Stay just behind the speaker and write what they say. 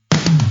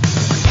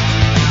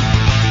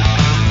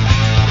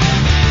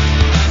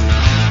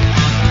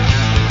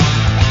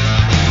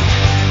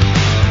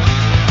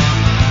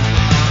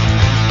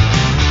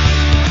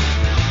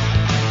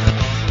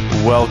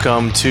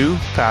Welcome to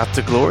Path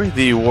to Glory,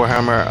 the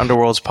Warhammer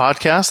Underworlds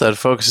podcast that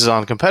focuses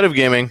on competitive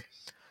gaming,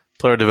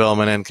 player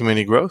development, and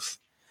community growth.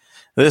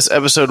 This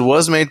episode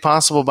was made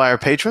possible by our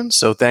patrons,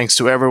 so thanks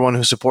to everyone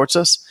who supports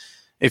us.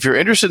 If you're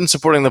interested in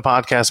supporting the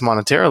podcast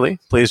monetarily,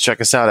 please check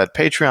us out at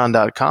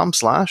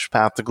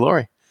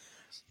patreon.com/pathtoglory.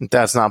 If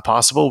that's not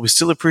possible, we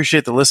still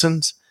appreciate the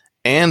listens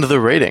and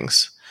the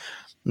ratings.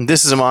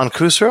 This is Aman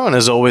Khusro, and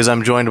as always,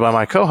 I'm joined by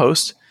my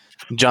co-host,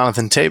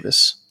 Jonathan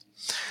Tabus.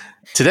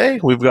 Today,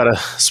 we've got a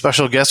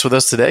special guest with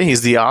us today.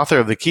 He's the author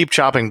of the Keep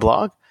Chopping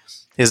blog.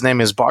 His name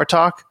is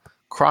Bartosz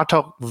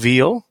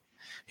Kratochwil.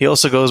 He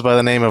also goes by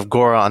the name of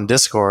Gora on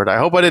Discord. I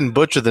hope I didn't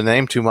butcher the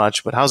name too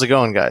much, but how's it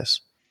going,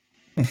 guys?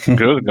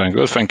 Good, going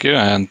good, thank you.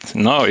 And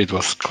no, it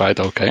was quite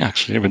okay,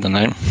 actually, with the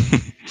name.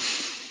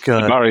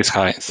 Good. The bar is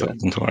high, so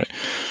don't worry.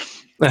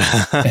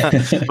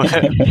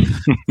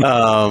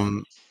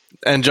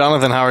 And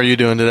Jonathan, how are you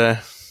doing today?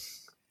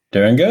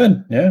 Doing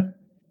good, yeah.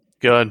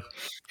 Good.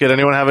 Did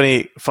anyone have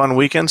any fun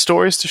weekend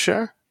stories to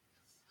share?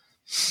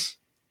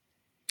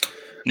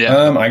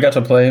 Yeah. I got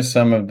to play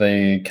some of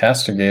the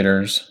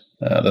Castigators,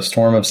 the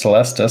Storm of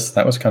Celestis.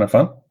 That was kind of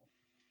fun.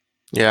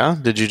 Yeah?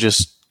 Did you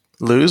just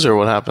lose, or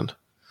what happened?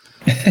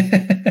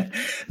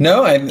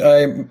 No,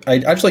 I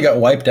actually got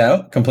wiped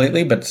out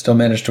completely, but still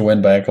managed to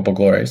win by a couple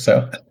glories.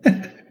 So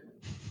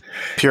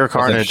Pure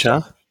carnage,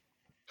 huh?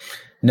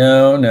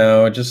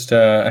 No. Just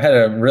I had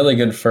a really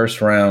good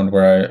first round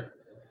where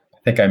I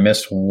think I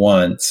missed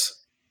once.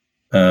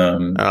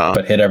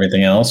 But hit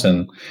everything else,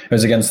 and it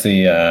was against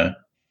the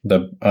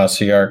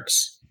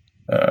Ossiarchs,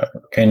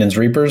 Canaan's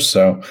Reapers,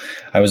 so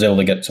I was able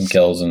to get some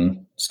kills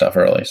and stuff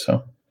early,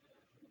 so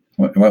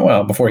it went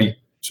well before he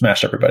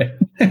smashed everybody.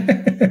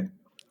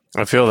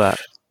 I feel that.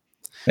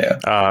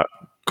 Yeah.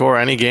 Gore,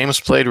 any games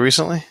played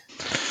recently?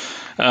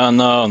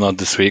 No, not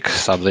this week,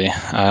 sadly.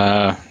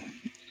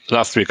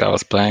 Last week I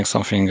was playing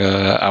something,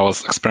 I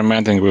was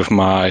experimenting with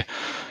my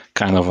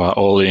kind of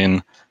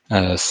all-in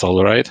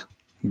Soul Raid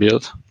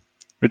build,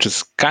 which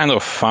is kind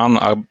of fun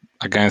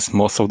against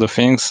most of the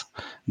things.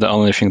 The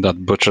only thing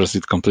that butchers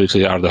it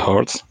completely are the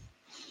hordes,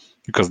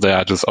 because they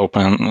are just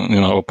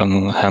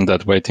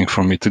open-handed, waiting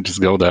for me to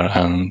just go there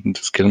and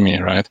just kill me,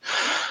 right?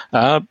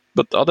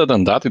 But other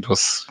than that, it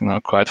was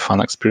quite fun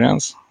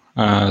experience.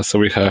 So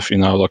we have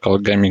local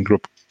gaming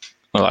group,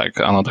 like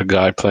another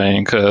guy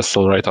playing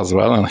Soul Raid as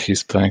well, and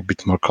he's playing a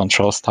bit more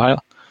control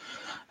style.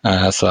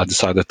 So I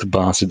decided to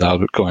balance it out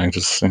with going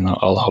just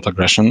all-out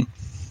aggression.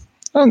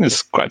 And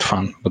it's quite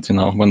fun, but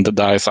when the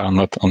dice are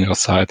not on your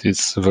side,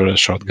 it's a very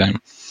short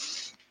game.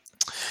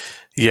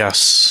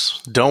 Yes,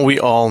 don't we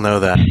all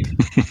know that?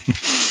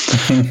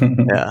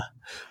 Yeah.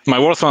 My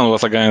worst one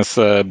was against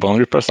Bone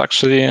Reapers,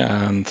 actually,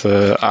 and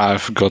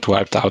I've got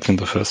wiped out in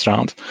the first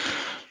round.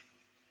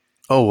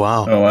 Oh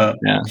wow!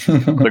 Yeah,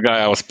 the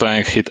guy I was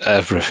playing hit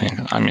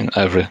everything. I mean,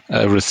 every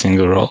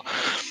single roll.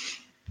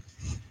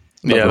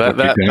 Yeah,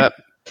 that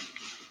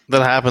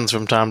happens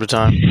from time to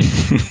time.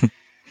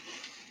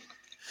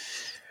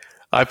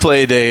 I've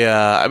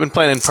been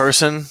playing in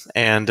person,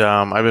 and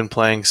I've been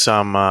playing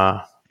some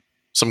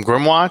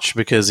Grimwatch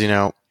because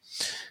I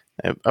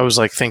was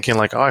thinking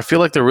I feel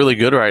like they're really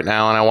good right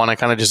now, and I want to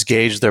kind of just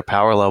gauge their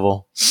power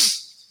level.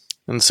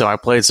 And so I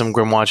played some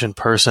Grimwatch in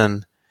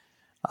person.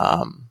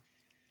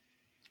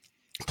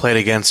 Played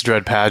against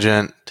Dread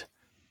Pageant.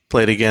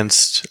 Played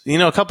against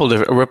a couple of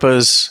different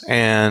Rippas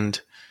and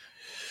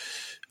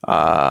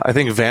I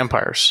think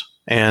Vampires,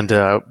 and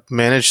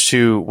managed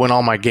to win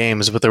all my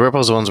games. But the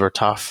Rippas ones were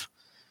tough.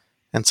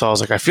 And so I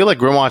was like, I feel like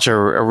Grimwatch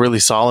are really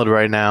solid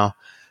right now,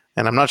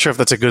 and I'm not sure if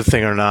that's a good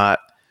thing or not.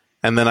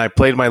 And then I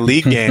played my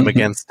league game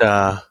against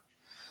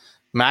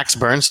Max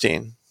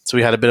Bernstein. So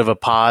we had a bit of a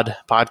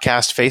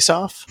podcast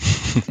face-off.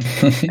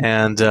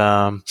 And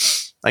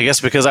I guess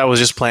because I was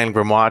just playing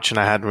Grimwatch and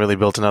I hadn't really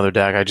built another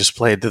deck, I just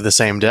played the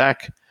same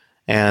deck.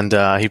 And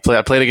I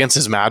played against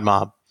his Mad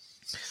Mob.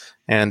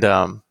 And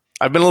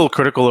I've been a little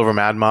critical over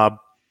Mad Mob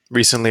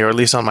recently, or at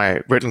least on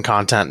my written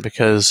content,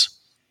 because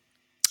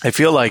I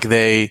feel like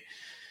they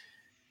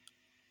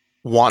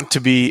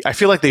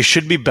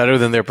should be better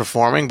than they're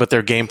performing, but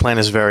their game plan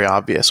is very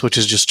obvious, which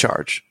is just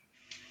charge,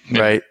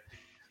 right?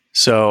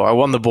 So I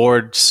won the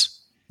boards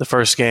the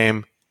first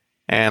game,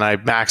 and I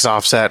max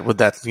offset with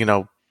that,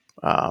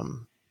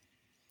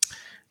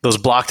 those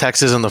block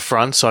hexes in the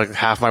front, so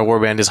half my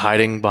warband is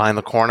hiding behind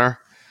the corner.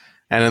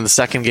 And in the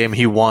second game,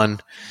 he won,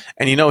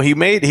 and he would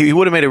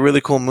have made a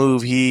really cool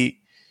move. He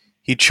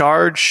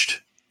charged.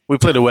 We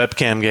played a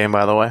webcam game,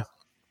 by the way,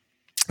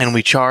 and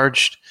we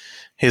charged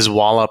his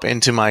wallop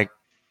into my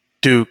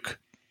Duke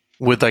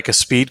with a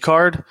speed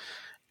card,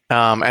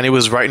 and it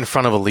was right in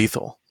front of a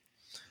lethal.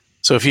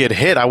 So if he had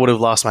hit, I would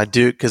have lost my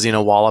Duke because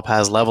wallop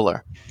has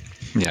leveler.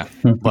 Yeah,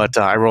 but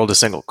I rolled a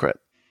single crit.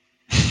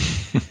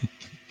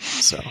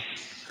 So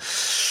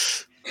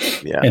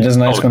yeah, it is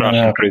nice when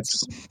that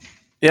crits.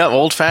 Yeah,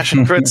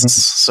 old-fashioned crits.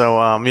 So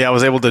I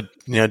was able to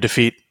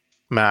defeat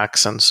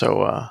Max, and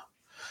so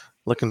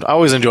I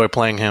always enjoy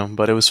playing him,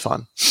 but it was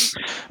fun.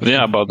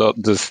 Yeah, about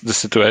this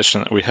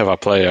situation, we have a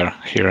player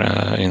here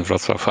in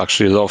Wrocław who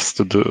actually loves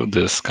to do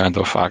this kind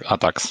of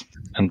attacks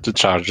and the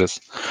charges.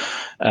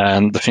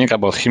 And the thing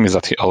about him is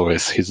that he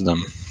always hits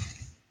them.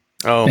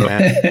 Oh,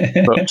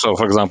 man. So,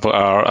 for example,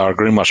 our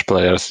Grimash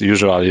players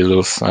usually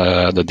lose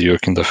the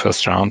Duke in the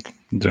first round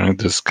during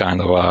this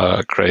kind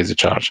of crazy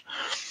charge.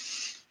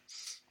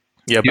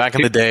 Yeah, back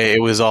in the day,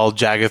 it was all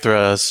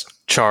Jagathra's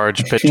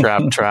charge, pit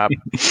trap,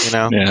 you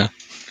know? Yeah.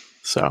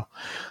 So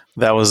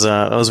that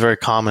was very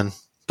common.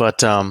 But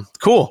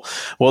cool.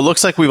 Well, it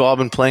looks like we've all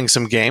been playing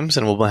some games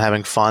and we've been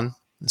having fun.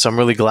 So I'm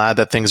really glad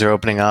that things are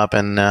opening up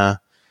and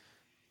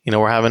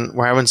we're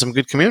having some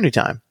good community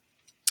time.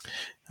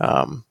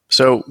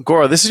 So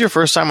Gora, this is your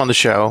first time on the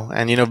show,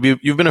 and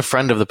you've been a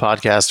friend of the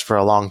podcast for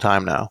a long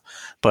time now,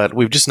 but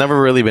we've just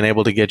never really been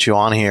able to get you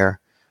on here.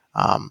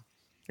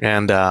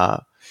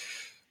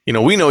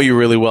 We know you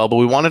really well, but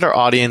we wanted our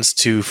audience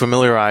to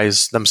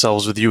familiarize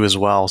themselves with you as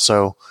well.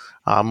 So,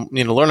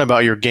 learn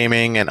about your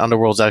gaming and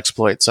Underworld's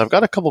exploits. So I've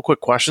got a couple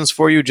quick questions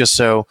for you, just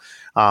so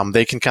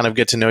they can kind of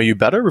get to know you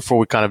better before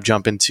we kind of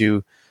jump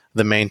into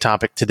the main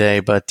topic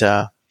today. But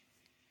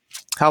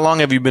how long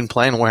have you been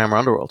playing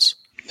Warhammer Underworlds?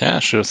 Yeah,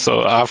 sure.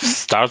 So I've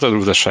started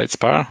with the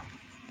Shadespire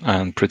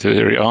and pretty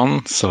early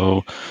on.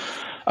 So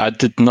I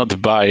did not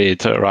buy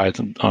it right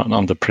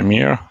on the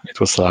premiere.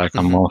 It was like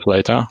a month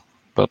later.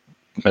 But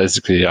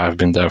basically, I've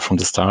been there from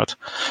the start.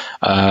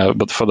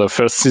 But for the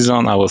first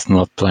season, I was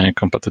not playing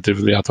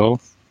competitively at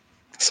all.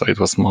 So it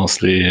was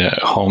mostly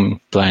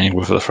home playing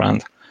with a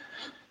friend.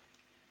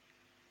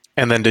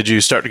 And then did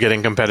you start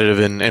getting competitive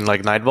in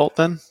like Night Vault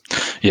then?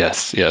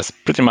 Yes.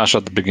 Pretty much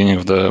at the beginning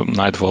of the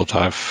Night Vault,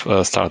 I've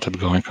started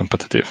going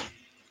competitive.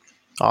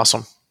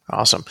 Awesome.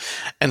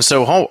 And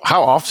so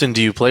how often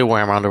do you play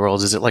Warhammer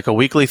Underworlds? Is it like a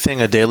weekly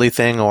thing, a daily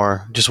thing,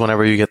 or just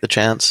whenever you get the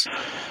chance?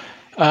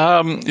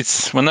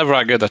 It's whenever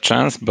I get a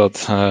chance, but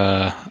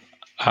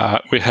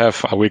we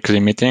have weekly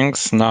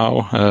meetings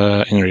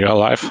now in real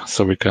life,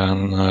 so we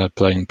can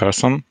play in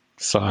person.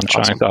 So I'm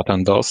trying to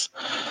attend those.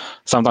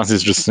 Sometimes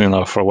it's just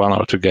for 1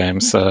 or 2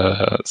 games.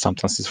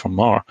 Sometimes it's for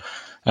more.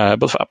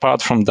 But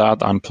apart from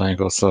that, I'm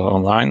playing also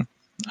online.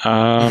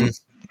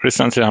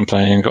 Recently, I'm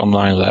playing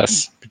online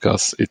less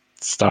because it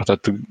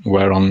started to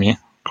wear on me,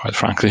 quite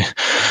frankly.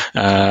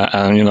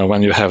 And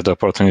when you have the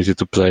opportunity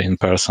to play in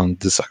person,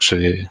 this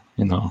actually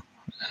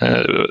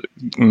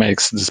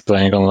makes this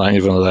playing online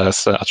even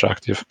less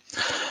attractive.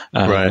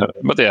 Right.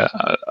 But yeah,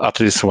 at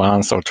least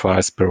once or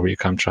twice per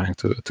week, I'm trying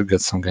to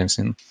get some games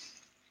in.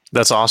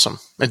 That's awesome.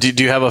 And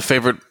do you have a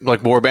favorite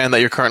warband that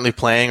you're currently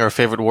playing, or a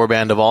favorite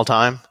warband of all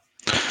time?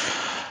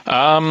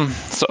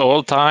 So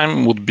all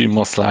time would be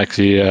most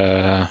likely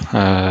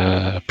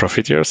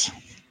Profiteers.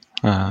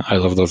 I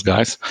love those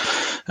guys.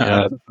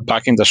 Yeah.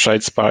 Back in the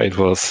Shadespire, it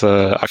was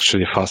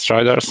actually Fast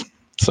Riders.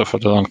 So for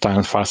the long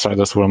time, Fast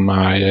Riders were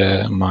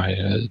my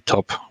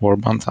top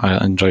warband.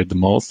 I enjoyed the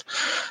most,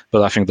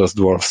 but I think those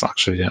dwarves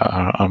actually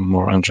are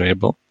more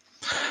enjoyable.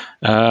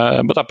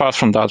 But apart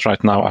from that,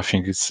 right now, I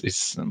think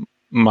it's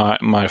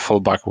my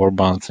fallback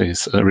warband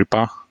is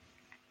Ripa.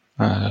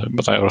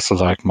 But I also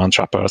like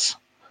Mantrappers.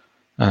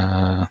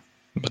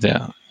 But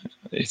yeah,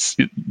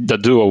 the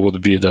duo would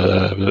be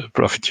the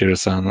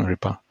Profiteers and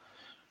Ripa.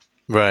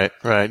 Right.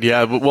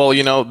 Yeah,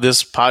 well,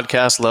 this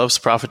podcast loves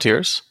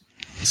Profiteers,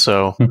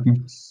 so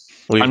I'm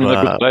in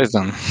a good place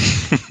then.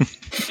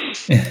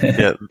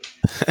 Yeah,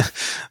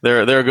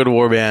 they're a good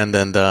warband,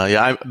 and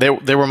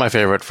they were my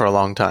favorite for a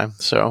long time.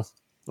 So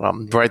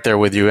I'm right there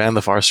with you and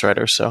the Far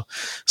Striders. So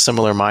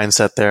similar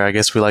mindset there. I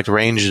guess we liked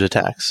ranged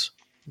attacks.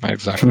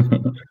 Exactly.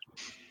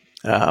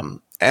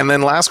 And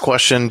then last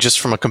question, just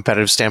from a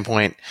competitive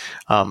standpoint,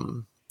 I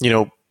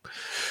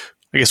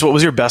guess what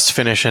was your best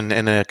finish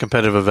in a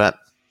competitive event?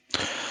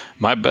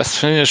 My best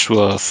finish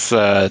was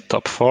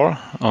top 4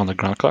 on the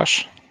Grand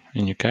Clash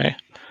in UK.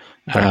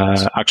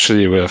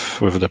 Actually, with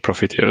the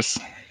Profiteers.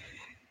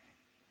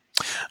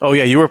 Oh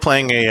yeah, you were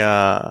playing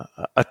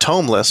a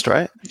tome list,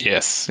 right?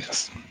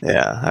 Yes.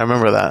 Yeah, I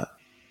remember that.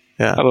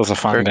 Yeah, that was a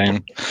fun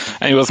game,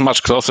 and it was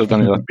much closer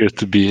than it appeared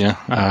to be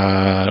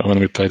when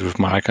we played with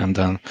Mike. And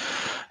then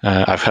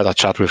I've had a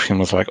chat with him. I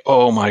was like,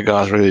 "Oh my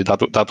god, really?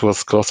 That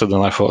was closer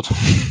than I thought,"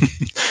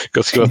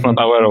 because he was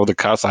not aware of the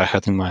cards I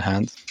had in my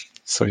hand.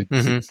 So it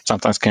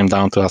sometimes came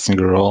down to a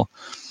single roll.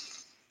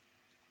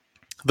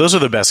 Those are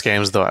the best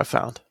games, though, I've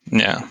found.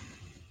 Yeah.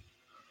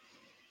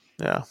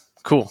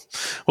 Cool.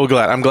 Well,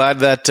 I'm glad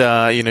that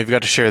you've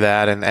got to share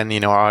that,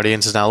 and our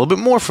audience is now a little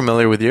bit more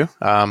familiar with you.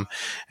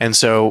 And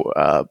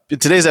so in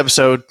today's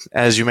episode,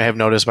 as you may have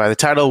noticed by the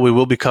title, we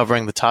will be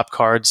covering the top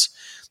cards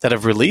that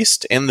have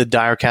released in the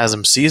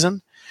Direchasm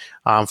season.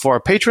 For our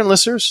patron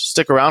listeners,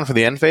 stick around for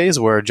the end phase,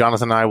 where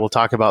Jonathan and I will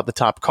talk about the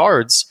top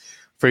cards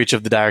for each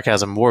of the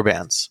Direchasm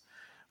warbands.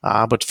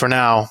 But for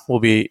now, we'll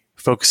be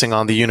focusing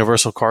on the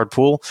universal card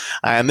pool.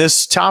 And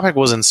this topic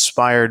was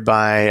inspired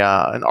by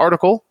an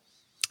article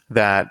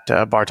that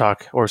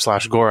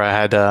Bartosz / Gora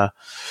had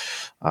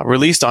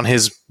released on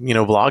his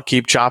blog,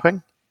 Keep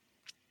Chopping.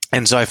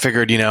 And so I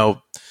figured,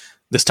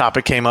 this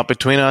topic came up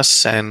between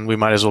us, and we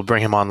might as well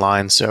bring him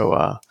online.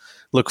 So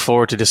look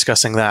forward to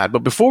discussing that.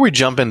 But before we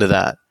jump into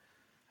that,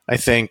 I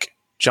think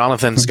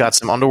Jonathan's got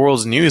some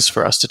Underworlds news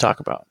for us to talk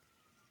about.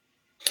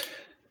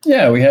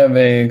 Yeah, we have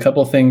a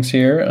couple of things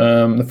here.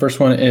 The first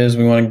one is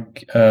we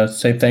want to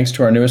say thanks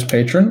to our newest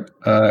patron,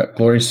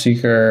 Glory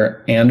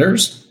Seeker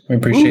Anders. We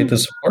appreciate the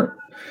support.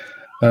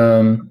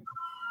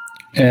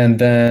 And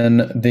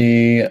then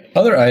the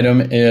other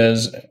item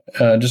is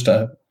just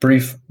a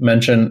brief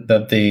mention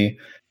that the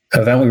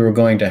event we were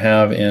going to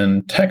have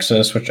in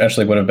Texas, which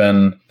actually would have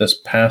been this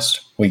past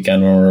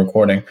weekend when we were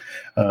recording,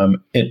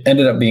 it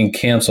ended up being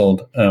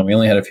canceled. We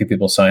only had a few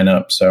people sign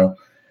up, so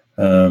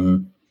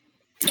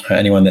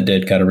anyone that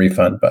did got a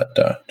refund, but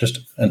just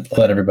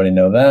let everybody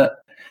know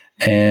that.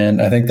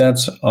 And I think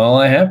that's all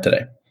I have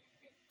today.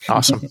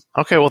 Awesome.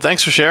 Okay, well,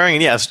 thanks for sharing.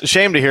 And yes,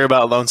 shame to hear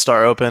about Lone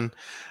Star Open.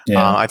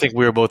 Yeah. I think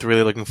we were both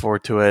really looking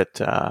forward to it.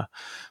 But,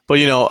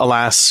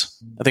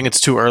 alas, I think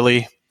it's too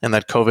early in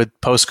that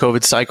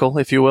post-COVID cycle,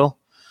 if you will.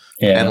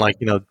 Yeah.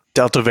 And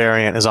Delta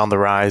variant is on the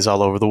rise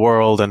all over the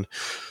world. And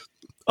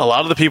a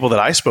lot of the people that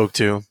I spoke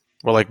to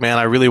were like, man,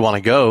 I really want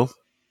to go,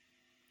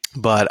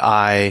 but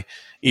I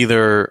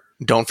either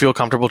don't feel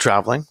comfortable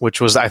traveling,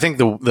 which was, I think,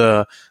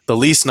 the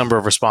least number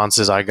of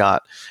responses I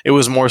got. It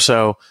was more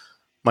so,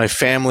 my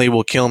family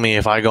will kill me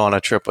if I go on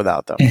a trip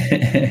without them.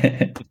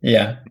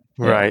 Yeah.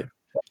 Right.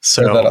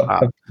 So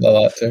a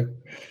lot too.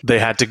 They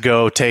had to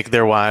go take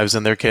their wives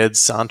and their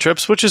kids on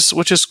trips, which is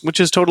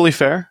totally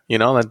fair.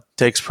 That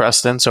takes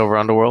precedence over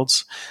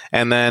Underworlds.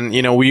 And then,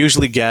 we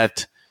usually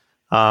get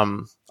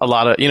a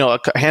lot of, a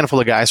handful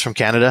of guys from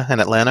Canada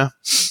and Atlanta.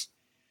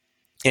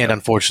 And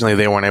unfortunately,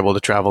 they weren't able to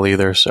travel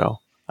either. So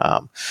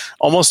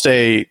almost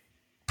a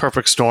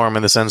perfect storm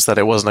in the sense that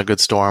it wasn't a good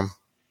storm.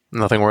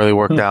 Nothing really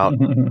worked out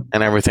and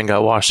everything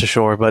got washed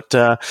ashore. But,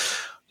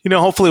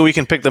 hopefully we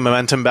can pick the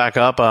momentum back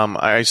up.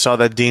 I saw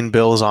that Dean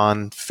Bills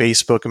on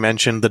Facebook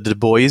mentioned the Du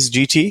Bois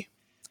GT.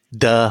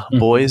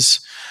 Boys.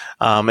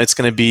 It's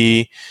going to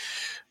be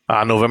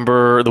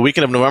the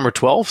weekend of November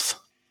 12th.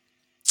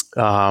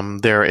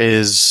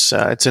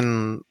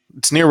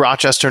 It's near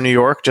Rochester, New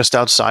York, just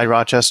outside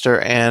Rochester,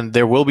 and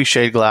there will be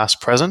shade glass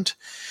present.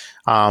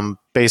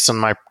 Based on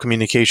my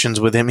communications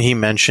with him, he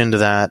mentioned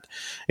that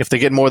if they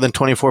get more than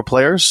 24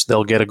 players,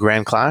 they'll get a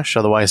grand clash.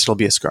 Otherwise, it'll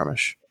be a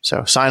skirmish.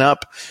 So sign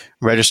up,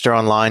 register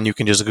online. You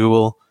can just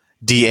Google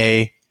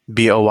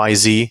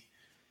DABOYZ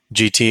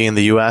GT in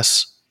the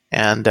US.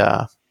 And,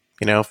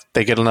 if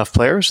they get enough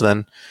players,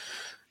 then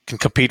can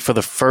compete for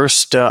the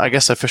first,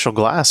 official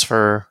glass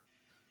for,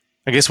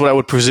 what I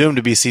would presume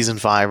to be season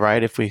 5,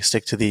 right? If we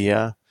stick to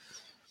the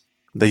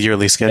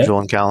yearly schedule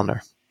and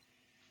calendar.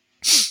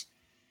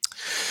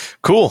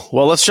 Cool.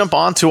 Well, let's jump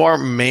on to our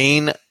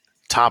main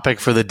topic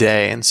for the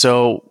day. And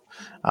so,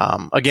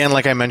 again,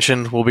 like I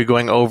mentioned, we'll be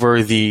going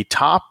over the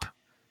top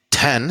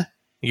 10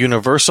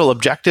 universal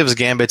objectives,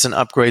 gambits, and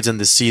upgrades in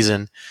this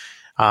season.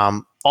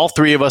 All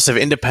three of us have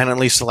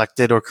independently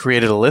selected or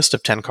created a list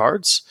of 10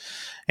 cards.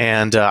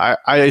 And I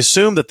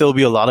assume that there'll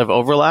be a lot of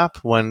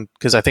overlap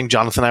because I think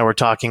Jonathan and I were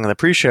talking in the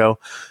pre-show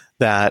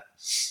that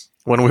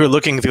when we were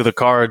looking through the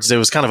cards, it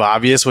was kind of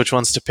obvious which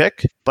ones to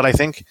pick. But I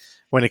think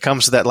when it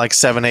comes to that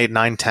 7, 8,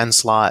 9, 10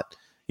 slot,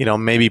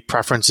 maybe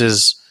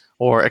preferences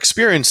or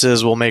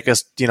experiences will make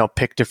us,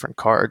 pick different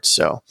cards.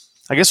 So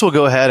I guess we'll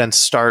go ahead and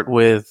start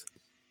with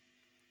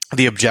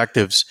the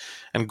objectives.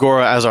 And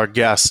Gora, as our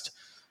guest,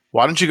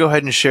 why don't you go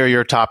ahead and share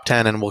your top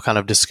 10 and we'll kind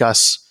of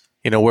discuss,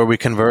 where we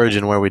converge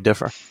and where we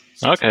differ.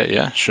 Okay,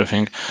 yeah, sure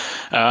thing.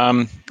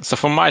 So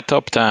for my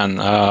top 10,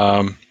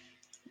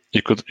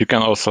 you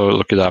can also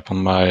look it up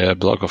on my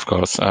blog, of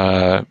course.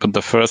 But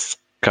the first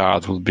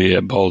card will be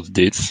Bold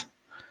Deeds.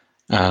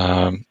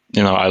 I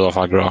love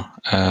aggro,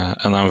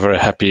 and I'm very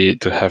happy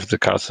to have the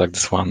cards like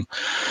this one,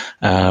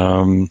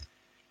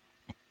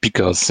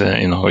 because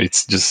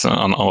it's just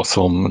an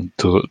awesome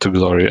to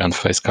glory and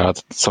face card,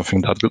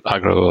 something that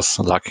aggro was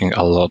lacking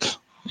a lot,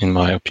 in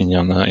my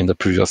opinion, in the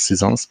previous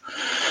seasons.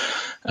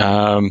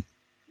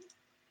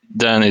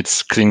 Then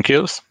it's Clean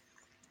Kills,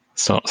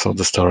 so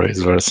the story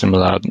is very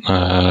similar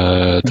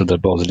to the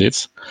Bold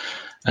Deeds.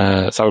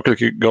 So I'll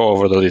quickly go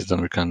over the list,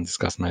 then we can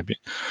discuss maybe.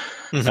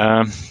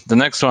 Mm-hmm. The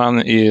next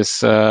one is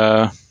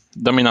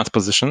Dominant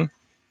Position.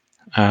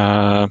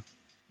 After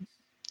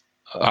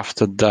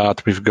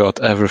that, we've got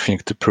Everything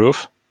to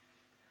Prove.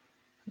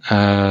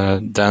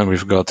 Then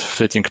we've got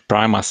Fleeting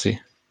Primacy,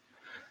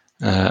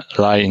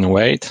 Lie in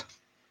Wait,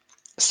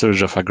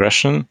 Surge of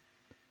Aggression,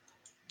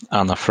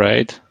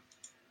 Unafraid,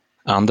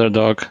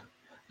 Underdog,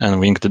 and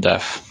Winged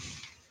Death.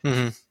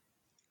 Mm-hmm.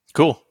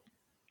 Cool.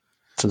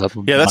 So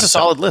that's a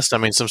solid list. I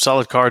mean, some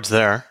solid cards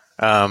there.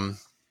 I'm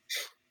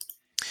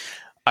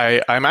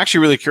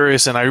actually really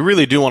curious, and I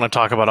really do want to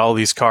talk about all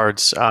these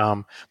cards,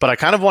 but I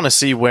kind of want to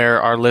see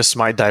where our lists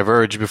might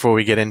diverge before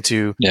we get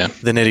into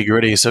the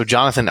nitty-gritty. So,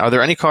 Jonathan, are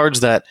there any cards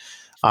that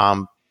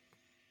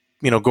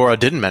Gora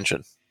didn't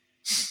mention?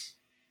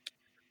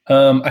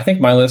 I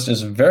think my list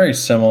is very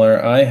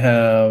similar. I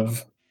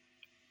have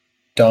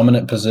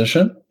Dominant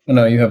Position.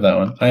 No, you have that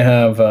one. I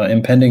have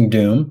Impending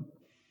Doom.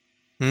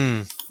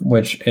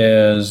 which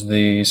is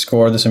the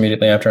score this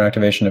immediately after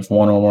activation if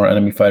one or more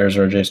enemy fighters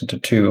are adjacent to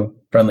 2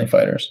 friendly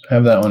fighters. I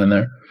have that one in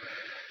there.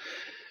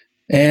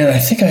 And I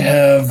think I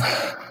have...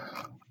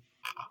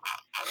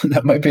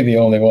 that might be the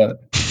only one.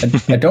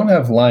 I don't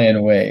have Lie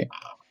in Wait.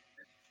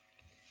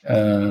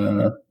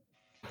 No,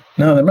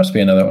 there must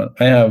be another one.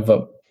 I have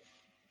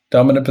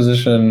Dominant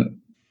Position,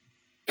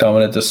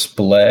 Dominant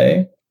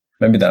Display.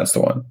 Maybe that's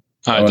the one.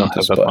 I don't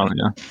have that one,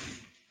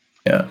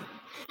 yeah.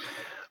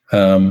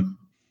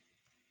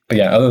 But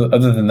yeah,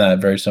 other than that,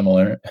 very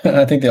similar.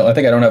 I think I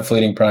don't have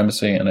Fleeting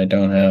Primacy, and I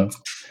don't have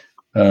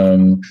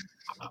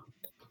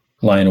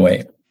Lie in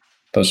Wait.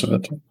 Those are the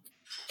two.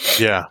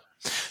 Yeah.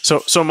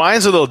 So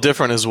mine's a little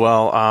different as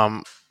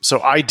well.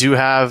 So I do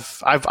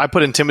have I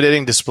put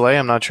Intimidating Display.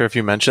 I'm not sure if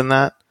you mentioned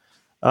that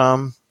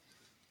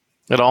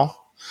at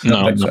all.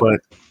 No, but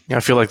I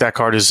feel like that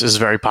card is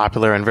very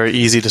popular and very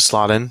easy to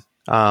slot in.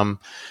 I've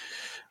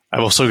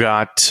also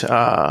got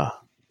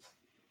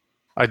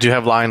I do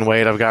have Lie in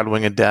Wait. I've got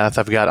Wing of Death.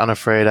 I've got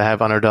Unafraid. I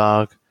have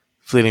Underdog,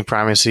 Fleeting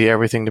Primacy,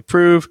 Everything to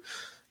Prove,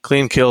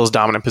 Clean Kills,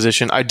 Dominant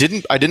Position. I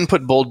didn't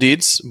put Bold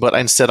Deeds, but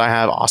instead I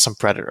have Awesome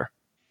Predator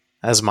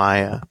as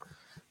my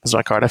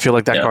card. I feel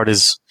like that card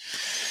is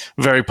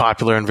very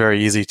popular and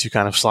very easy to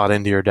kind of slot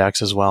into your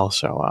decks as well.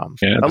 So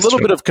a little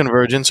bit of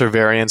convergence or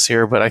variance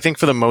here, but I think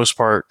for the most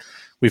part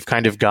we've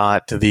kind of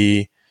got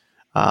the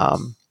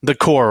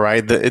core,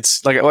 right?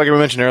 It's like I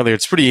mentioned earlier,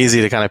 it's pretty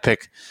easy to kind of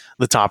pick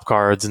the top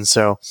cards. And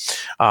so,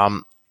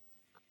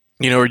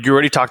 you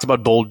already talked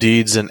about Bold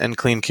Deeds and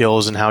Clean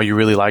Kills and how you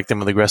really like them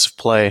with aggressive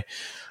play.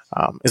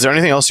 Is there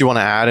anything else you want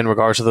to add in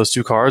regards to those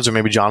two cards? Or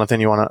maybe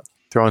Jonathan, you want to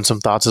throw in some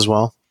thoughts as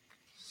well?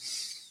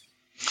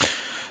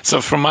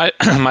 So from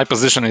my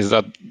position is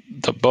that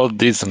the Bold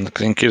Deeds and the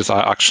Clean Kills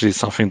are actually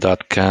something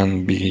that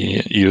can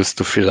be used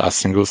to fill a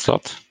single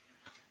slot.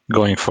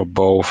 Going for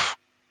both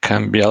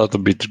can be a little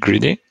bit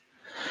greedy.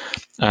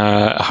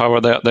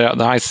 However, they are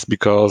nice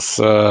because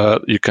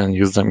you can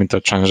use them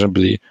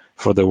interchangeably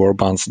for the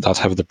warbands that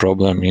have the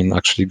problem in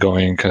actually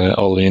going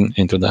all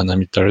into the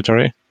enemy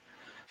territory.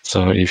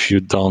 So if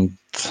you don't,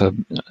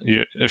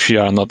 if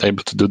you are not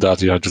able to do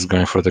that, you are just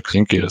going for the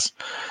Clean Kills.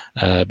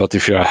 But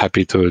if you are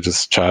happy to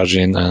just charge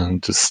in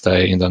and to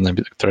stay in the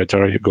enemy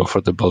territory, you go for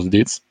the Bold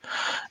Deeds.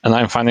 And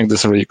I'm finding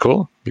this really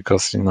cool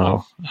because, you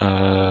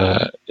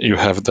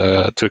have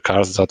the two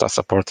cards that are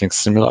supporting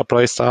similar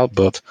playstyle,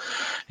 but,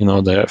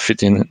 they're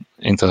fitting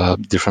into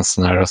different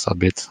scenarios a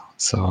bit.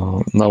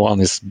 So no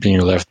one is being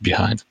left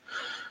behind.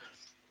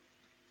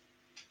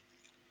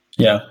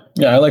 Yeah,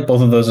 I like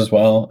both of those as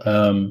well.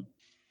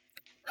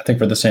 I think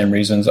for the same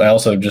reasons. I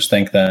also just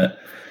think that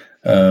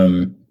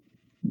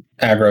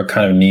aggro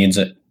kind of needs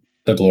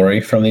the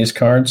glory from these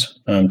cards.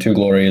 2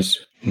 glory is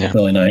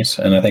really nice.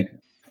 And I think,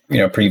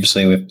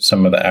 previously with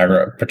some of the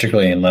aggro,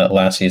 particularly in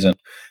last season,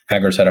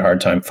 aggro's had a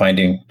hard time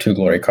finding 2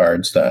 glory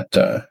cards that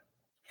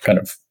kind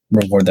of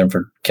reward them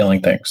for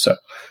killing things. So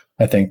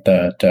I think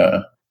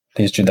that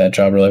these do that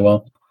job really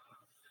well.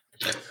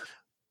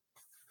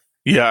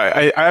 Yeah,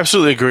 I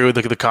absolutely agree with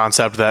the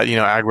concept that,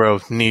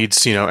 aggro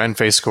needs, end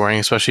phase scoring,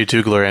 especially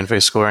 2 glory end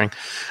phase scoring.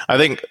 I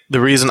think the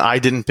reason I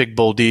didn't pick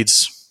Bold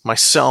Deeds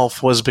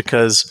myself was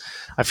because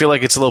I feel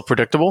like it's a little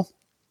predictable.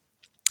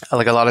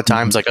 Like a lot of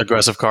times, like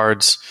aggressive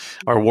cards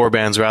or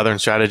warbands rather,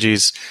 and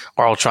strategies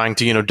are all trying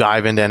to,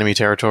 dive into enemy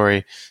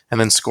territory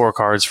and then score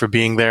cards for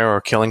being there or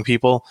killing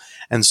people.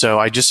 And so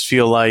I just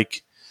feel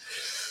like,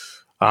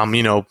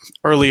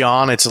 early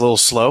on, it's a little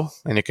slow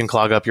and it can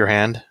clog up your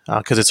hand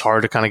because it's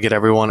hard to kind of get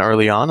everyone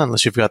early on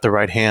unless you've got the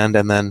right hand.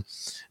 And then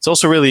it's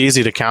also really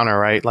easy to counter,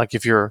 right? Like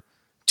if you're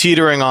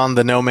teetering on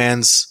the no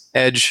man's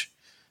edge,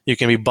 you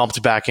can be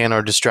bumped back in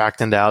or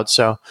distracted out.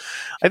 So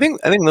I think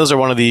those are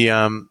one of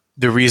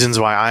the reasons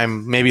why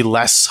I'm maybe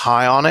less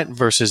high on it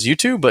versus you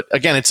two. But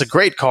again, it's a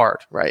great card,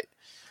 right?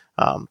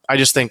 I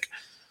just think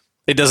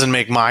it doesn't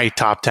make my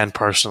top 10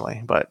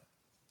 personally, but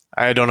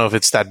I don't know if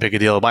it's that big a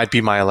deal. It might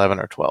be my 11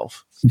 or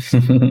 12.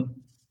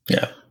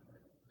 Yeah.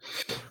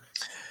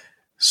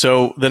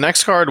 So the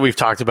next card we've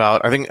talked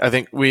about, I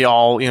think we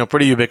all,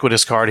 pretty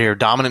ubiquitous card here,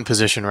 Dominant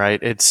Position,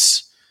 right?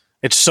 It's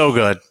so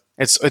good.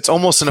 It's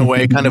almost in a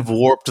way kind of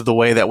warped the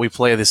way that we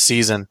play this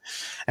season.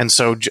 And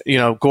so,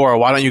 Gora,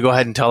 why don't you go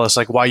ahead and tell us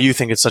like why you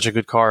think it's such a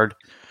good card,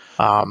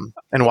 and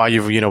why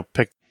you've,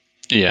 picked.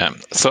 Yeah.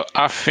 So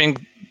I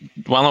think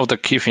one of the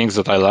key things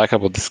that I like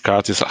about this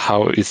card is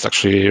how it's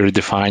actually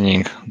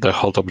redefining the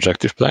hold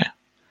objective play.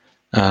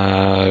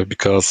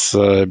 Because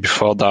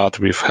before that,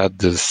 we've had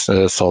this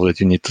solid,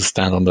 you need to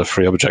stand on the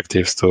 3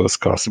 objectives to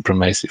score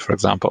supremacy, for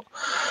example.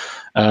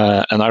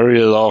 And I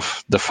really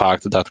love the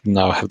fact that we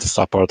now have the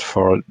support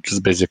for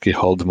just basically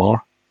hold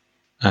more,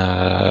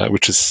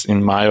 which is,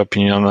 in my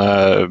opinion,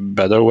 a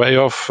better way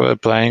of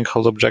playing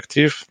hold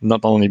objective,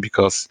 not only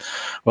because,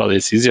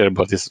 it's easier,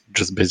 but it's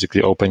just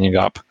basically opening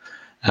up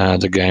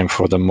the game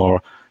for the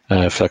more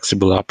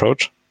flexible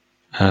approach.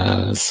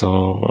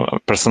 So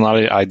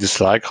personally, I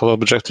dislike hold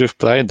objective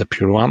play, the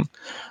pure one,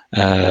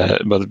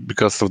 but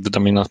because of the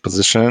dominant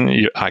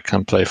position, I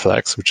can play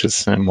flex, which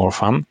is more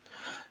fun.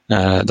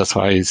 That's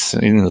why it's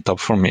in the top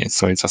for me.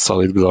 So it's a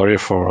solid glory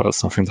for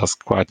something that's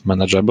quite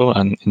manageable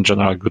and in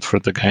general good for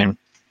the game.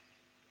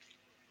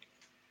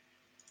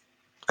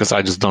 Because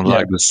I just don't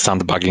like the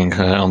sandbagging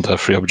on the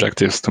free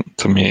objectives.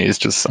 To me, it's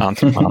just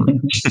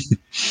anti-fun.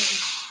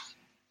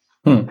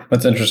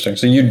 That's interesting.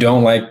 So you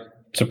don't like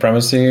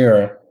supremacy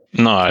or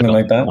something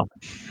like that?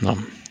 No.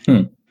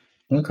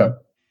 Okay.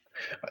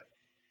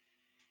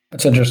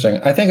 That's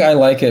interesting. I think I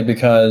like it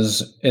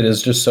because it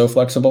is just so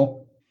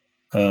flexible.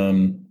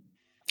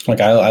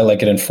 I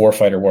like it in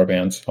 4-fighter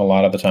warbands. A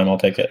lot of the time I'll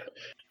take it.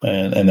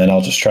 And then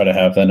I'll just try to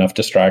have enough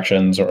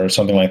distractions or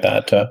something like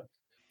that to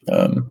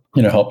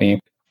help me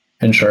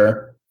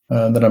ensure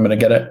that I'm going to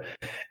get it.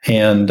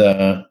 And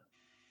but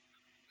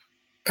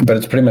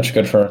it's pretty much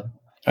good for,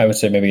 I would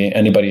say, maybe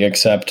anybody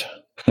except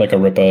like a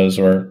Rippas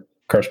or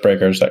Curse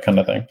Breakers, that kind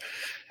of thing.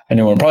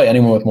 Probably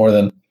anyone with more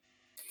than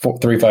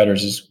 3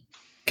 fighters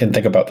can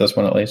think about this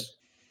one at least.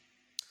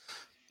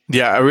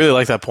 Yeah, I really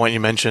like that point you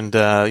mentioned.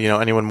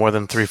 Anyone more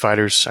than 3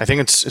 fighters. I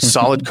think it's a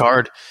solid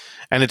card,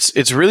 and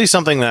it's really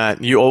something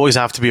that you always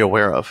have to be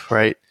aware of,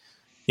 right?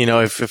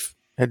 If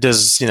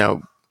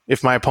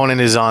my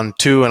opponent is on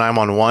 2 and I'm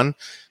on 1,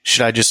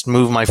 should I just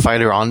move my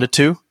fighter onto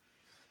 2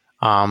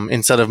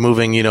 instead of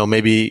moving?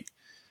 Maybe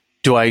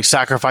do I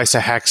sacrifice a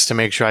hex to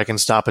make sure I can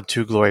stop a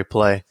 2 glory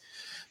play?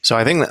 So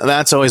I think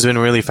that's always been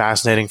really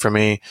fascinating for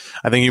me.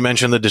 I think you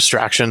mentioned the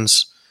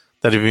distractions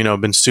that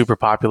have been super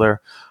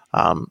popular.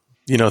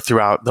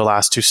 Throughout the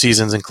last 2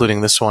 seasons,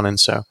 including this one. And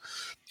so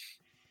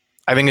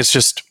I think it's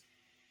just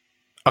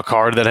a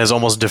card that has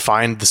almost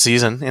defined the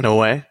season in a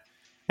way.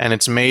 And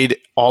it's made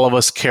all of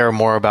us care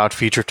more about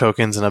feature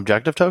tokens and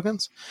objective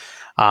tokens,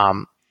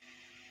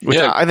 which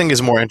I think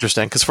is more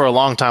interesting because for a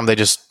long time,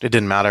 it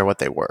didn't matter what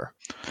they were,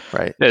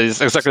 right? Yeah, it's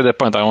exactly the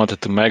point I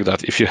wanted to make,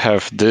 that if you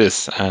have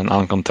this and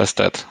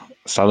uncontested,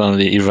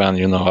 suddenly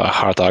even, a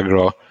hard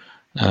aggro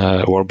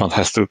warband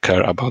has to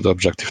care about the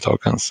objective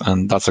tokens,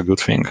 and that's a good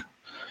thing.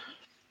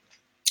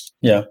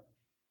 Yeah.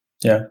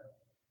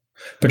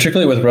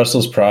 Particularly with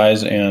Restless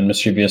Prize and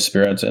Mischievous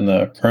Spirits in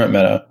the current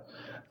meta,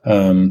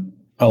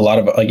 a lot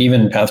of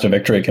even Path to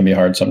Victory can be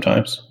hard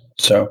sometimes.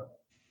 So,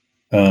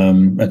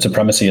 and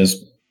Supremacy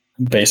is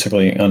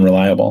basically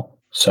unreliable.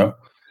 So,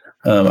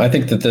 I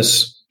think that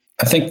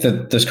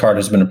this card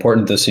has been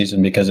important this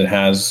season because it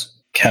has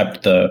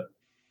kept the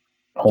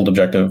hold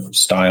objective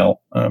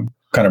style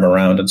kind of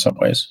around in some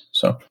ways.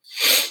 So,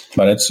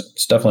 but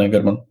it's definitely a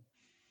good one.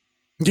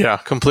 Yeah,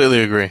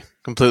 completely agree.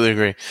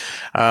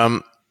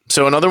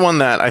 So another one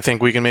that I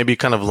think we can maybe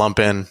kind of lump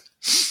in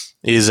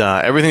is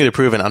Everything to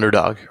Prove an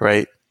Underdog,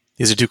 right?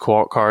 These are 2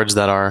 cards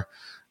that are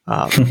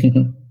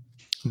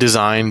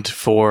designed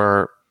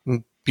for,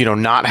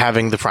 not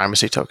having the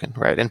primacy token,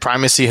 right? And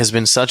primacy has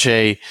been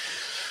something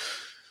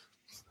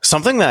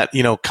that,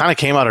 kind of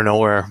came out of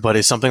nowhere, but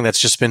is something that's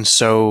just been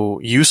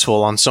so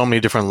useful on so many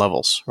different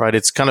levels, right?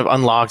 It's kind of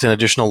unlocked an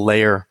additional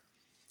layer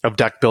of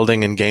deck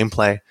building and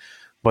gameplay.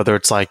 Whether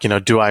it's like,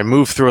 do I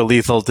move through a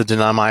lethal to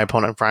deny my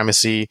opponent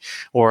primacy,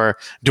 or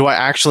do I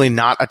actually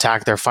not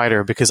attack their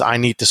fighter because I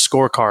need to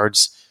score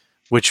cards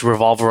which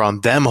revolve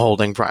around them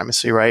holding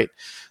primacy, right?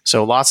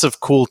 So lots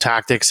of cool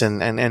tactics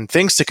and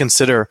things to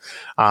consider.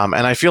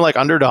 And I feel like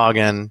Underdog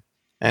and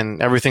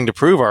Everything to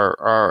Prove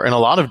are in a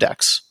lot of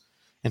decks.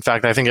 In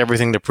fact, I think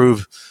Everything to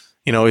Prove,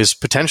 is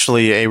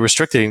potentially a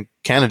restricted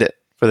candidate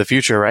for the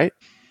future, right?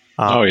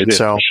 It is,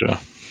 for sure.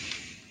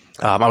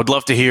 I would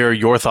love to hear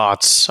your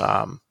thoughts.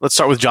 Let's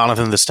start with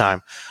Jonathan this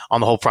time on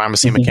the whole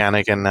primacy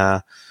mechanic,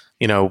 and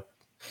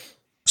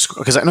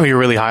because I know you're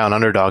really high on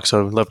Underdog,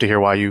 so I'd love to hear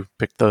why you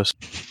picked those.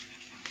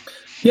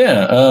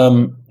 Yeah,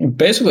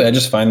 basically, I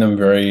just find them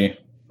very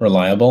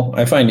reliable.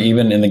 I find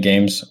even in the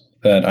games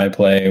that I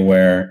play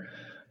where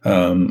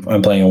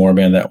I'm playing a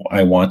warband that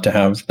I want to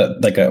have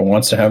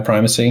wants to have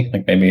primacy,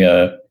 like maybe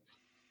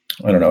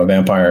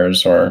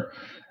vampires or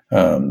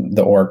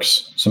the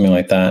orcs, something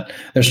like that.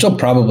 There's still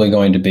probably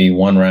going to be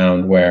one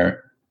round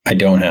where I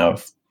don't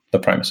have the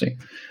primacy.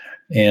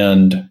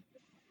 And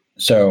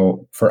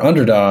so for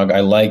Underdog, I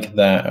like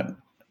that.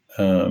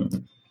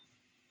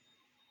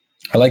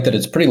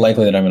 It's pretty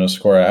likely that I'm going to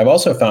score it. I've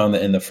also found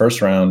that in the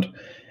first round,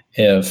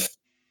 if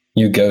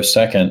you go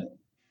second,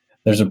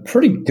 there's a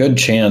pretty good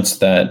chance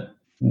that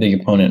the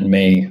opponent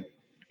may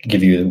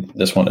give you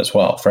this one as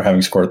well for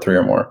having scored 3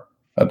 or more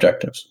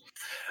objectives.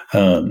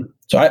 So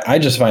I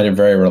just find it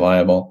very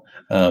reliable.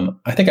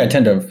 I think I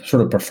tend to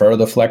sort of prefer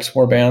the flex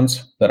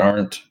warbands that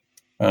aren't,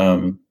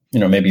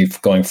 maybe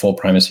going full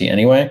primacy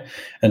anyway.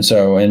 And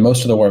so in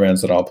most of the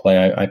warbands that I'll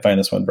play, I find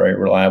this one very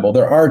reliable.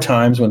 There are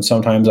times when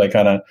sometimes I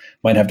kind of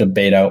might have to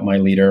bait out my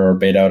leader or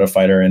bait out a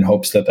fighter in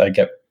hopes that I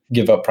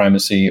give up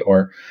primacy,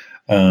 or,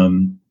 I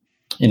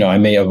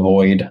may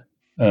avoid,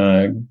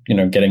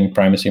 getting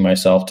primacy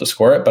myself to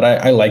score it. But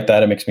I like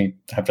that. It makes me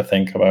have to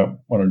think about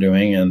what I'm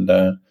doing.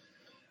 And,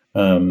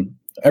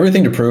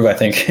 Everything to Prove, I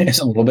think, is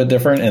a little bit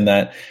different in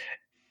that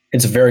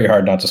it's very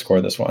hard not to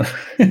score this one,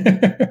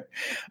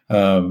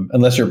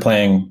 unless you're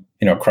playing,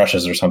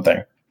 crushes or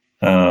something.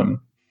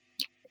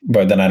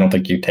 But then I don't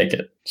think you take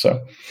it.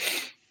 So,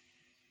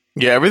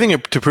 Yeah, everything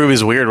to prove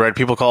is weird, right?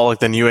 People call it like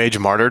the new age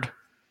martyred,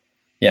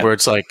 where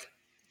it's like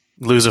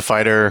lose a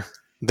fighter,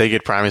 they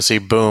get primacy,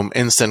 boom,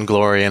 instant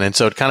glory, and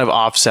so it kind of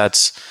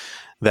offsets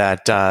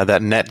that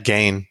net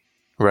gain,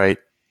 right?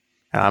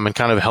 And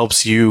kind of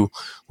helps you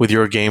with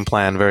your game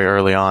plan very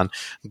early on.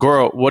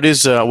 Goro, what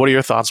are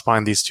your thoughts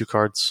behind these two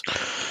cards?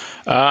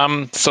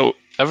 So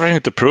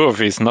everything to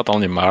prove is not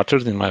only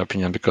martyred, in my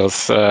opinion,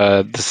 because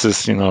this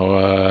is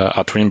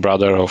a twin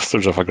brother of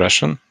Surge of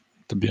Aggression,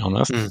 to be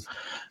honest.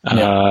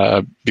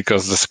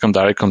 Because the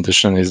secondary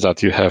condition is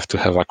that you have to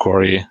have a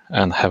quarry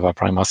and have a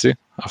primacy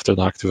after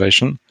the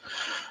activation.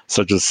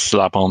 So just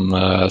slap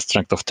on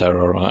Strength of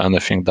Terror or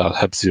anything that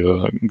helps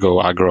you go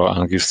aggro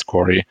and gives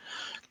quarry,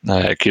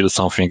 kill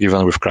something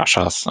even with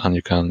crashes, and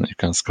you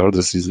can score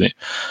this easily.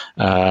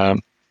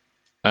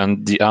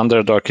 And the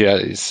underdog,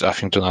 is, I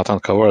think Jonathan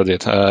covered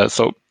it.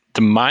 So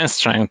the main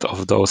strength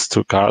of those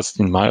two cards,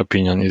 in my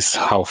opinion, is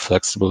how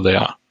flexible they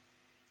are.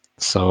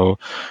 So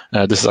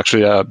this is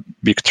actually a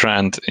big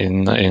trend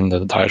in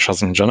the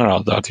Direchasm in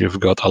general, that you've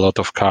got a lot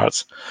of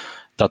cards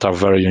that are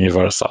very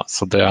universal.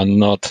 So they are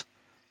not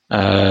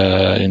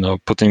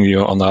putting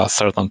you on a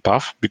certain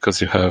path, because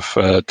you have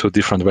two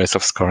different ways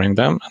of scoring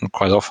them, and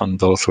quite often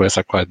those ways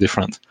are quite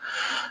different.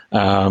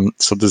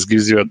 So this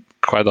gives you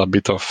quite a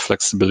bit of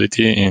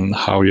flexibility in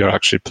how you're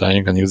actually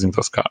playing and using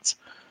those cards.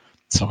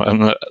 So,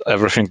 and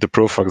everything to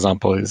prove, for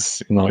example,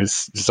 is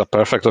a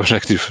perfect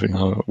objective.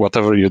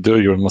 Whatever you do,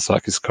 you're most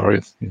likely score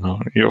it.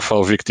 You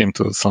fall victim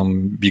to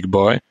some big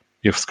boy,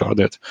 you've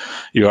scored it.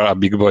 You are a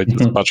big boy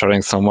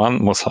butchering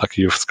someone, most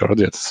likely you've scored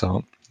it.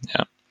 So,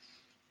 yeah.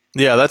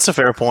 Yeah, that's a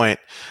fair point.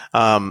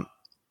 And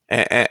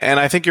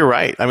I think you're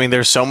right. I mean,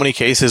 there's so many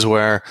cases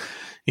where,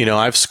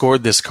 I've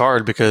scored this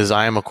card because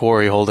I am a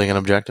quarry holding an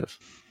objective,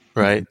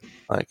 right?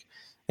 Like,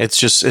 it's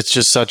just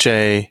such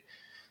a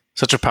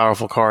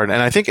powerful card.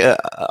 And I think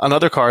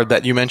another card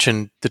that you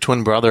mentioned, the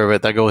twin brother of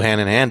it that go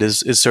hand in hand,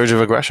 is Surge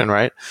of Aggression,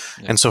 right?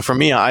 Yeah. And so for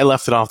me, I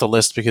left it off the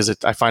list because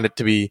I find it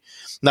to be,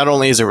 not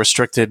only is it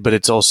restricted, but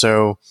it's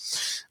also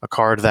a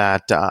card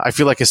that I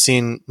feel like has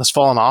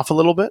fallen off a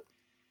little bit.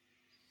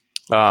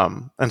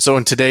 And so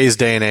in today's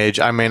day and age,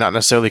 I may not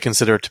necessarily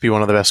consider it to be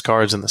one of the best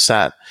cards in the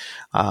set,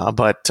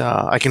 but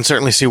I can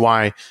certainly see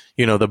why,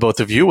 the both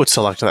of you would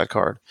select that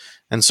card.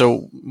 And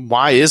so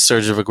why is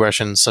Surge of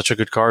Aggression such a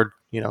good card,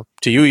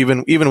 to you,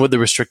 even with the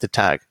restricted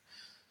tag?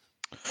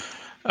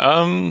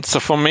 So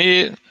for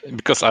me,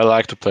 because I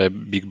like to play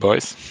big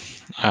boys,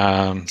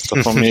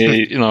 so for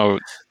me,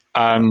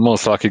 I'm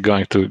most likely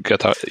going to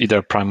get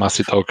either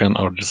primacy token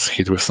or just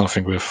hit with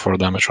something with 4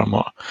 damage or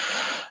more.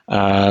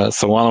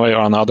 So one way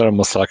or another,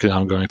 most likely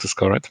I'm going to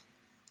score it.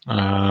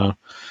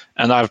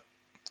 And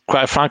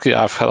quite frankly,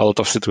 I've had a lot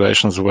of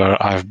situations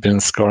where I've been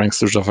scoring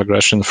Surge of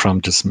Aggression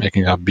from just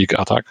making a big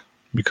attack,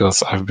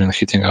 because I've been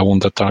hitting a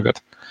wounded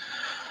target.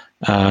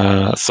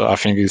 So I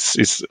think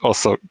it's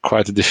also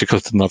quite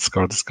difficult to not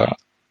score this card.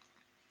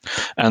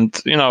 And,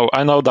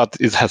 I know that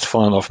it has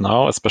fallen off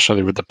now,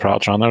 especially with the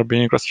Proud Runner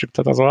being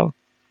restricted as well.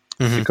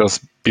 Because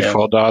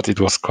before that, it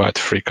was quite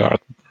free card,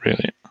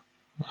 really.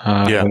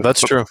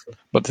 That's true.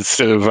 But it's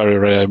still very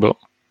reliable.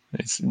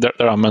 There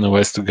are many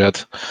ways to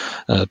get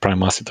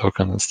primacy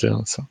token and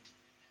still. So.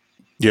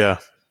 Yeah,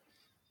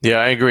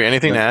 I agree.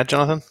 Anything to add,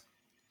 Jonathan?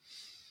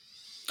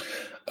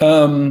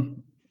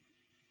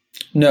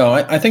 No,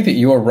 I think that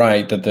you are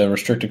right that the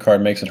restricted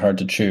card makes it hard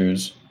to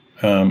choose.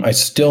 I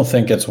still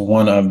think it's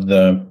one of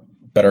the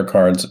better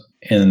cards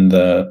in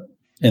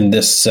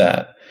this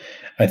set.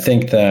 I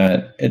think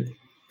that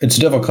it's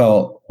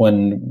difficult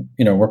when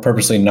we're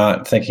purposely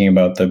not thinking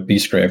about the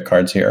Beast Grave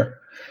cards here,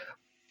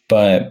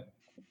 but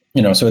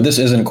so this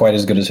isn't quite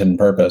as good as Hidden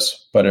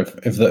Purpose. But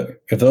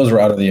if those were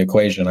out of the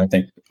equation, I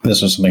think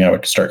this is something I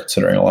would start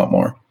considering a lot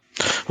more.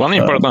 One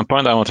important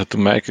point I wanted to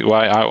make,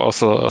 why I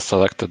also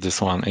selected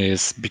this one,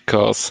 is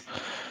because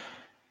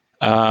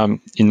at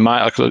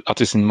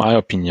least in my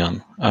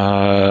opinion,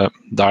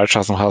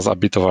 Direchasm has a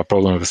bit of a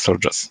problem with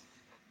surges.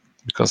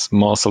 Because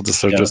most of the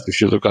surges,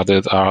 if you look at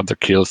it, are the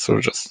kill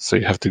surges. So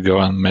you have to go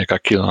and make a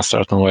kill in a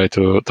certain way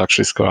to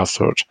actually score a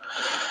surge.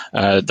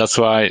 That's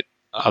why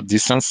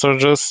decent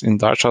surges in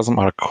Direchasm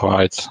are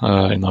quite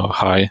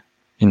high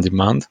in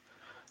demand.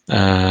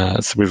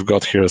 So we've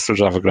got here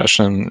Surge of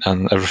Aggression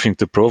and everything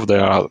to prove. They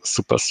are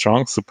super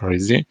strong, super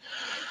easy.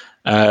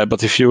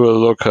 But if you will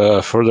look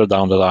further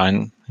down the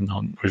line,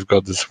 we've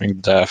got this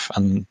Winged Death,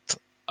 and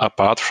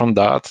apart from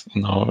that,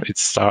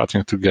 it's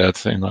starting to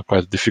get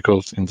quite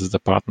difficult in this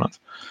department.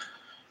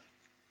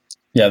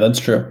 Yeah, that's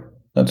true.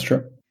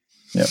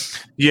 Yeah.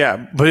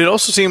 Yeah, but it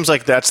also seems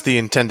like that's the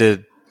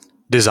intended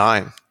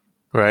design,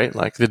 right?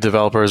 Like the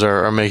developers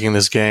are making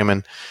this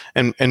game,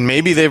 and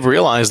maybe they've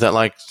realized that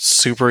like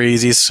super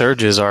easy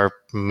surges are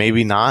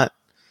maybe not,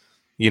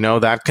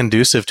 that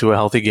conducive to a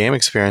healthy game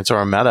experience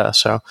or a meta.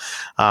 So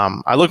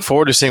I look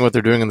forward to seeing what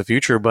they're doing in the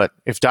future. But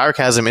if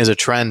Direchasm is a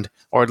trend,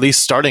 or at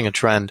least starting a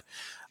trend,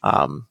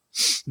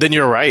 then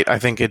you're right. I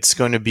think it's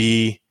going to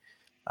be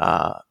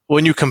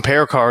when you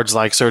compare cards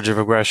like Surge of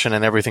Aggression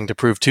and everything to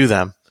prove to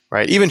them,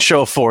 right? Even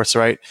Show of Force,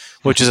 right?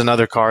 Which is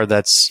another card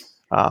that's,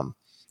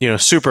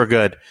 super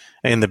good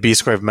in the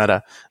Beastgrave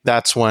meta.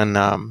 That's when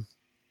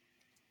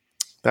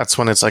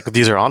it's like,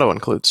 these are auto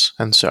includes.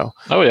 And so,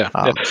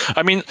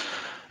 I mean,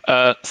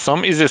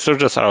 some easy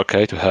surges are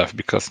okay to have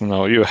because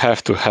you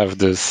have to have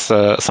this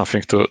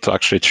something to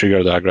actually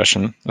trigger the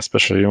aggression,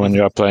 especially when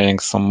you are playing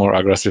some more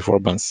aggressive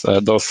warbands.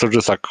 Those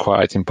surges are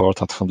quite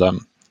important for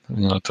them,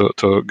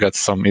 to get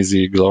some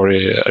easy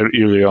glory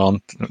early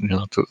on,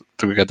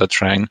 to get the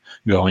train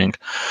going.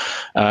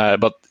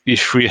 But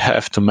if we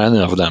have too many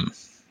of them,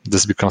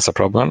 this becomes a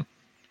problem.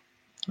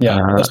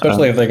 Yeah,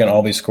 especially if they can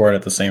all be scored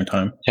at the same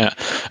time. Yeah,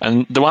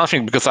 and the one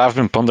thing, because I've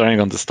been pondering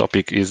on this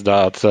topic, is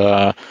that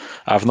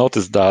I've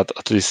noticed that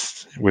at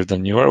least with the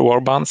newer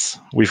warbands,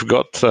 we've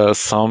got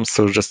some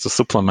surges to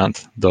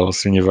supplement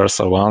those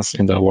universal ones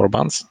in the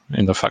warbands,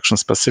 in the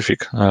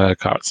faction-specific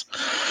cards.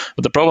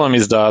 But the problem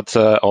is that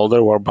older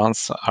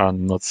warbands are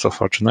not so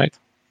fortunate,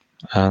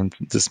 and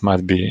this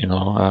might be,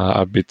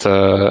 a bit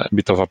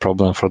of a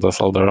problem for those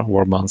older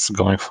warbands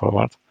going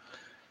forward.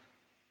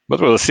 But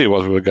we'll see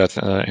what we'll get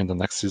in the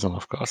next season,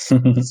 of course.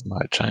 This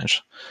might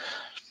change.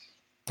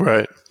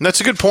 Right.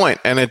 That's a good point.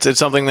 And it's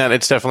something that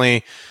it's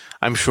definitely,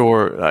 I'm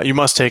sure, you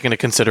must take into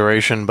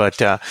consideration. But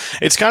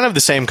it's kind of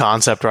the same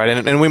concept, right?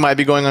 And we might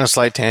be going on a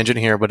slight tangent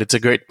here, but it's a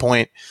great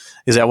point,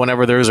 is that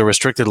whenever there is a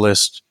restricted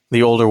list,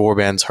 the older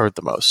warbands hurt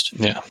the most.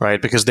 Yeah.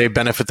 Right? Because they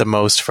benefit the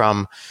most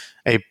from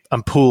a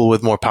pool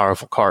with more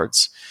powerful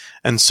cards.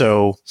 And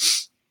so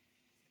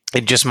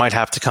it just might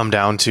have to come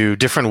down to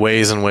different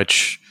ways in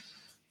which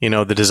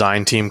the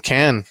design team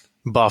can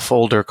buff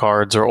older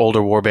cards or older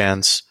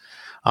warbands,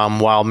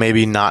 while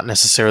maybe not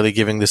necessarily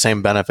giving the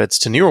same benefits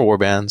to newer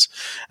warbands.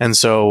 And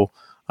so,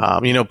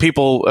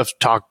 people have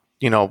talked,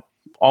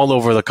 all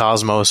over the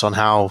cosmos on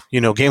how,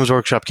 Games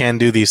Workshop can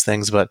do these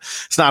things, but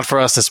it's not for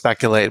us to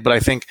speculate. But I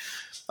think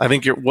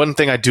one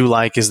thing I do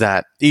like is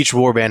that each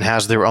warband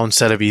has their own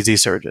set of easy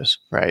surges,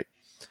 right?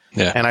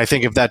 Yeah. And I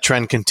think if that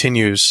trend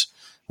continues,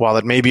 while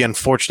it may be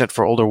unfortunate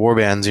for older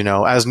warbands,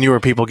 as newer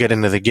people get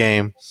into the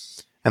game,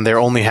 and they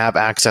only have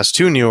access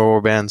to newer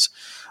warbands,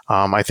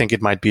 I think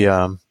it might be,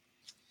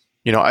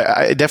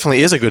 it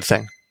definitely is a good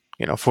thing,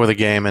 for the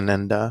game and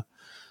the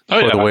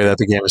way that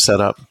the game is set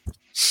up.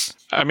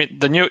 I mean,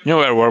 the newer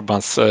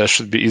warbands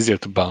should be easier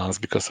to balance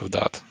because of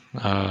that.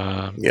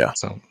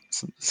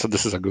 So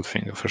this is a good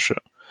thing for sure.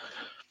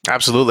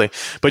 Absolutely.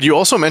 But you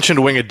also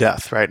mentioned Winged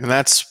Death, right? And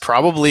that's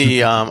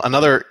probably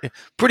another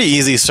pretty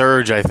easy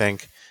surge, I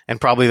think. And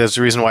probably that's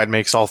the reason why it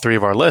makes all three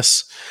of our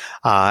lists.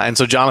 And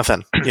so,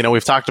 Jonathan,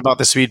 we've talked about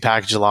the speed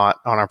package a lot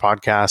on our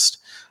podcast.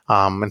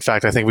 In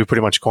fact, I think we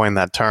pretty much coined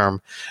that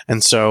term.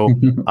 And so,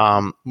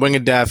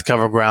 Winged Death,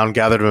 Cover Ground,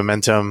 Gathered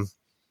Momentum,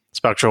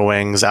 Spectral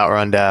Wings,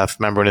 Outrun Death,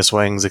 Membranous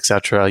Wings,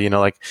 etc.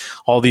 Like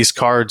all these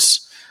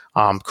cards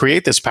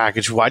create this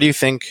package. Why do you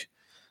think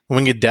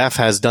Winged Death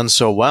has done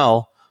so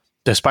well,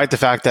 despite the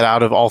fact that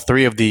out of all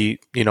three of the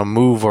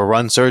move or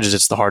run surges,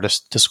 it's the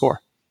hardest to score?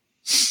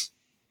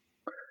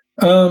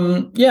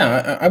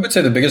 I would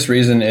say the biggest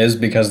reason is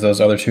because those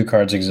other two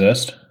cards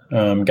exist,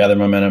 Gather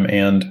Momentum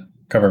and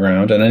Cover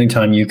Ground. And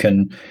anytime you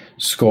can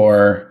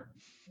score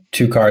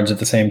two cards at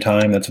the same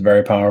time, that's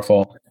very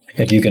powerful.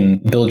 If you can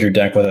build your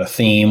deck with a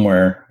theme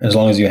where, as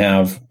long as you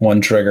have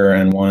one trigger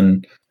and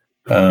one,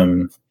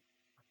 way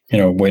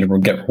to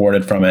get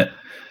rewarded from it,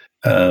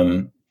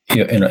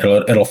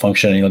 it'll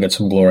function and you'll get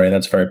some glory.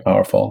 That's very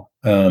powerful.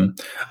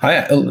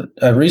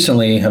 I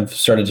recently have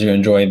started to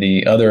enjoy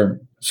the other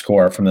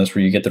score from this,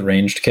 where you get the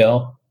ranged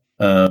kill.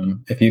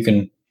 If you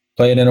can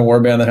play it in a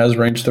warband that has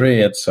range 3,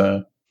 it's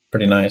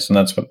pretty nice. And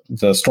that's what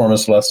the Storm of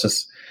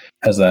Celestis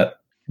has, that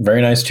very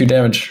nice 2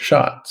 damage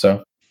shot.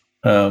 So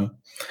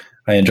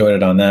I enjoyed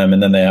it on them.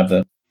 And then they have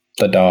the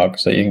dog,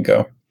 so you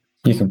can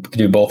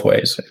do both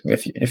ways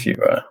if you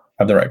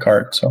have the right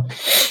card. So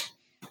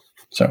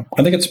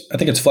I think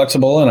it's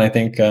flexible, and I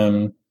think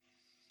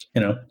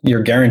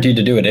you're guaranteed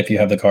to do it if you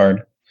have the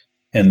card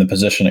and the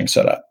positioning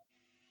set up.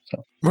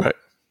 So.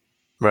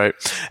 Right.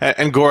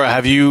 And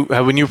Gora,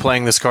 when you're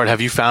playing this card,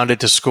 have you found it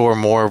to score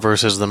more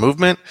versus the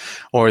movement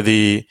or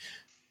the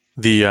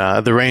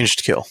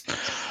ranged kill?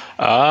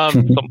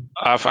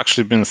 I've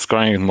actually been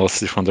scoring it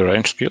mostly from the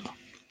ranged kill.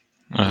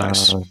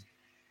 Nice.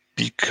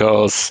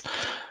 Because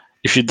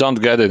if you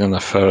don't get it in the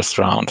first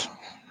round,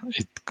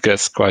 it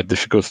gets quite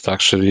difficult to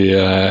actually,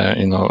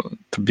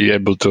 to be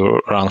able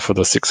to run for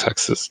the 6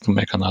 hexes to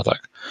make an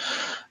attack.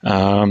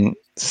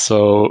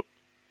 So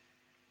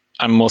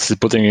I'm mostly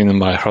putting in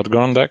my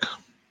Hrodgorn deck,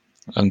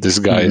 and this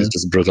guy is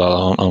just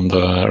brutal on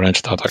the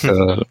ranged attack.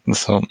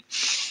 So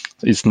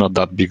it's not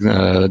that big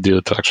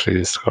deal to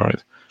actually score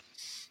it.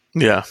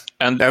 Yeah.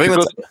 And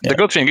the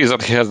good thing is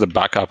that he has the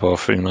backup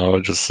of,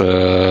 just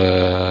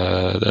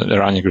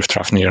running with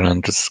Trafnir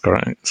and just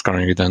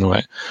scoring it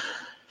anyway.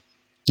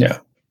 Yeah.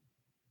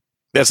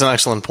 That's an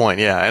excellent point.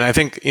 Yeah. And I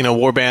think,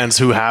 warbands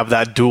who have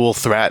that dual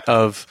threat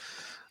of,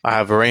 I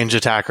have a range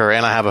attacker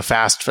and I have a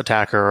fast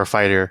attacker or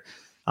fighter,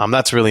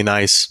 that's really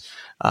nice.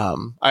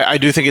 I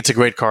do think it's a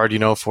great card,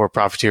 for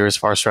Profiteers,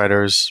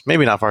 Farstriders,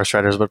 maybe not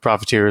Farstriders, but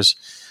Profiteers.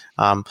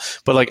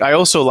 But like, I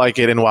also like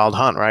it in Wild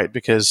Hunt, right?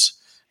 Because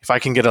if I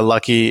can get a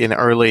lucky and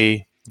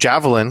early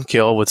Javelin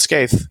kill with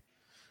Scathe,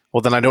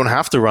 well, then I don't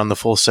have to run the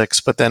full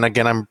 6. But then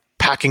again, I'm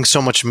packing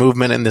so much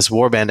movement in this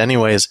warband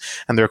anyways,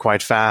 and they're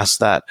quite fast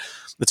that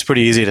it's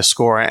pretty easy to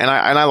score. And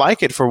I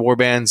like it for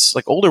warbands,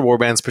 like older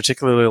warbands,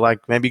 particularly like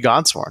maybe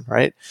Godsworn,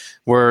 right?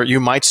 Where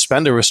you might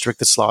spend a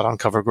restricted slot on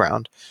cover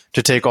ground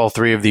to take all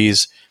 3 of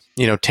these,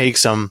 take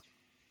some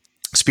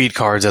speed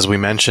cards, as we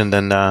mentioned,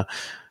 and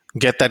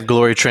get that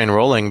glory train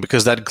rolling,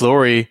 because that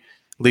glory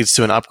leads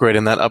to an upgrade,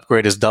 and that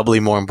upgrade is doubly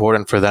more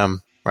important for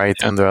them, right,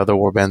 than the other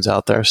warbands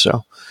out there.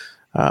 So,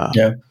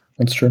 yeah,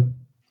 that's true.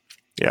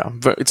 Yeah,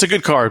 but it's a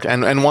good card,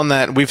 and one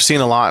that we've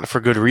seen a lot for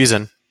good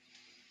reason.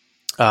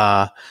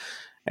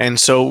 And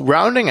so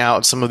rounding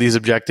out some of these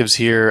objectives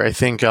here, I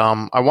think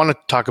I want to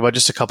talk about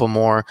just a couple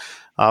more.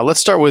 Let's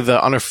start with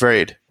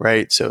Unafraid,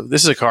 right? So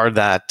this is a card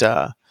that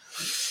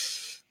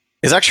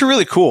is actually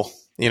really cool.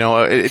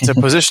 It's a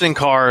positioning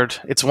card.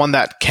 It's one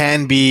that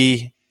can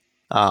be,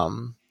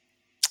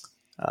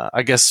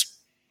 I guess,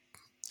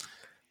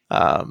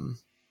 well,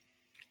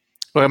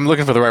 I'm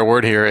looking for the right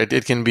word here.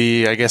 It can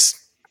be, I guess,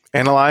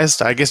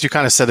 analyzed. I guess you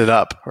kind of set it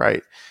up,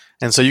 right?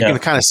 And so you can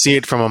kind of see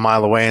it from a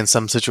mile away in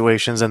some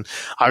situations. And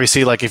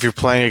obviously, like if you're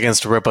playing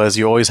against Rippas,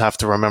 you always have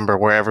to remember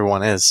where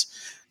everyone is,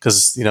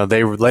 because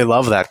they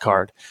love that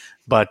card.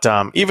 But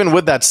even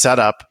with that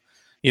setup,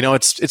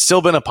 it's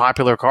still been a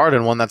popular card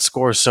and one that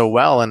scores so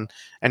well. And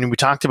we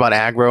talked about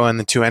aggro and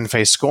the 2 end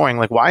phase scoring.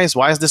 Like why is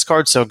this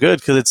card so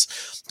good? Because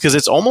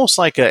it's almost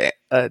like a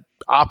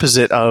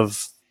opposite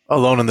of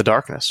Alone in the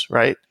Darkness,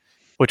 right?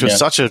 Which was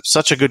such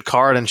a good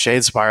card in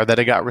Shadespire that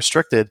it got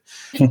restricted.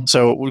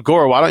 So,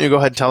 Gora, why don't you go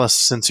ahead and tell us,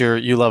 since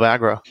you love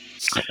aggro?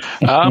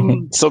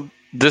 So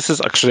this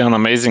is actually an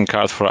amazing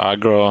card for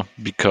aggro,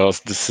 because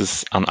this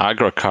is an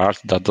aggro card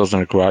that doesn't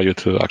require you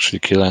to actually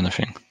kill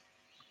anything.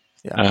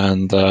 Yeah.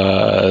 And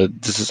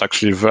this is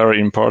actually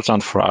very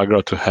important for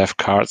aggro to have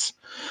cards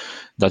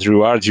that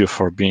reward you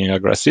for being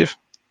aggressive,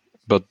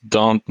 but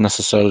don't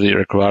necessarily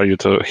require you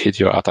to hit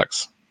your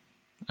attacks.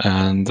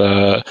 And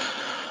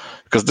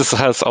because this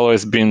has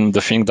always been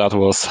the thing that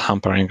was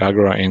hampering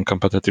aggro in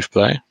competitive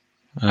play.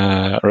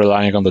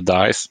 Relying on the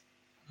dice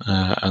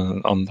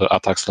and on the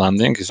attacks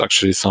landing is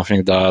actually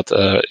something that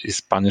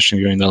is punishing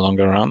you in the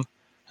longer run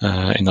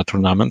in a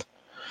tournament.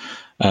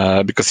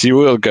 Because you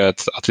will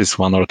get at least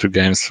 1 or 2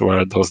 games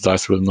where those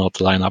dice will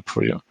not line up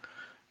for you.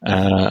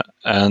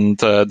 And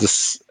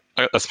this,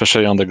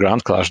 especially on the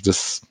Grand Clash,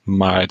 this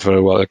might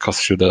very well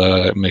cost you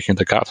making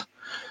the cut.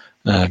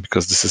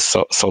 Because this is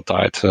so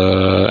tight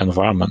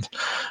environment.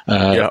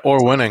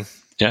 Or winning.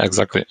 Yeah,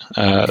 exactly.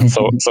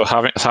 So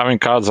having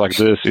cards like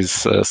this is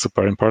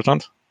super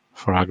important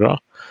for aggro.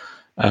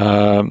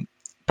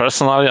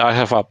 Personally, I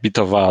have a bit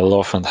of a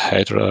love and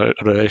hate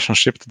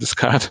relationship to this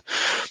card,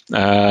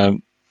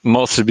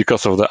 mostly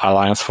because of the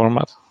Alliance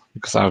format.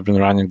 Because I've been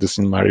running this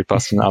in my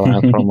Rippas in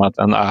Alliance format,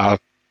 and I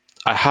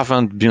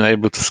haven't been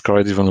able to score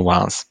it even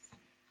once,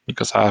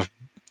 because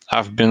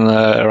I've been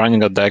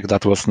running a deck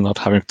that was not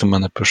having too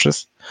many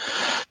pushes,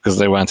 because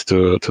they went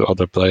to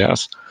other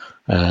players.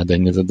 They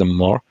needed them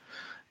more.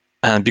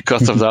 And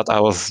because of that, I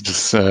was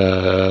just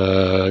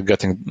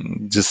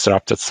getting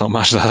disrupted so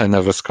much that I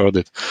never scored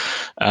it.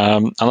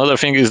 Another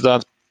thing is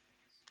that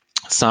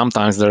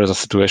sometimes there are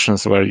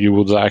situations where you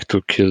would like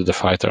to kill the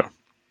fighter,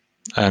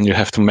 and you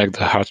have to make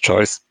the hard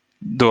choice.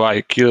 Do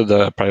I kill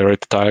the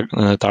priority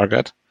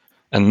target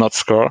and not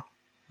score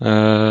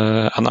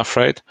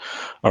Unafraid,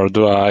 or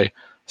do I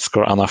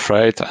score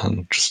Unafraid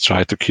and just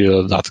try to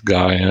kill that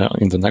guy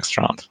in the next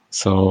round?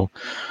 So,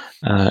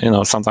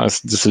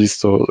 sometimes this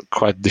leads to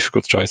quite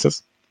difficult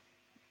choices.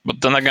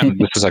 But then again,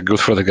 this is good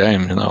for the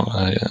game.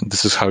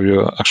 This is how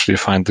you actually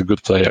find the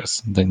good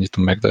players. They need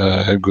to make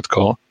a good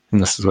call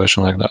in a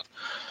situation like that.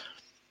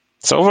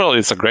 So overall,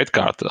 it's a great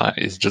card.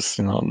 It's just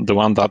the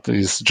one that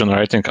is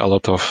generating a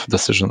lot of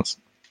decisions,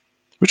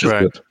 which is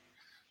good.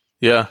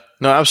 Yeah,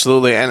 no,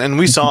 absolutely. And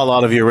we saw a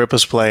lot of your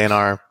Rippas play in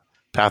our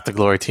Path to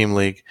Glory Team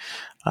League.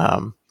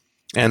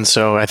 And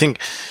so I think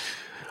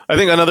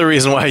another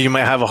reason why you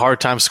might have a hard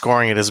time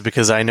scoring it is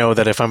because I know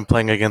that if I'm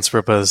playing against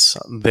Rippas,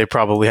 they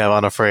probably have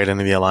Unafraid in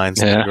the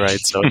Alliance League, right?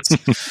 So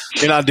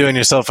you're not doing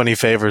yourself any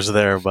favors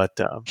there. But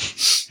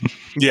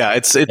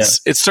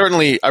it's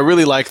certainly, I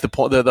really like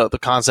the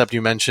concept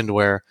you mentioned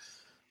where,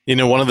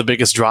 one of the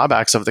biggest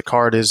drawbacks of the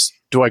card is,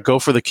 do I go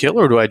for the kill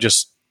or do I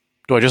just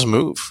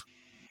move?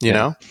 You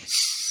know?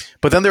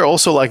 But then they're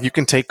also like, you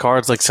can take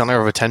cards like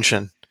Center of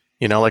Attention,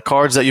 like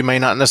cards that you may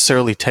not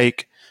necessarily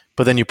take,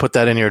 but then you put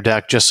that in your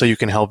deck just so you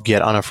can help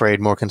get Unafraid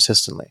more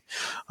consistently.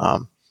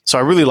 So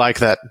I really like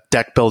that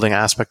deck building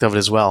aspect of it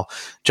as well.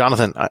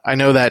 Jonathan, I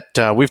know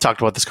that we've talked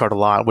about this card a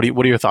lot. What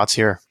are your thoughts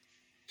here?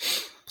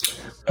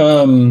 I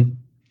think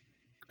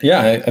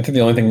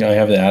the only thing I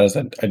have to add is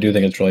that I do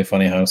think it's really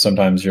funny how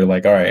sometimes you're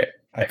like, all right,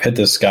 I've hit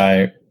this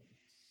guy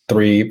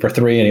 3 for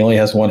 3 and he only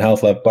has 1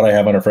 health left, but I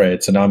have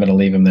Unafraid. So now I'm going to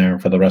leave him there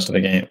for the rest of the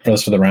game, for the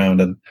rest of the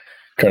round, and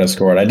try to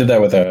score it. I did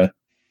that with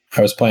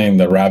I was playing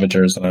the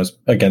Ravagers and I was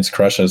against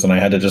Crushes, and I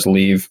had to just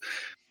leave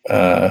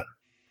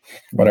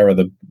whatever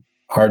the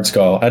Hard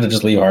Skull. I had to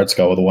just leave Hard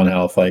Skull with 1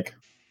 health, but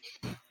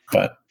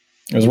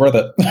it was worth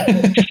it.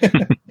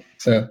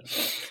 So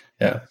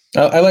yeah,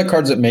 I like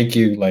cards that make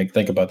you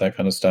think about that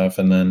kind of stuff.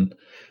 And then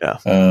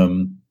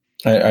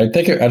I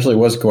think it actually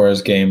was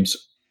Gora's games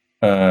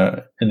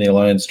in the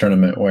Alliance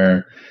tournament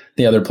where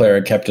the other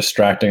player kept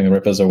distracting the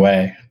Rippas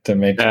away to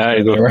make sure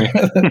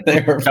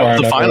they were far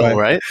enough final, away.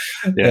 Right?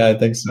 Yeah, I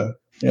think so.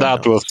 Yeah,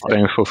 that was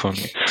painful for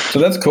me. So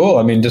that's cool.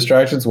 I mean,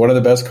 distraction's one of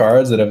the best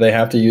cards that if they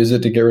have to use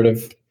it to get rid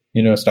of,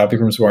 stop you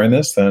from scoring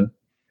this, then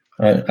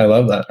I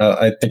love that.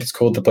 I think it's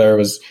cool that the player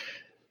was,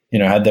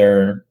 had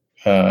their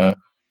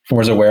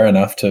was aware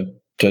enough to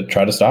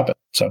try to stop it.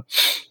 So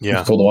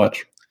it's cool to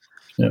watch.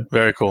 Yeah.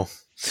 Very cool.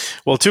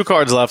 Well, 2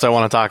 cards left I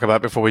want to talk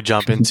about before we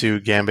jump into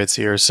gambits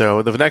here.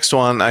 So the next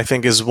one I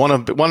think is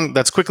one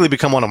that's quickly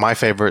become one of my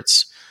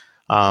favorites.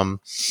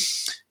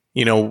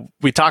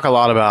 We talk a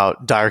lot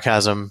about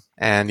Direchasm,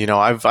 and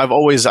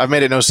I've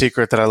made it no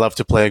secret that I love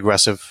to play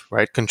aggressive,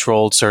 right?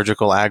 Controlled,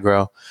 surgical,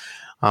 aggro.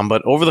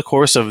 But over the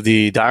course of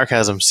the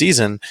Direchasm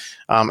season,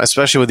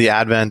 especially with the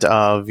advent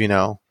of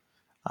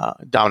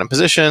dominant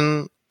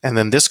position, and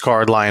then this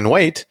card, Lie in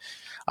Wait,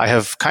 I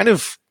have kind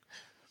of,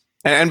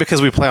 and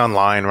because we play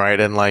online, right,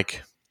 and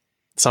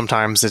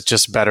sometimes it's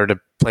just better to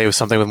play with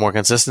something with more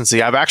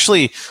consistency. I've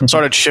actually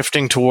started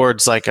shifting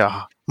towards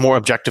a more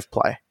objective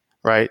play,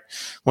 right?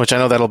 Which I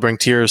know that'll bring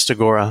tears to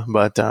Gora,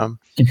 but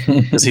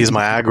because he's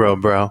my aggro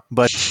bro.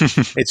 But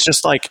it's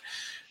just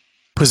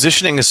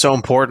positioning is so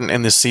important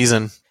in this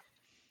season.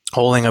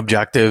 Holding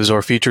objectives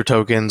or feature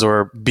tokens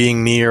or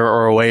being near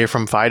or away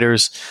from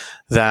fighters,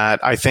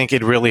 that I think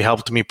it really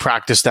helped me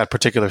practice that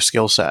particular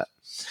skill set.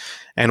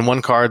 And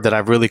one card that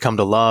I've really come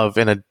to love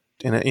in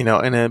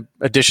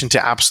addition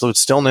to Absolute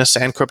Stillness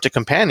and Cryptic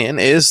Companion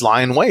is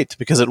Lie in Wait,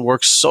 because it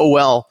works so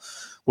well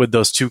with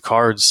those 2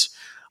 cards.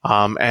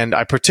 And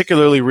I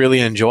particularly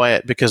really enjoy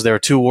it because there are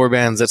 2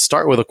 warbands that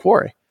start with a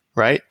quarry,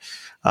 right?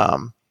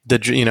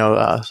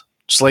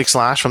 Slake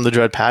Slash from the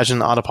Dread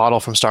Pageant,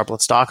 Autopodal from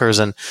Starblood Stalkers,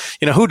 and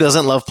who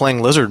doesn't love playing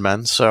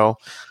Lizardmen? So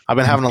I've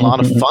been having a lot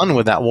of fun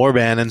with that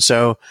warband, and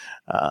so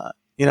I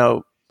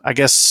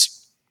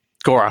guess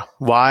Gora,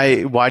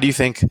 why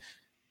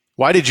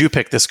did you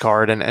pick this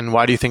card, and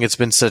why do you think it's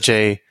been such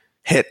a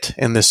hit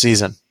in this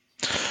season?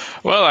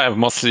 Well, I've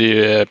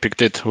mostly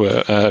picked it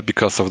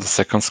because of the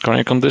second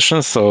scoring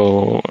condition.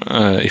 So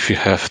if you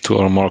have 2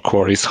 or more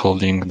quarries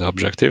holding the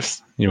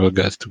objectives, you will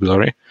get to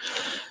glory.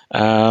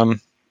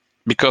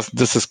 Because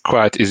this is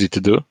quite easy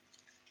to do,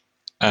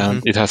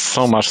 and it has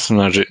so much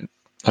synergy.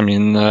 I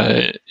mean,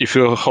 if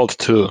you hold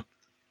 2,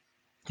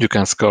 you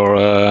can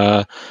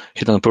score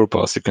Hidden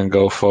Purpose. You can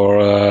go for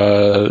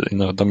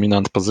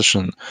dominant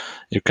position.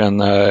 You can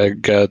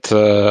get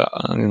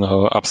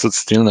Absolute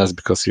Stillness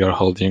because you are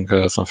holding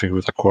something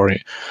with a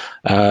quarry.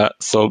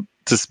 So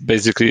this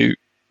basically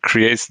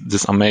creates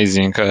this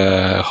amazing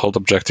hold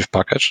objective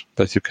package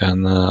that you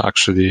can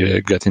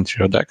actually get into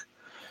your deck.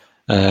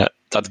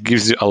 That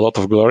gives you a lot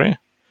of glory,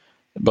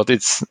 but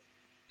it's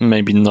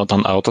maybe not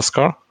an auto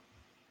score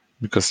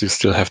because you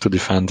still have to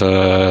defend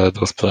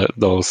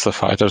those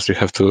fighters. You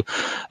have to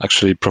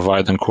actually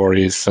provide them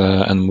quarries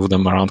and move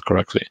them around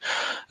correctly.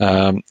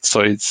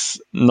 So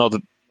it's not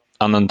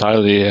an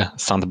entirely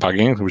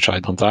sandbagging, which I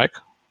don't like.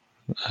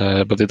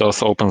 But it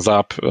also opens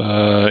up,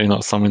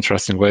 some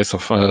interesting ways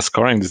of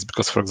scoring this.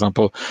 Because, for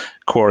example,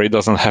 quarry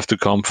doesn't have to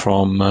come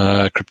from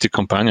Cryptic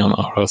Companion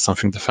or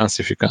something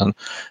defensive. You can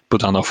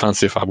put an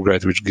offensive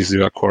upgrade, which gives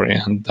you a quarry,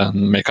 and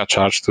then make a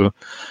charge to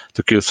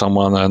kill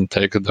someone and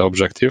take the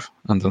objective,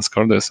 and then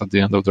score this at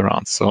the end of the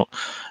round. So,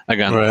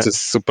 again, It is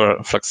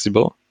super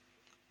flexible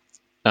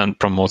and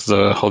promotes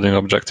the holding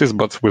objectives,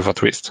 but with a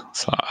twist.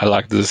 So I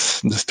like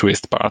this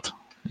twist part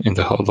in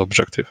the hold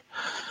objective.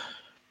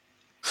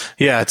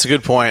 Yeah, it's a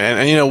good point.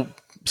 And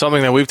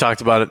something that we've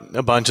talked about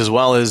a bunch as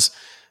well is,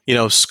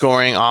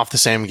 scoring off the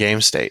same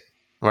game state,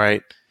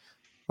 right?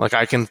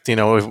 I can,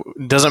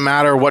 it doesn't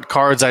matter what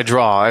cards I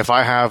draw. If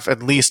I have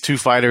at least 2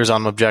 fighters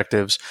on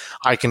objectives,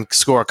 I can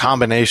score a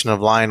combination of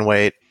Lie in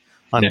Wait,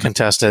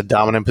 uncontested,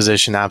 dominant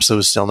position,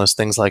 Absolute Stillness,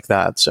 things like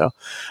that. So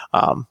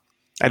I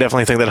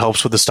definitely think that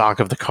helps with the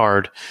stock of the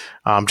card.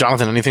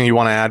 Jonathan, anything you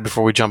want to add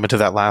before we jump into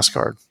that last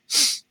card?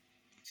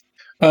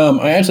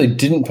 I actually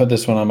didn't put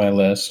this one on my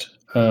list.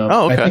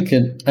 Okay.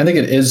 I think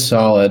it is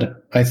solid.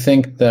 I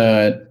think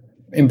that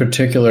in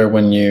particular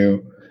when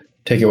you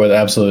take it with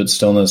Absolute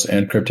Stillness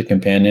and Cryptic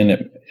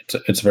Companion,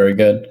 it's very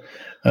good.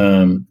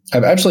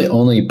 I've actually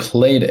only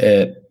played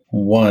it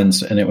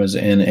once, and it was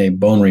in a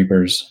Bone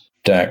Reapers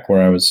deck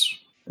where I was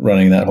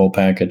running that whole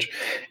package,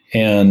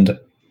 and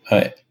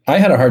I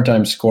had a hard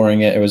time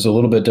scoring it. It was a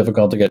little bit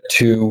difficult to get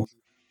 2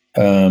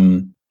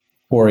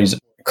 quarries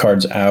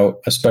cards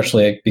out,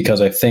 especially because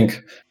I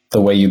think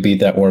the way you beat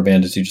that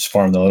warband is you just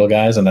farm the little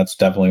guys, and that's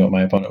definitely what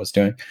my opponent was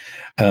doing.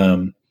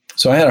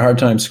 So I had a hard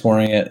time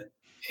scoring it,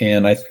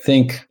 and I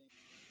think,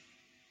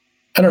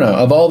 I don't know,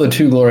 of all the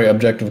 2 glory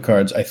objective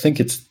cards, I think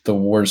it's the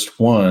worst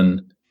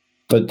one,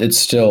 but it's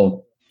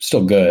still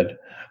good.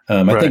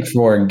 I think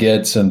for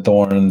Gits and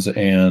Thorns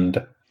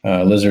and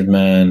Lizard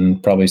Men,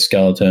 probably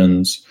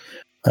Skeletons,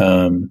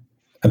 I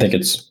think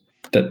it's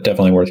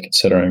definitely worth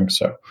considering.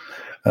 So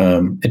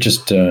it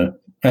just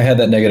I had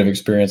that negative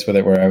experience with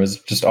it where I was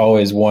just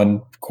always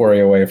one quarry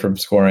away from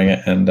scoring it,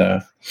 and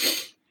I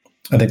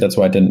think that's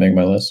why it didn't make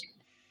my list.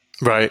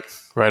 Right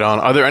on.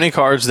 Are there any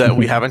cards that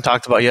we haven't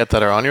talked about yet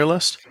that are on your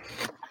list?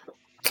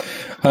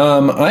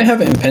 I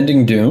have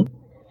Impending Doom.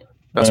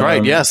 That's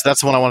right. Yes,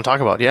 that's the one I want to talk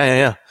about.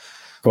 Yeah.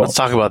 Cool. Let's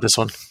talk about this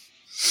one.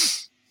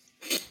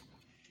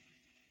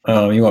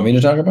 You want me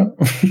to talk about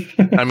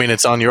it? I mean,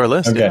 it's on your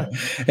list. Okay.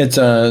 Yeah. It's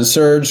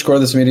Surge. Score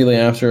this immediately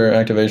after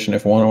activation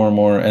if one or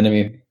more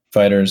enemy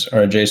fighters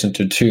are adjacent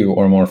to two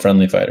or more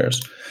friendly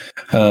fighters.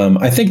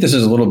 I think this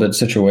is a little bit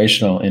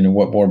situational in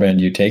what warband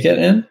you take it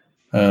in,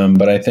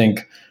 but I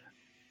think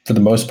for the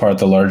most part,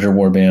 the larger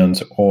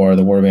warbands or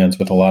the warbands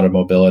with a lot of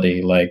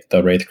mobility, like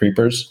the Wraith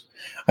Creepers,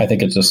 I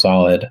think it's a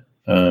solid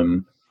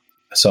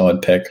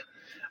pick.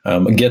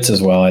 Gits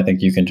as well. I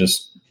think you can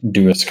just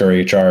do a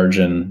scurry charge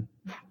and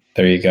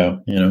there you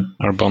go.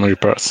 Or Bone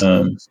Reapers.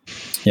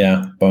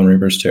 Yeah, Bone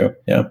Reapers too.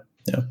 Yeah.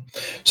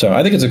 So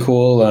I think it's a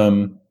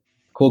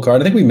cool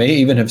card. I think we may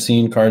even have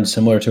seen cards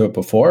similar to it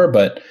before,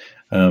 but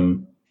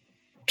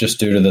just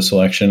due to the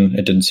selection,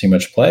 it didn't see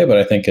much play. But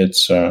I think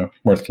it's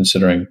worth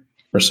considering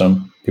for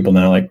some people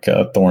now, like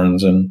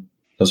Thorns and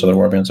those other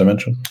warbands I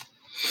mentioned.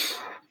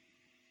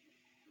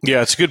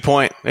 Yeah, it's a good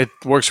point. It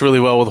works really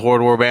well with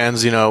Horde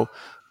warbands.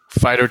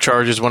 Fighter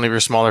charges one of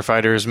your smaller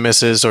fighters,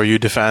 misses, or you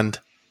defend.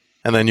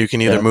 And then you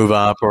can either move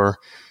up or,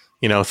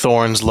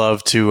 Thorns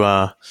love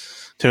to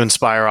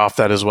inspire off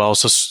that as well.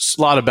 So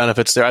a lot of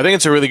benefits there. I think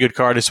it's a really good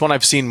card. It's one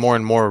I've seen more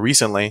and more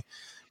recently,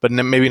 but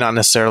maybe not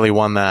necessarily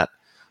one that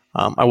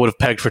I would have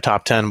pegged for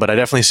top 10, but I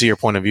definitely see your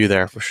point of view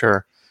there for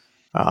sure.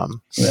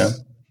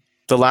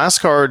 The last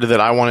card that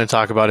I want to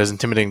talk about is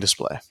Intimidating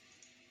Display.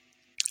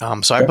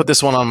 So I put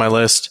this one on my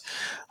list.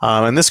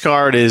 And this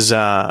card is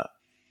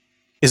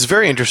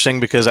very interesting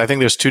because I think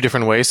there's two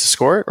different ways to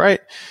score it, right?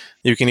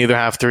 You can either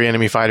have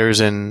three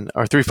fighters in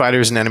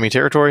enemy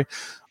territory,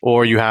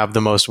 or you have the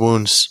most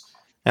wounds.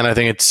 And I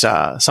think it's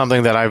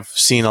something that I've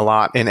seen a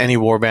lot in any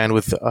warband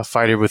with a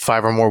fighter with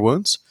 5 or more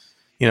wounds.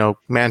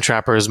 Man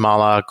Trappers,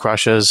 Mala,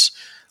 Crushes,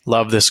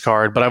 love this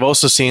card. But I've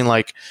also seen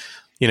a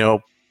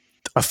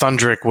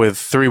Thundrick with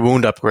 3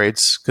 wound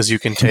upgrades because you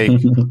can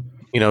take,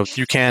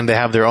 they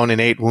have their own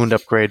innate wound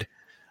upgrade.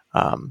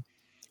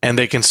 And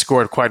they can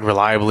score it quite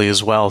reliably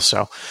as well.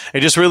 So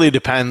it just really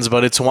depends,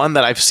 but it's one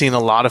that I've seen a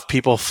lot of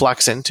people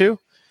flex into.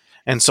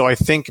 And so I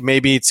think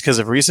maybe it's because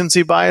of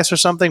recency bias or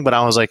something, but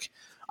I was like,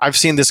 I've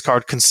seen this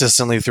card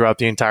consistently throughout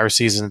the entire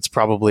season. It's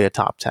probably a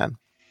top 10.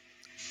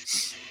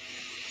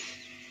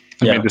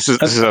 I mean, this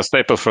is a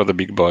staple for the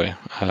big boy.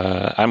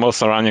 I'm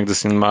also running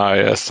this in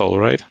my Soul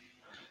Raid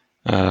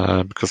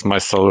because my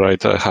Soul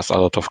Raid has a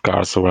lot of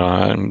cards where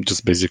I'm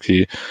just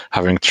basically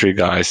having 3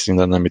 guys in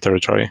the enemy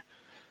territory.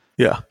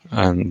 Yeah.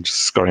 And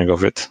just scoring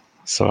of it.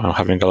 So I'm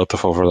having a lot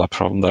of overlap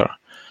from there.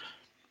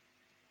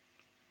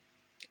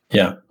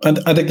 Yeah.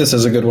 I think this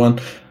is a good one.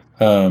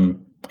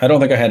 I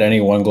don't think I had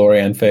any One Glory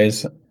End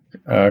Phase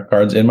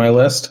cards in my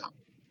list,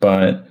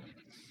 but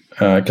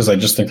because I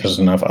just think there's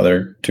enough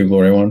other 2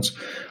 Glory ones.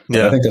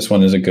 But I think this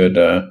one is a good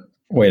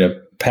way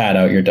to pad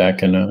out your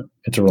deck, and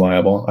it's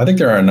reliable. I think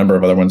there are a number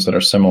of other ones that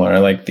are similar. I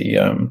like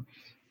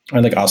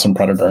Awesome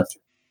Predator,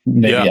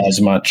 maybe as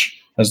much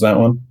as that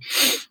one.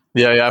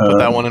 Yeah, I put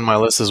that one in my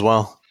list as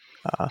well.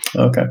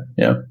 Okay,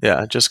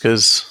 yeah, just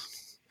because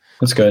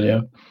that's good.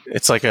 Yeah,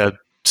 it's like a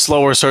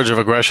slower surge of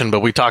aggression, but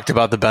we talked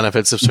about the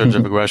benefits of surge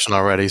of aggression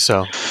already.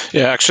 So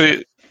yeah,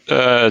 actually,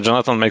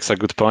 Jonathan makes a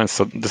good point.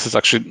 So this is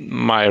actually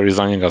my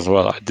reasoning as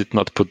well. I did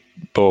not put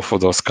both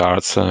of those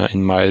cards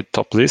in my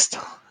top list.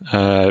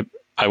 I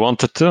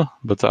wanted to,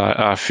 but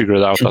I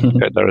figured out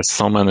that there is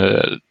so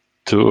many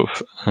two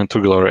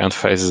Glory End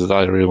Phases that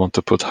I really want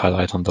to put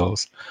highlight on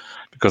those.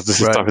 Because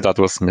this is stuff that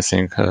was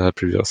missing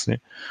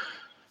previously.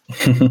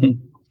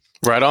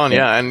 Right on,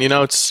 yeah. And,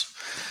 it's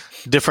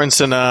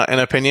difference in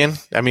opinion.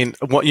 I mean,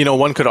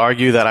 one could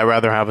argue that I'd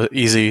rather have an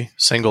easy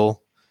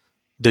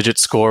single-digit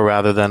score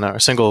rather than a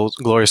single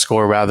glory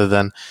score rather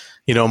than,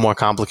 more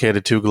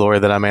complicated 2 glory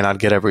that I may not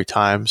get every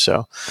time.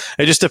 So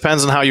it just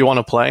depends on how you want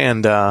to play,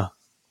 and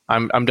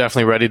I'm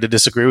definitely ready to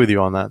disagree with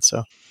you on that,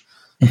 so...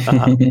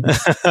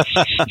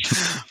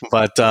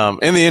 But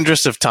in the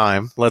interest of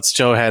time, let's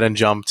go ahead and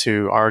jump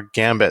to our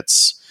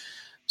gambits.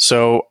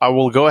 So I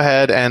will go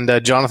ahead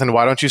and Jonathan,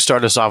 why don't you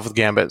start us off with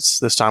gambits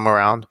this time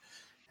around?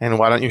 And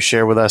why don't you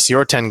share with us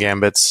your 10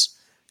 gambits,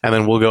 and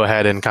then we'll go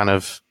ahead and kind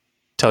of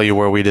tell you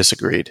where we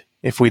disagreed,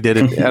 if we did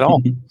it at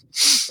all.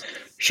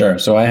 Sure.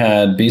 So I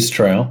had Beast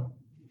Trail.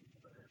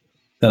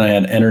 Then I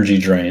had Energy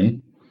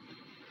Drain,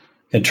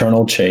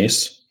 Eternal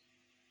Chase,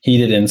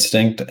 Heated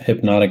Instinct,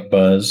 Hypnotic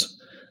Buzz,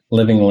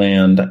 Living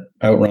Land,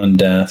 Outrun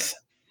Death,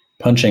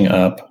 Punching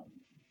Up,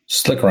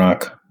 Slick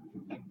Rock,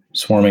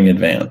 Swarming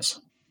Advance.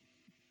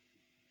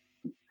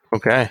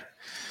 Okay.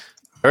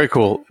 Very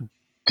cool.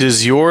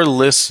 Does your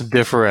list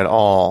differ at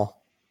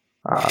all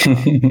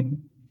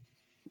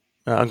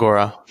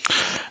Agora?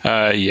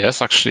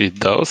 Yes, actually it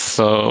does.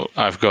 So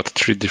I've got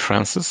 3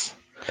 differences.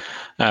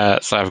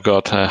 So I've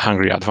got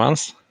Hungry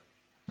Advance,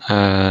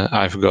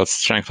 I've got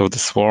Strength of the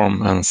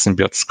Swarm, and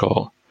Symbiote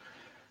Skull.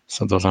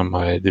 So those are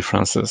my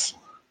differences.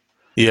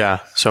 Yeah,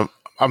 so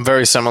I'm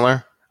very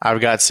similar. I've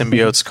got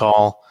Symbiote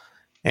Skull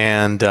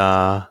and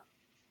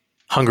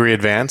Hungry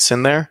Advance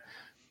in there,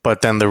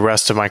 but then the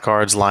rest of my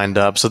cards lined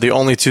up. So the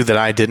only 2 that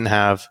I didn't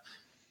have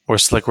were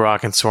Slick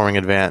Rock and Swarming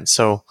Advance.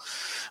 So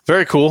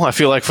very cool. I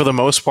feel like for the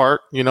most part,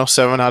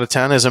 7 out of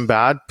 10 isn't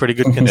bad. Pretty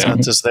good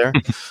consensus there.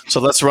 So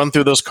let's run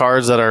through those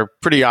cards that are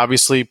pretty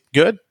obviously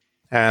good,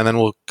 and then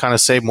we'll kind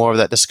of save more of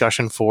that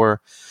discussion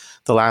for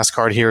the last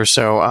card here.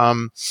 So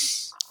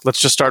let's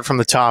just start from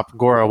the top.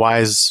 Gora,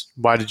 why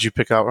did you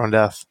pick out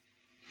Rondeth?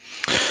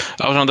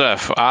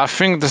 Rondeth, I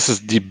think this is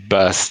the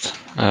best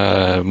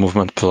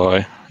movement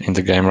ploy in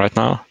the game right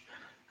now.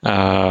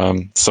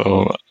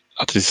 So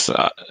at least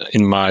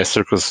in my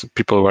circles,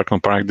 people were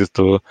comparing this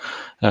to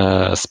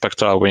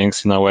Spectral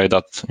Wings in a way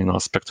that,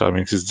 Spectral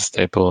Wings is the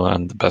staple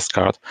and the best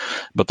card.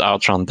 But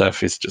Outrun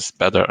Death is just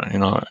better.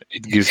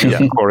 It gives you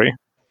the quarry.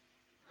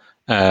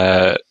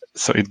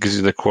 So it gives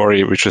you the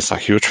quarry, which is a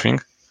huge thing.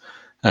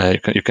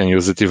 You can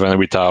use it even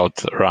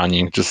without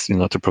running, just,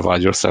 to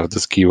provide yourself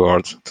this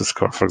keyword to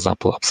score, for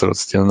example, Absolute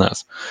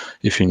Stillness,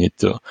 if you need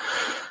to.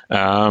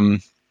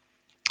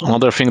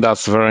 Another thing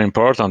that's very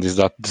important is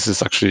that this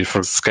is actually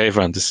for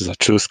Skaven. This is a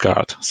choose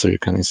card, so you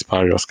can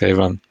inspire your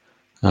Skaven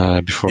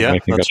before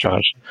making a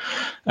charge.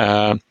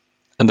 And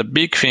the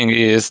big thing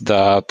is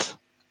that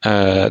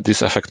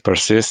this effect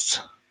persists.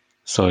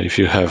 So if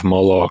you have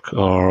Moloch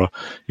or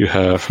you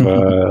have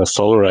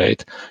Soul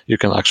Raid, you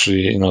can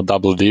actually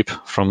double dip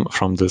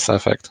from this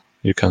effect.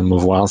 You can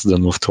move once,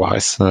 then move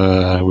twice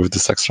with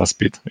this extra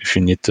speed if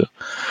you need to.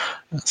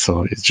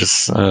 So it's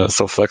just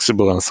so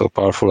flexible and so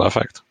powerful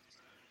effect.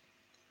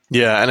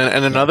 Yeah,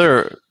 and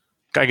another,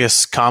 I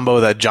guess,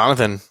 combo that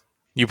Jonathan,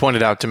 you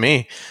pointed out to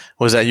me,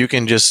 was that you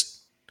can just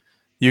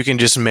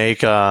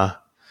make an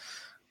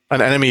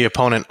enemy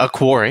opponent a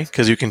quarry,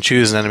 because you can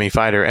choose an enemy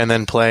fighter, and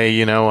then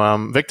play,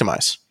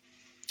 Victimize.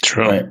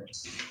 True. Right.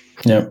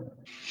 Yep.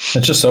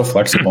 It's just so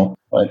flexible.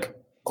 Like,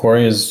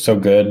 quarry is so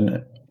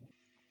good,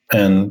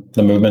 and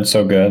the movement's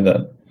so good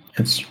that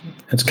it's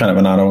kind of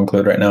an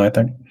auto-include right now, I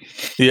think.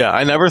 Yeah,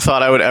 I never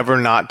thought I would ever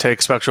not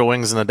take Spectral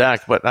Wings in the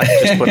deck, but I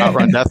just put out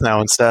Rondeth now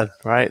instead,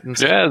 right?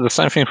 Yeah, the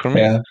same thing for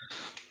me.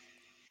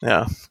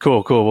 Yeah.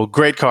 Cool. Well,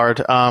 great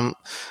card.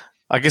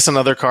 I guess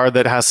another card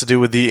that has to do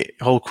with the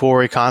whole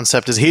quarry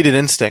concept is Heated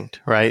Instinct,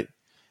 right?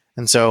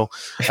 And so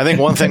I think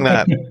one thing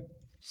that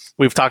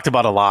we've talked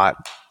about a lot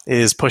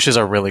is pushes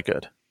are really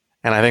good.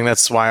 And I think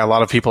that's why a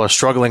lot of people are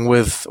struggling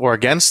with or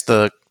against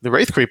the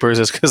Wraith Creepers,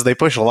 is because they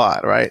push a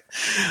lot, right?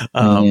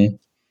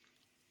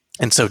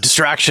 And so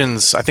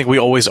distractions, I think we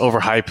always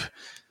overhype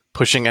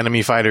pushing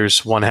enemy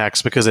fighters 1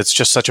 hex because it's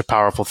just such a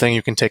powerful thing.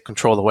 You can take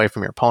control away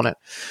from your opponent.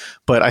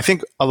 But I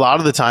think a lot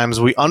of the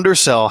times we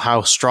undersell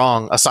how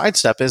strong a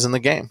sidestep is in the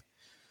game.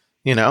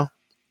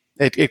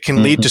 It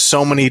can lead to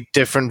so many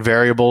different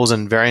variables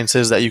and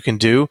variances that you can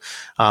do,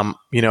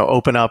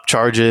 open up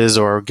charges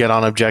or get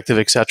on objective,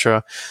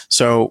 etc.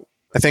 So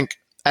I think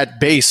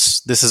at base,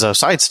 this is a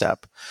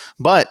sidestep.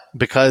 But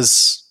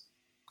because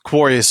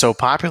Quarry is so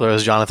popular,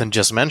 as Jonathan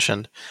just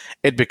mentioned,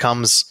 it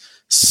becomes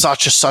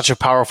such a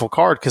powerful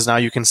card because now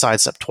you can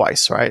sidestep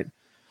twice, right?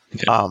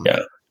 Yeah.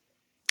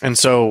 And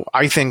so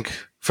I think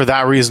for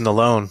that reason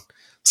alone,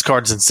 this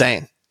card's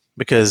insane,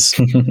 because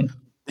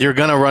you're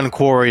going to run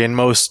Quarry in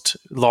most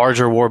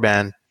larger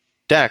warband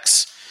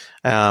decks.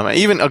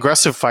 Even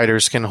aggressive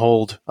fighters can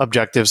hold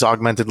objectives.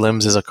 Augmented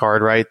Limbs is a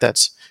card, right?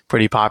 That's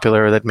pretty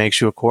popular, that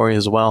makes you a Quarry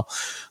as well.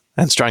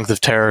 And Strength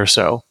of Terror.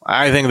 So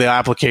I think the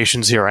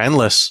applications here are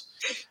endless.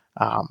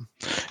 I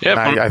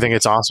think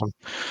it's awesome.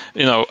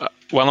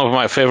 One of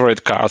my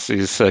favorite cards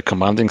is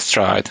Commanding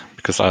Stride,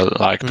 because I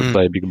like to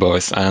play big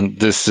boys, and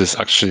this is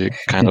actually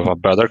kind of a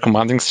better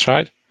Commanding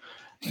Stride.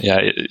 Yeah,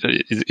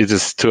 it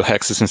is 2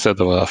 hexes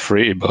instead of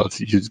 3, but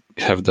you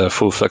have the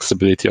full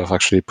flexibility of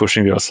actually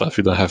pushing yourself.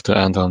 You don't have to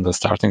end on the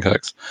starting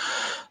hex.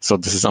 So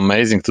this is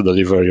amazing to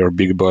deliver your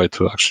big boy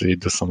to actually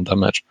do some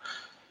damage.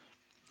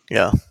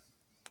 Yeah,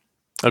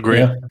 agree.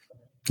 Yeah,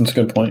 that's a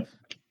good point.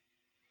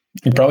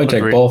 You probably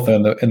take both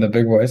in the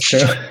big boys too.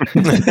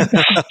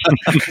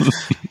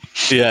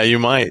 Yeah, you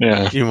might.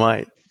 Yeah. You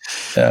might.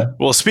 Yeah.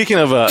 Well, speaking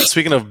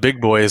of big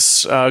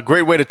boys, a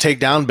great way to take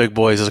down big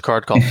boys is a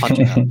card called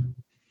Punching Up.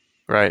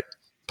 Right.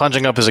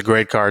 Punching Up is a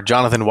great card.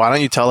 Jonathan, why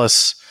don't you tell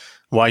us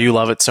why you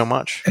love it so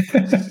much?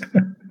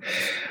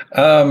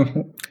 I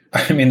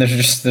mean,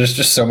 there's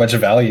just so much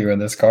value in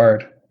this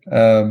card.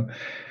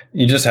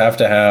 You just have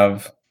to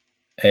have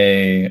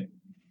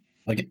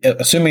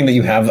assuming that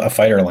you have a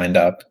fighter lined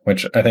up,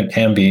 which I think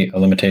can be a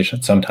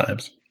limitation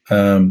sometimes.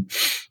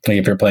 Like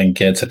if you're playing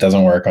kits, it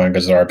doesn't work on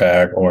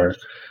Gazarbag or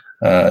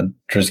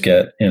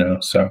Trizket,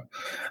 so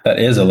that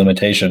is a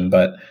limitation.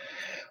 But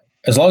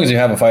as long as you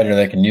have a fighter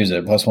that can use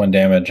it, +1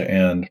 damage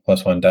and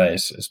 +1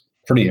 dice is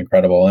pretty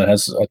incredible. And it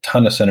has a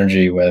ton of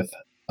synergy with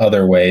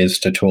other ways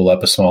to tool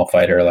up a small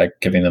fighter, like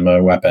giving them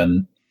a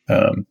weapon,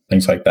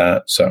 things like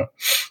that. So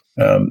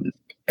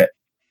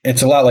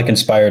it's a lot like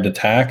inspired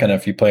attack. And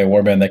if you play a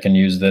warband that can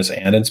use this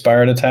and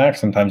inspired attack,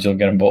 sometimes you'll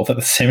get them both at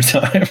the same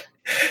time.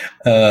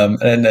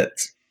 And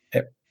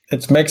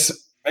it makes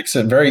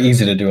it very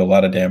easy to do a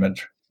lot of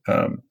damage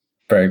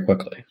very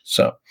quickly.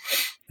 So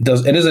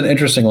it is an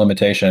interesting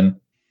limitation,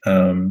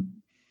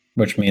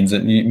 which means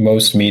that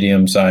most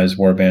medium-sized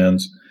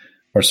warbands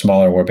or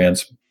smaller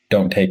warbands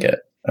don't take it,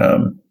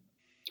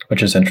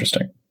 which is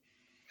interesting.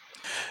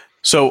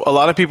 So a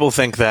lot of people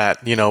think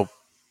that,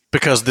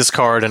 because this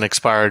card and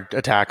expired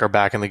attack are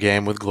back in the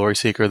game with Glory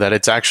Seeker, that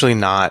it's actually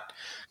not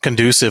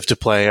conducive to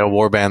play a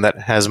warband that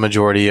has a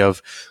majority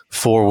of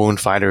 4 wound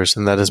fighters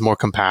and that is more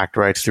compact,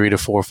 right? 3 to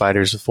 4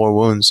 fighters with 4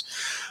 wounds.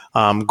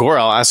 Gore,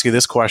 I'll ask you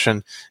this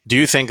question. Do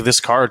you think this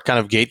card kind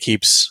of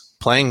gatekeeps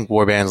playing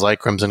warbands like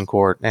Crimson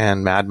Court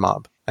and Mad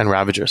Mob and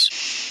Ravagers?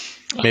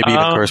 Maybe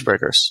even Curse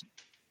Breakers?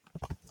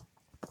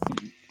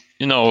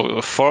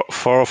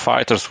 For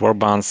fighters,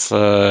 warbands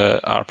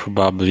are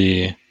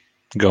probably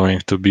going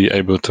to be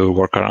able to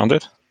work around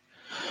it.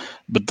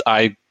 But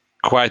I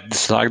quite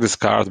dislike this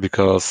card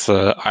because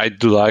I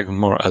do like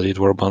more elite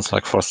warbands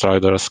like Force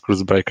Riders,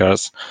 Cruise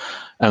Breakers,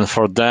 and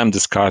for them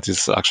this card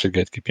is actually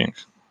gatekeeping.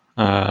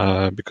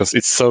 Because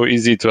it's so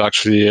easy to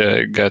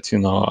actually get,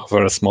 a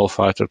very small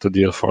fighter to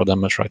deal 4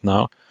 damage right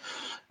now.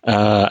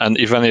 And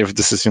even if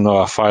this is,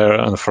 a fire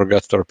and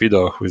forget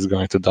torpedo who is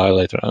going to die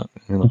later,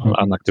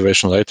 an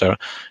activation later,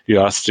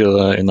 you are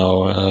still,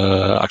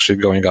 actually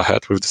going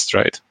ahead with this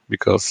trade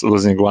because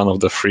losing one of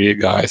the 3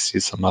 guys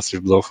is a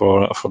massive blow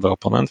for the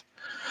opponent.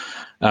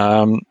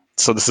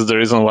 So this is the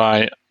reason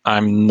why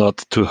I'm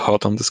not too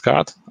hot on this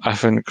card.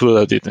 I've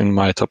included it in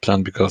my top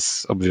 10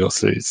 because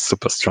obviously it's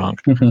super strong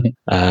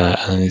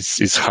and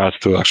it's hard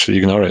to actually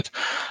ignore it.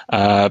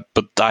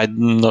 But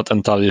I'm not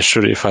entirely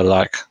sure if I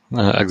like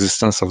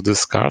existence of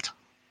this card.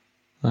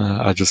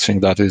 I just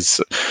think that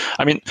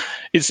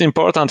it's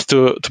important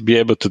to be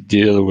able to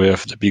deal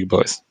with the big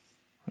boys,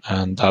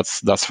 and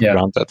that's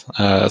granted.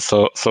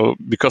 So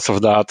because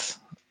of that,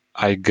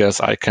 I guess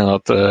I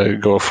cannot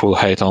go full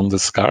hate on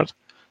this card.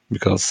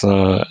 Because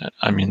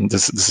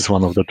this is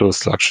one of the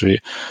tools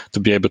to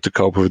be able to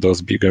cope with those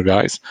bigger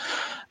guys,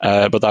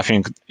 but I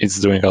think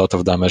it's doing a lot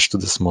of damage to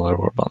the smaller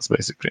warbands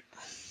basically.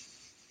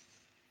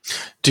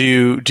 Do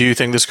you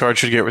think this card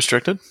should get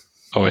restricted?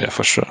 Oh yeah,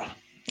 for sure.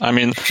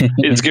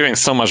 It's giving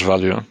so much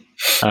value,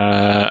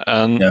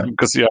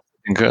 because you are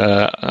getting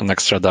an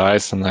extra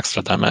dice and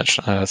extra damage,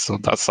 so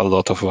that's a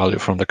lot of value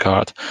from the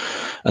card,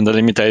 and the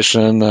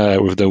limitation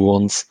with the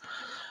wounds.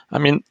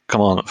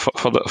 Come on,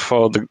 for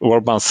the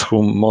warbands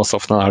who most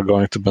often are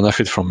going to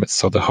benefit from it,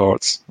 so the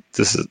hordes,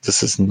 this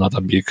is not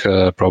a big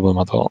problem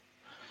at all.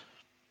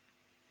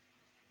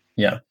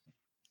 Yeah,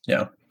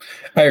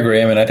 I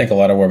agree. I think a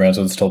lot of warbands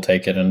would still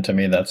take it, and to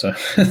me, that's a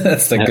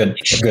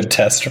good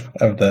test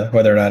of the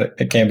whether or not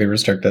it can be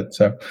restricted.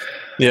 So,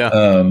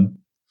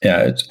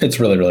 it's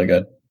really, really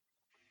good.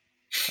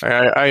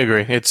 I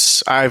agree.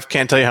 I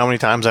can't tell you how many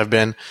times I've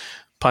been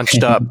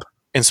punched up,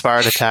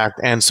 inspired attacked,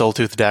 and soul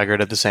tooth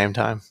daggered at the same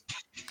time.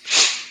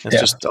 It's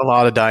just a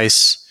lot of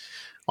dice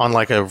on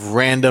like a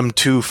random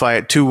 2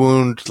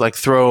 wound like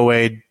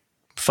throwaway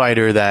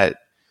fighter that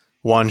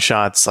one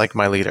shots like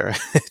my leader.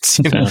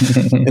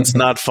 It's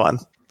not fun.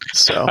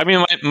 So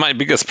my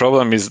biggest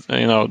problem is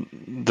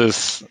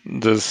this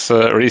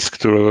risk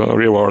to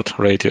reward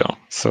ratio.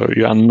 So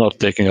you are not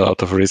taking a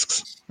lot of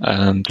risks,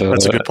 and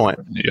that's a good point.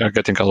 You are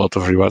getting a lot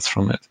of rewards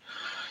from it.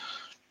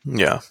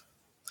 Yeah.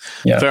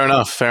 Fair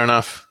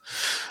enough.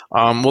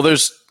 Well,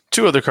 there's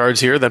 2 other cards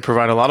here that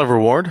provide a lot of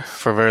reward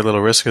for very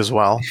little risk as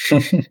well,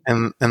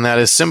 and that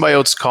is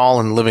Symbiote's Call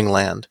and Living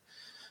Land.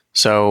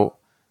 So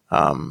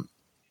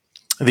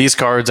these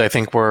cards, I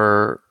think,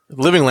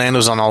 Living Land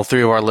was on all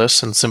 3 of our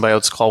lists, and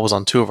Symbiote's Call was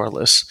on 2 of our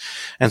lists.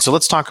 And so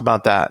let's talk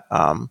about that.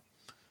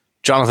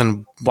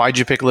 Jonathan, why'd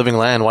you pick Living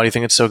Land? Why do you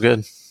think it's so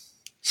good?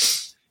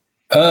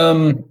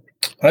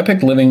 I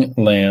picked Living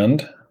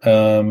Land.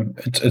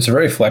 It's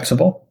very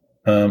flexible.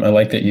 I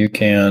like that you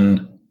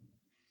can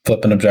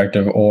flip an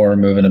objective or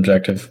move an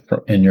objective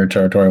in your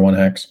territory 1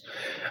 hex.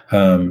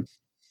 The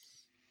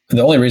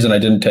only reason I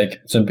didn't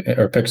pick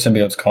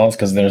Symbiote's Call is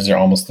because they're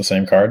almost the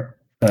same card.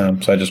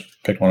 So I just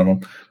picked one of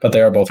them, but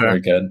they are both very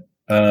good.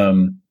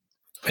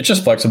 It's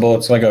just flexible.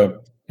 It's like a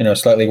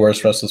slightly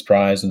worse Restless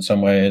Prize in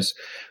some ways.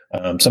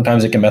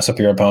 Sometimes it can mess up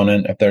your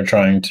opponent if they're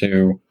trying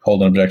to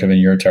hold an objective in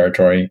your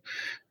territory.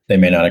 They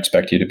may not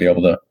expect you to be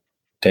able to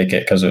take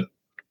it because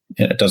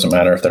it doesn't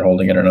matter if they're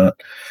holding it or not.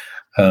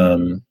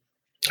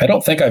 I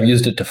don't think I've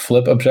used it to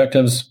flip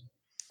objectives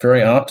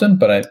very often,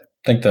 but I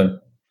think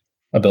the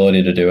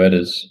ability to do it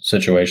is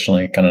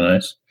situationally kind of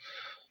nice.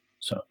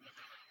 So,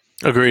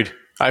 agreed.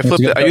 I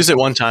used it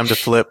one time to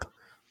flip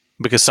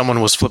because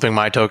someone was flipping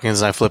my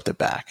tokens and I flipped it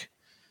back.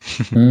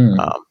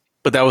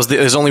 But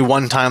there's only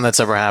one time that's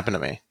ever happened to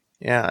me.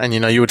 Yeah, and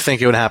you would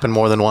think it would happen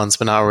more than once,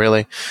 but not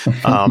really.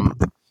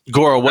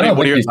 Goro, what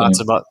are your thoughts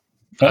about?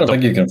 I don't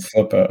think you can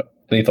flip a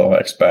lethal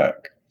hex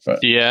back. But.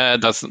 Yeah,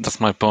 that's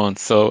my point.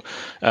 So,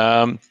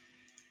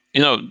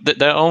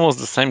 they're almost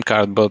the same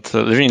card, but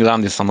Living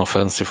Land is an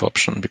offensive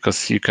option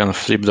because you can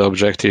flip the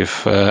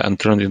objective and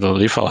turn it into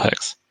lethal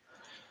hex.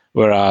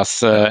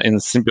 Whereas in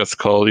Symbiote's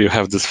Call, you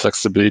have this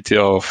flexibility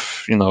of,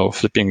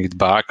 flipping it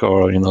back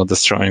or,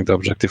 destroying the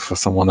objective for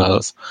someone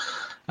else.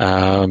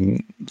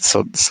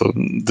 So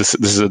this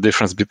is the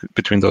difference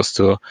between those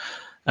two.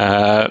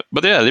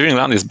 But yeah, Living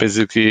Land is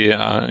basically,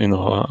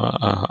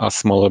 a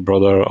smaller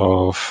brother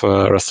of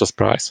Restless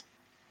Prize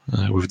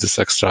with this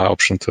extra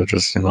option to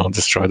just,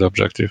 destroy the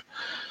objective.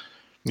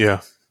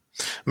 Yeah.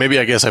 Maybe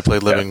I guess I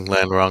played Living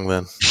Land wrong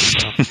then.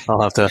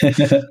 I'll have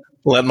to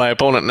let my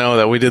opponent know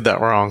that we did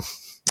that wrong.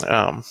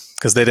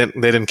 Because they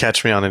didn't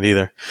catch me on it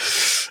either.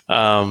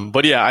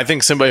 But yeah, I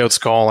think Symbiote's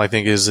Call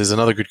is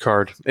another good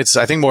card. It's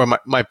I think more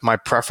my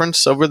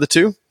preference over the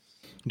two,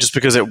 just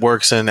because it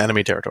works in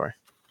enemy territory.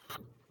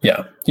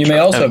 Yeah, you may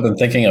also have been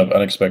thinking of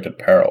Unexpected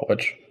Peril,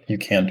 which you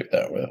can do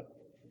that with.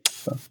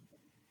 So.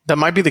 That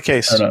might be the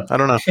case. I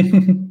don't know.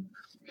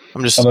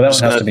 I'm just. Although that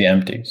one has to be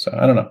empty, so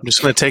I don't know. I'm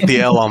just going to take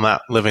the L on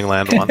that Living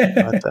Land one.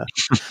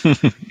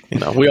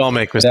 But, we all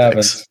make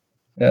mistakes.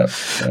 Yeah.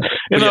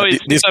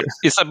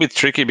 It's a bit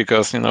tricky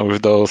because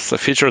with those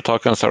feature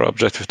tokens or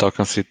objective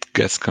tokens, it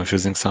gets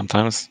confusing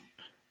sometimes.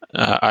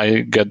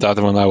 I get that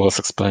when I was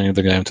explaining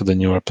the game to the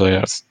newer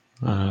players.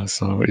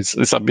 So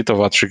it's a bit of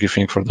a tricky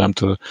thing for them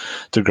to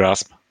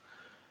grasp.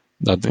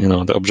 That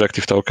the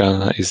objective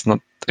token is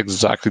not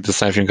exactly the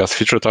same thing as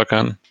feature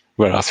token,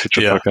 whereas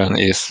feature token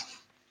is.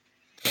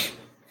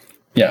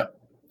 Yeah,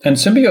 and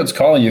Symbiote's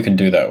Call you can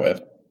do that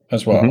with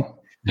as well.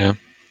 Mm-hmm.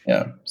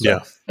 Yeah.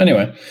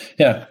 Anyway,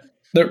 yeah.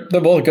 They're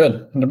both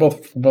good. They're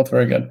both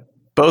very good.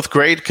 Both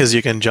great because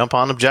you can jump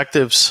on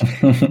objectives,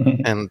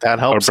 and that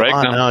helps a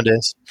lot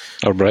nowadays.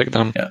 Or break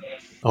them. Yeah.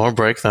 Or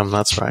break them.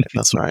 That's right.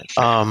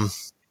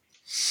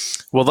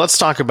 Well, let's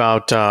talk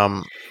about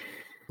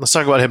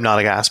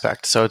hypnotic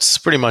aspect. So it's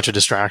pretty much a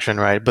distraction,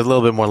 right? But a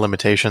little bit more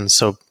limitations.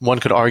 So one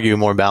could argue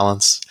more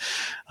balance.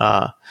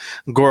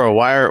 Goro,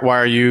 why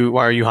are you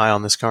high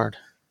on this card?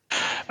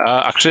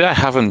 Actually, I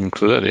haven't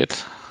included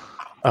it.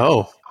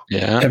 Oh,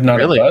 yeah.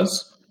 Hypnotic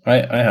Buzz. I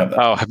have that.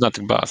 Oh,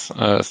 Hypnotic Buzz.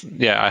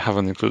 I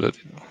haven't included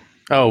it.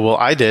 Oh, well,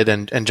 I did,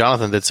 and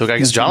Jonathan did. So I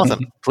guess,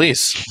 Jonathan,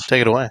 please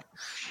take it away.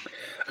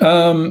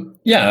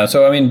 Yeah,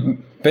 so, I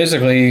mean,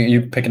 basically,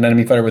 you pick an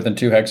enemy fighter within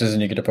 2 hexes,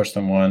 and you get to push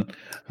them 1.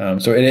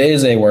 So it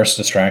is a worse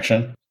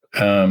distraction.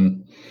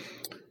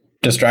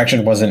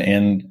 Distraction isn't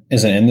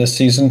in this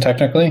season,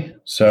 technically.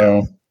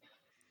 So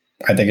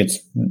I think it's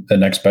the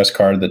next best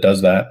card that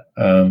does that.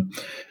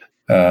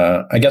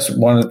 I guess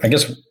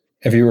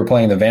if you were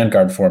playing the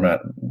Vanguard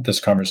format, this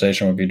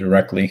conversation would be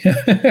directly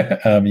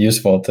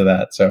useful to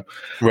that. So,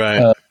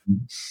 right.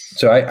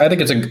 So I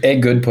think it's a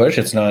good push.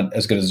 It's not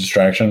as good as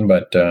Distraction,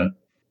 but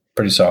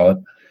pretty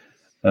solid.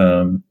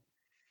 So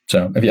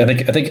I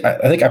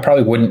think I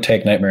probably wouldn't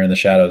take Nightmare in the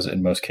Shadows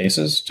in most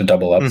cases to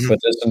double up with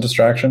this and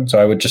Distraction. So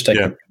I would just take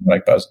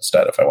Hypnotic Buzz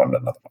instead if I wanted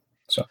another one.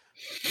 So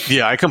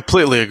yeah, I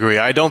completely agree.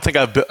 I don't think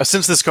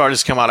since this card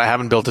has come out, I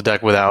haven't built a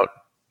deck without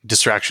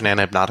Distraction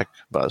and Hypnotic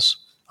Buzz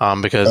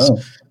because.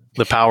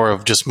 The power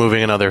of just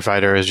moving another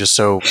fighter is just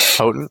so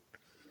potent.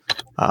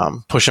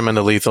 Push him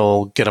into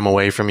lethal, get him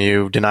away from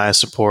you, deny a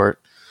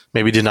support,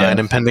 maybe deny an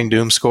impending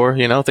doom score,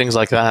 things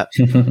like that,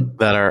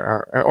 that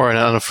are or an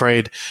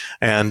unafraid.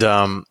 And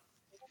I'm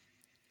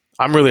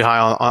really high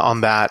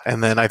on that.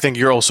 And then I think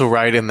you're also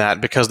right in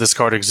that because this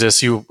card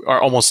exists, you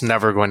are almost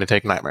never going to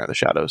take Nightmare of the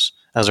Shadows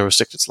as a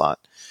restricted slot,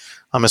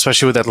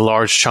 especially with that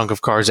large chunk of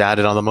cards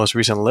added on the most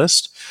recent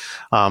list.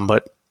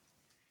 But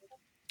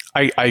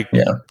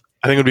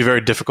I think it would be very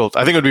difficult.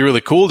 I think it would be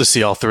really cool to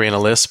see all 3 in a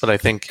list, but I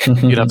think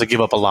you'd have to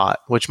give up a lot,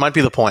 which might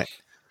be the point.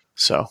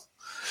 So,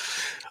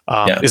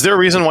 is there a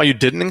reason why you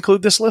didn't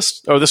include this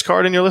list or this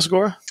card in your list,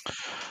 Gora?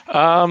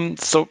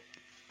 So,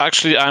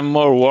 actually, I'm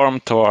more warm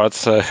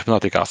towards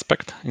Hypnotic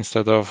Aspect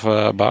instead of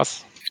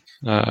Buzz.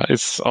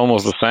 It's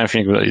almost the same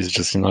thing. It's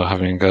just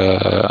having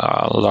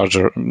a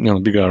larger,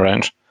 bigger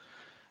range.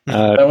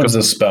 That was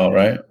a spell,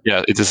 right?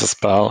 Yeah, it is a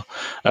spell,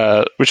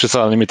 which is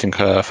a limiting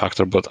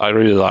factor, but I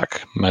really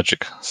like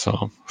magic.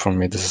 So for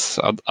me, this is,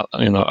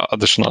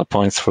 additional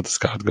points for this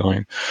card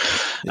going.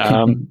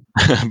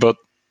 But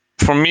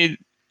for me,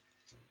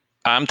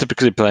 I'm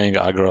typically playing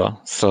aggro,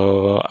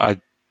 so I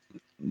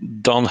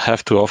don't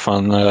have too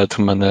often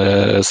too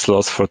many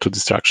slots for 2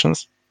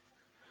 distractions.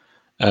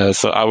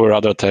 So I would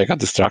rather take a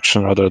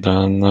distraction rather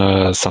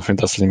than something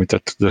that's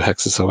limited to the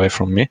hexes away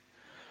from me.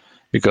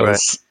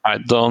 Because I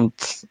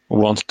don't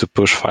want to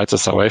push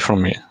fighters away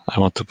from me. I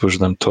want to push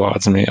them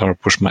towards me or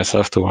push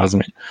myself towards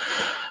me.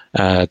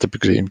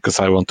 Typically, because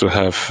I want to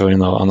have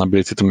an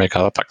ability to make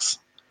attacks.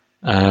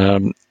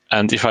 And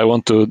if I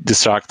want to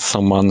distract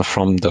someone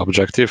from the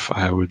objective,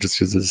 I will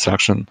just use the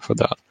distraction for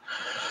that.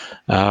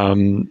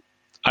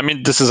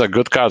 This is a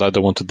good card. I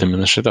don't want to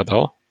diminish it at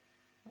all.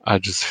 I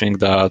just think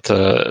that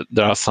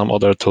there are some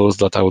other tools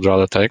that I would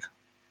rather take,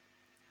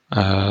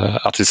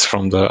 at least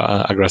from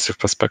the aggressive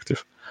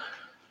perspective.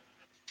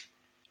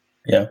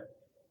 Yeah,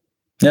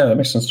 that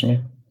makes sense to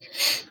me.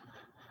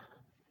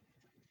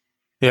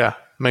 Yeah,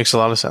 makes a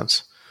lot of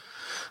sense.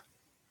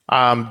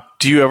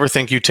 Do you ever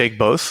think you take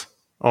both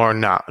or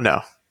not?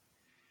 No.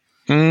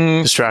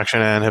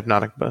 Distraction and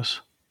hypnotic both.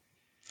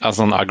 As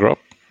an aggro,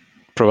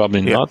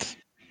 probably not.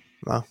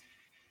 No.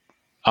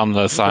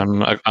 Unless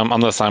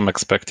I'm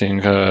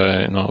expecting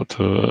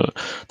to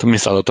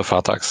miss a lot of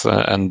attacks,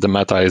 and the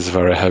meta is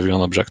very heavy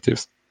on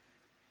objectives.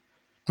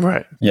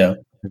 Right. Yeah.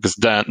 Because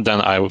then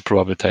I would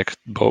probably take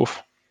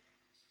both.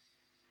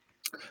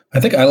 I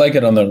think I like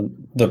it on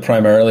the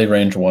primarily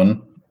range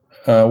 1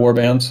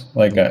 warbands,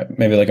 like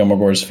maybe like a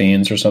Mogor's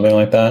Fiends or something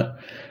like that.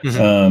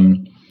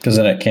 Because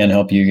then it can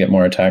help you get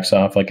more attacks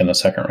off, like in the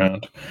second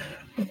round.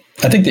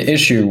 I think the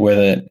issue with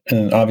it,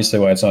 and obviously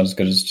why it's not as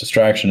good as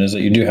Distraction, is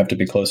that you do have to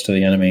be close to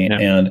the enemy. Yeah.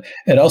 And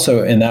it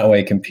also, in that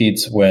way,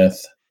 competes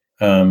with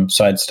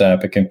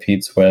Sidestep. It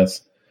competes with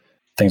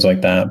things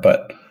like that.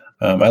 But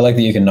I like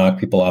that you can knock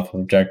people off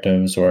of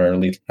objectives or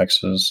lethal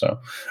X's. So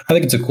I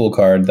think it's a cool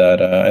card that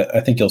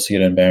I think you'll see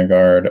it in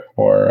Vanguard,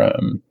 or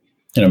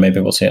maybe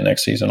we'll see it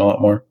next season a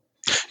lot more.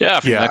 Yeah, I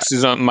think next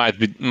season might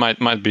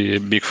be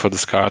big for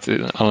this card,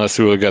 unless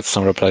we will get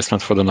some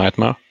replacement for the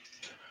Nightmare.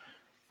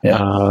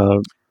 Yeah.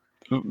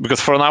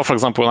 Because for now, for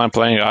example, when I'm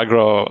playing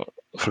aggro,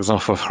 for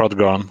example, for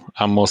Hrodgorn,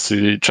 I'm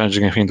mostly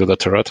changing him into the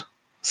turret.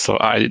 So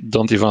I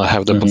don't even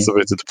have the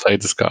possibility to play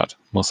this card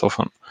most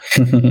often.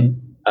 So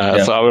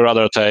I would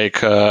rather take,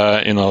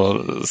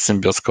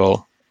 Symbiote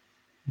Call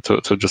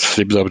to just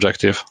flip the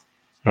objective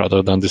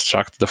rather than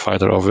distract the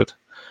fighter of it.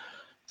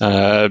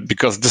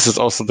 Because this is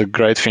also the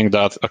great thing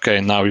that,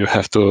 okay, now you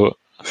have to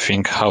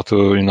think how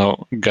to,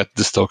 get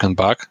this token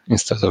back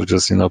instead of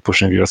just,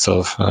 pushing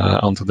yourself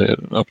onto the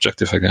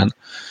objective again.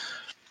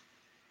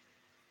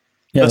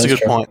 Yeah, that's a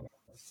good point.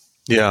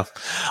 Yeah.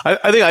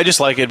 I think I just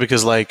like it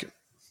because, like,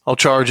 I'll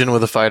charge in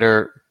with a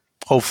fighter,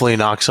 hopefully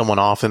knock someone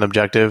off an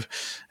objective,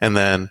 and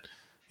then,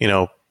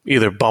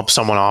 either bump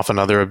someone off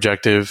another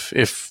objective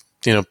if,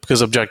 because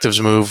objectives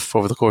move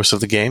over the course of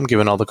the game,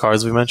 given all the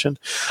cards we mentioned,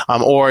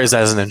 or is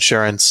as an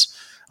insurance.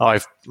 Oh,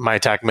 my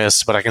attack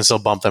missed, but I can still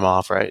bump them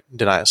off, right?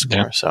 Deny a score.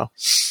 Yeah. So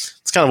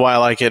it's kind of why I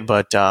like it,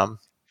 but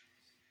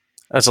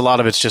as a lot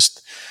of it's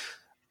just...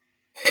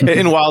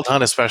 In Wild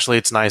Hunt, especially,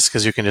 it's nice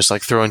because you can just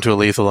like throw into a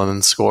lethal and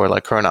then score,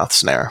 like Kronoth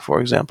Snare,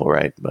 for example,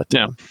 right? But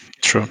yeah,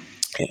 true.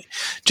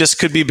 Just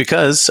could be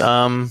because we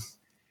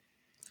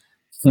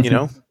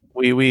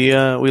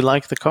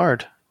like the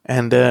card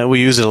and we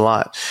use it a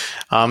lot.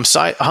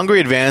 Hungry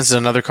Advance is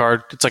another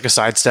card. It's like a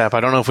sidestep. I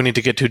don't know if we need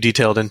to get too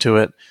detailed into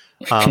it.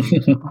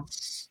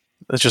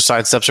 It's just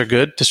sidesteps are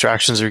good,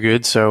 distractions are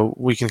good, so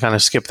we can kind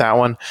of skip that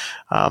one.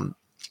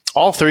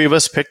 All three of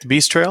us picked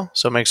Beast Trail,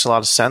 so it makes a lot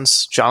of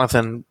sense.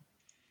 Jonathan.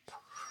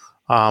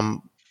 Why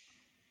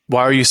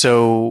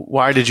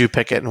did you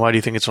pick it, and why do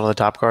you think it's one of the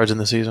top cards in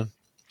the season?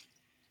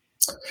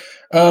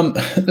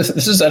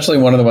 This is actually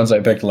one of the ones I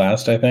picked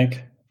last, I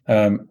think.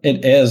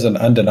 It is an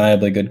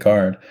undeniably good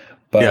card,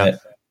 but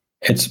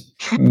it's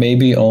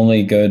maybe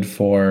only good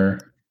for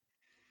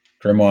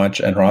Grimwatch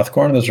and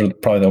Hrothgorn. Those are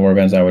probably the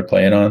warbands I would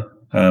play it on.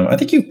 I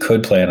think you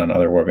could play it on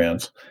other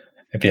warbands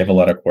if you have a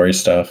lot of quarry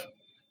stuff.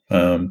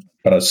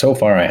 But so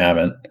far I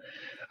haven't.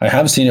 I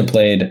have seen it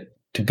played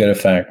to good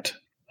effect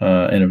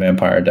in a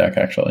vampire deck,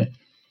 actually.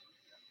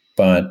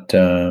 But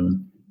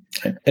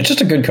it's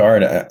just a good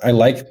card.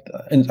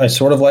 I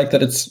sort of like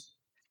that it's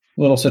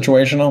a little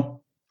situational.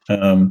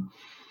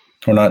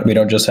 We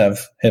don't just have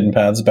hidden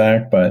paths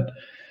back, but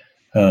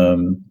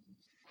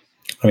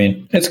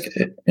it's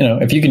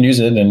if you can use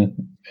it and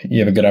you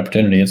have a good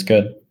opportunity, it's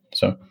good.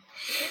 So,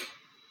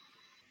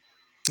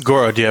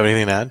 Goro, do you have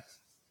anything to add?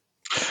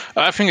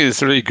 I think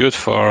it's really good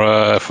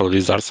for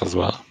lizards as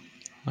well.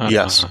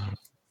 Yes.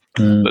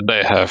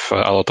 They have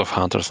a lot of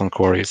hunters and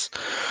quarries.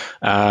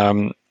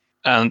 And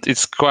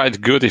it's quite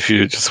good if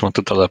you just want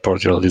to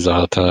teleport your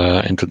lizard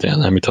into the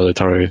enemy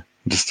territory,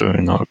 just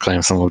to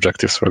claim some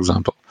objectives, for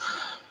example.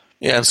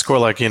 Yeah, and score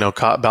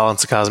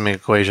balance the cosmic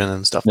equation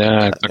and stuff. Yeah, like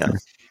that. Exactly. Yeah.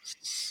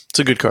 It's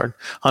a good card,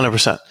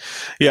 100%.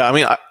 Yeah, I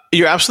mean,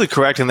 you're absolutely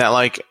correct in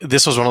that.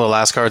 This was one of the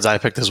last cards I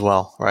picked as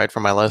well, right, for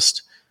my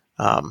list.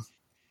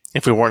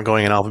 If we weren't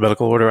going in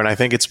alphabetical order, and I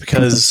think it's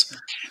because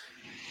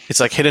it's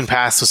like Hidden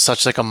Paths was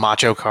such a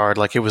macho card,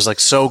 it was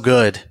so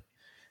good,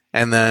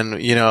 and then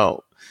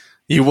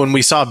when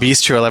we saw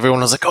Beast Trail,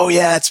 everyone was like, "Oh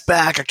yeah, it's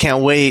back! I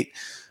can't wait."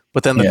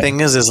 But then the thing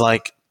is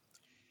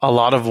a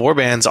lot of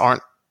warbands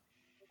aren't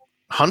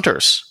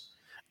hunters,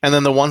 and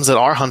then the ones that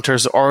are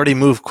hunters already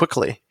move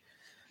quickly.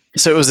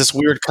 So it was this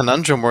weird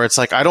conundrum where it's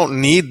I don't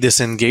need this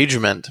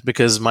engagement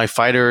because my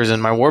fighters and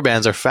my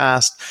warbands are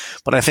fast.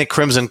 But I think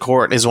Crimson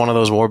Court is one of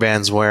those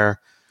warbands where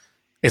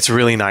it's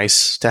really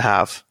nice to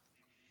have,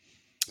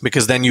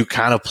 because then you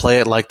kind of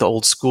play it like the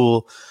old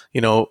school,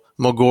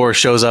 Mogor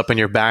shows up in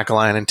your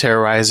backline and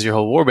terrorizes your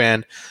whole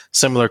warband.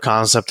 Similar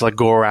concept like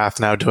Gorath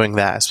now doing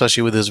that,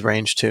 especially with his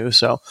range too.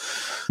 So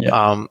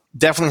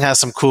definitely has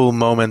some cool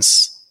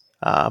moments.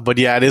 But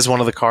yeah, it is one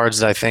of the cards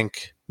that I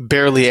think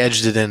barely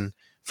edged it in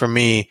for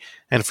me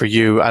and for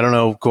you. I don't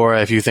know,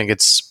 Gora, if you think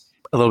it's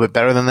a little bit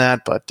better than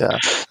that, but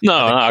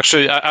no,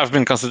 actually, I've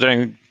been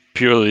considering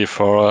purely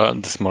for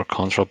this more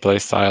control play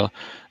style.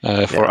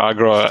 For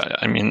aggro,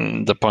 I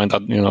mean, the point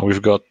that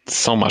we've got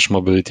so much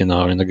mobility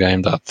now in the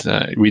game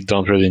that we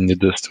don't really need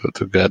this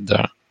to get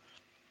there.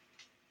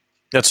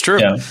 That's true.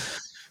 Yeah.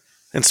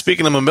 And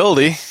speaking of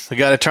mobility, we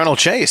got Eternal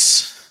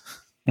Chase.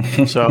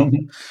 So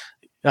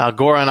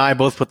Gora and I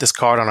both put this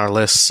card on our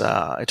lists.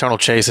 Eternal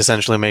Chase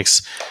essentially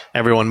makes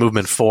everyone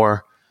movement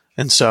 4,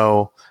 and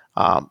so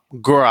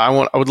Gora,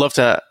 I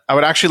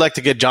would actually like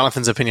to get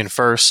Jonathan's opinion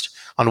first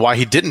on why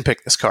he didn't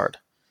pick this card.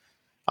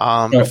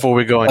 Before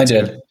we go into, I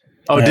did.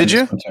 Oh, did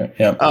you?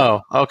 Yeah.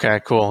 Oh,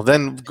 okay, cool.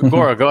 Then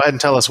Gora, go ahead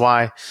and tell us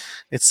why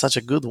it's such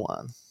a good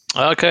one.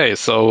 Okay,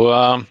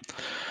 so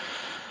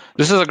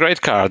this is a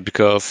great card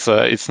because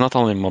it's not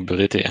only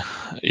mobility;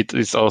 it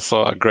is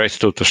also a great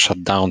tool to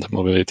shut down the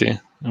mobility,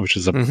 which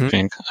is a big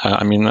thing.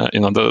 I mean,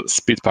 the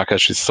speed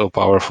package is so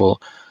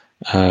powerful.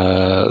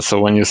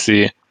 So when you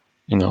see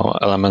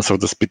elements of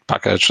the speed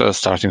package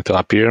starting to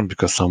appear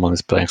because someone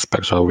is playing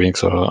Spectral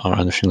Wings or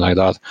anything like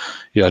that,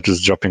 you are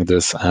just dropping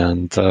this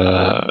and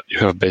you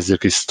have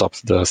basically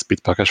stopped the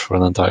speed package for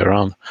an entire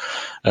round,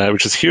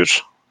 which is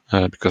huge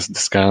because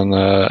this can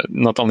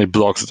not only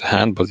blocks the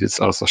hand, but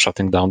it's also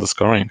shutting down the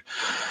scoring.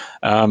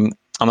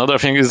 Another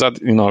thing is that,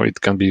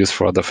 it can be used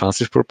for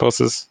defensive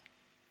purposes.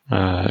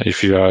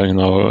 If you are,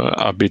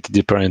 a bit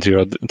deeper into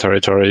your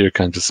territory, you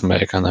can just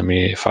make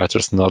enemy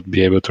fighters not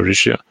be able to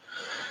reach you.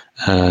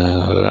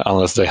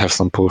 Unless they have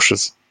some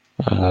pushes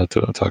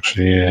to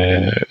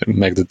actually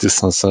make the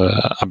distance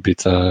a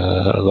bit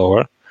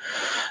lower.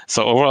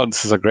 So overall,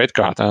 this is a great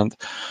card, and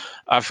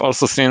I've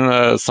also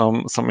seen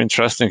some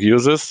interesting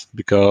uses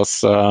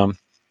because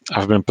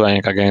I've been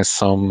playing against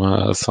some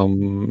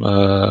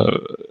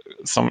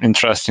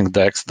interesting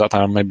decks that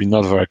are maybe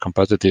not very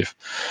competitive,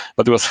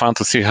 but it was fun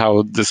to see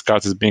how this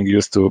card is being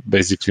used to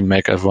basically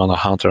make everyone a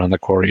hunter and a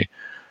quarry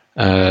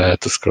to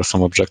score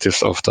some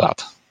objectives of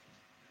that.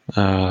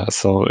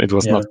 So it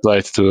was not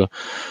played to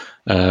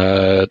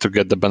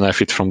get the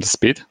benefit from the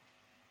speed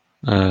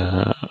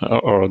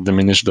or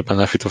diminish the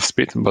benefit of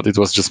speed, but it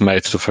was just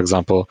made to, for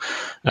example,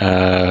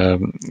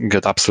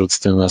 get absolute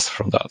stillness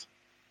from that.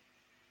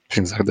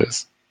 Things like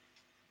this.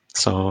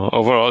 So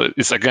overall,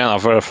 it's again a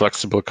very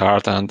flexible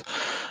card, and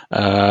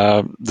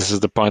this is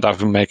the point I've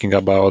been making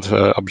about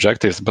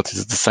objectives, but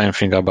it's the same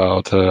thing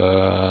about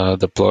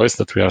deploys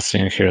that we are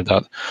seeing here,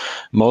 that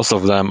most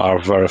of them are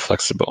very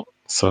flexible.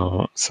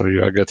 So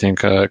you are getting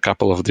a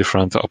couple of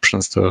different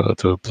options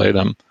to play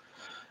them.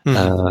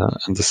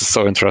 And this is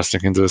so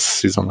interesting in this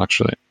season,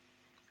 actually.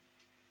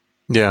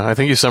 Yeah, I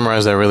think you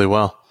summarized that really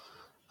well.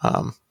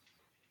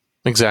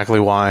 Exactly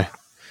why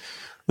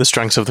the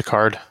strengths of the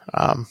card.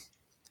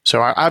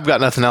 So I've got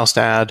nothing else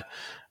to add.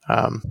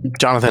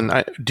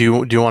 Jonathan, do you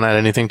want to add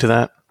anything to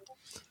that?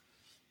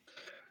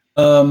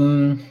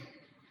 No,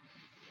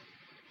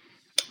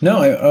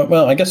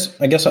 well, I guess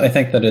I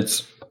think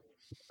that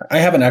I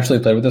haven't actually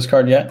played with this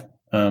card yet.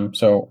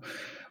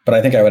 But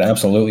I think I would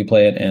absolutely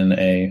play it in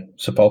a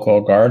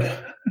Sepulchral Guard.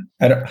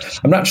 I'm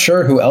not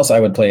sure who else I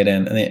would play it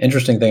in. And the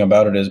interesting thing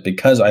about it is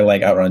because I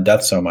like Outrun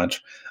Death so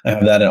much, I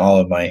have that in all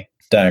of my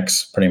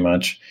decks pretty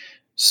much.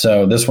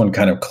 So this one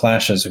kind of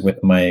clashes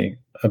with my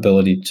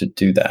ability to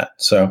do that.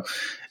 So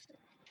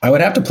I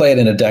would have to play it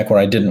in a deck where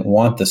I didn't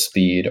want the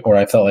speed, or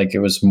I felt like it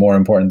was more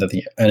important that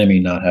the enemy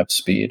not have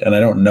speed. And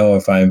I don't know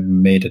if I've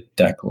made a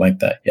deck like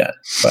that yet.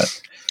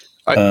 But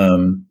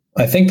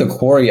I think the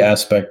quarry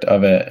aspect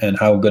of it and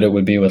how good it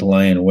would be with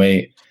Lion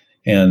Weight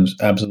and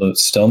absolute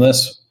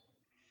stillness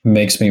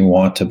makes me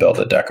want to build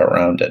a deck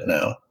around it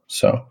now.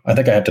 So I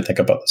think I have to think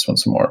about this one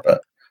some more,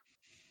 but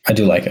I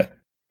do like it.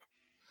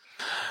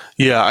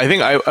 Yeah, I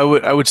think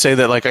I would say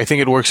that I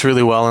think it works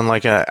really well in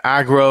an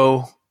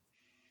aggro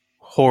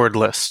horde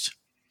list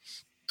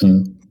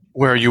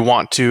where you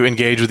want to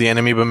engage with the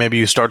enemy, but maybe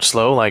you start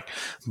slow, like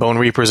Bone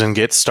Reapers and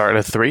Gits start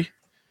at 3.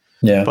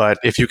 Yeah. But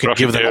if you can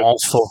give them all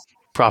full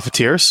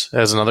Profiteers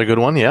as another good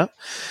one, yeah.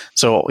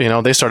 So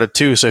they start at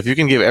 2. So if you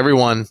can give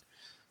everyone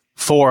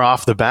 4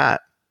 off the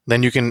bat,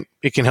 then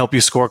it can help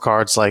you score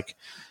cards like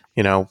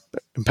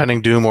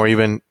Impending Doom, or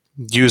even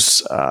use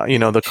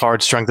the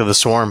card Strength of the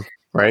Swarm,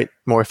 right,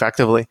 more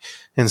effectively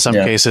in some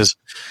cases,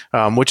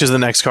 which is the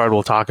next card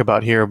we'll talk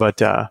about here.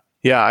 But I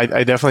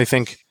definitely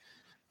think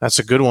that's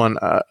a good one.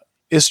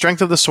 Is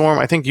Strength of the Swarm?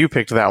 I think you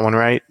picked that one,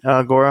 right,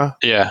 Gora?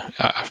 Yeah,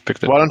 I've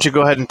picked it. Why don't you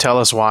go ahead and tell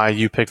us why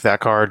you picked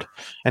that card,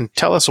 and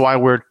tell us why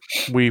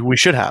we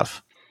should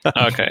have.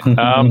 Okay.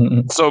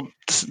 So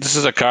this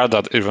is a card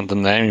that even the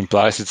name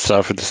implies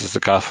itself. This is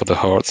the card for the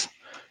hordes.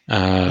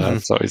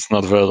 So it's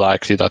not very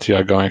likely that you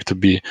are going to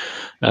be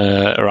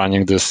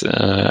running this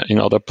in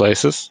other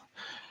places.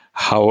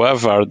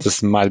 However,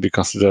 this might be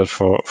considered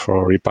for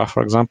Reaper,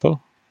 for example,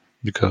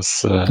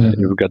 because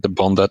you get the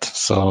bonded,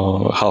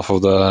 so half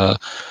of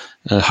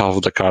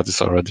the card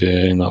is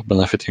already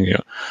benefiting you.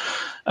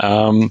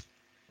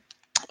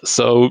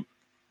 So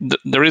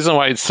the reason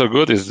why it's so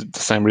good is the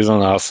same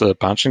reason as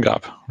punching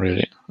up,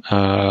 really.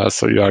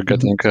 So you are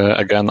getting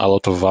again a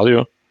lot of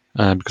value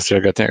because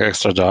you're getting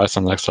extra dice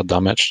and extra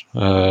damage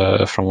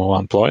from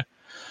one ploy.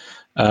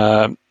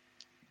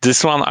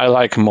 This one I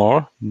like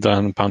more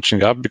than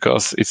punching up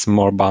because it's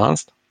more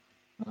balanced.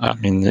 I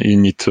mean, you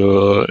need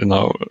to,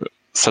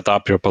 set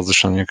up your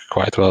positioning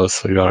quite well,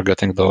 so you are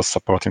getting those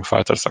supporting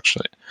fighters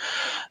actually.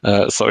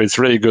 So it's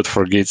really good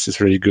for Gits.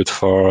 It's really good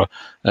for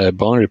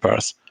Bone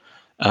Reapers,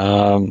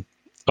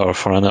 or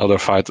for any other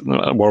fight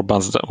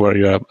warbands where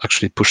you are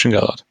actually pushing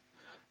a lot.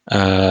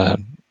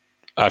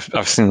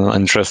 I've seen an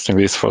interesting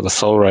list for the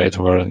Soul Raid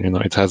where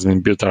it has been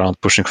built around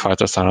pushing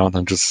fighters around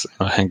and just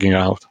hanging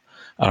out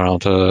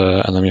around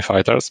enemy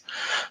fighters.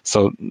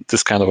 So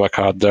this kind of a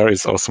card there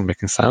is also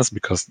making sense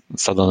because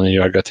suddenly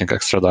you are getting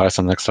extra dice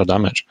and extra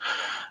damage.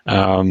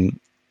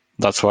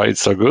 That's why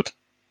it's so good.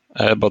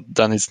 But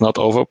then it's not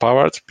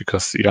overpowered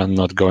because you are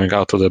not going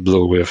out to the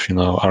blue with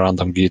a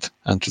random Git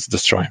and just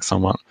destroying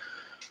someone.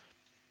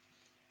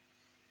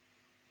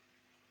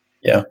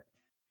 Yeah,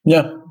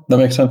 that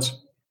makes sense.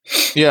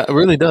 Yeah, it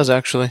really does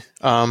actually.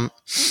 I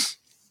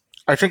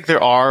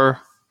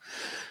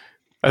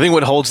think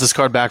what holds this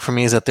card back for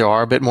me is that there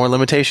are a bit more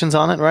limitations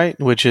on it, right?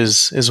 Which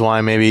is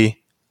why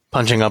maybe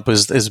punching up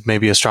is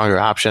maybe a stronger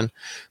option.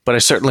 But I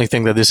certainly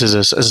think that this is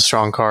a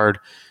strong card,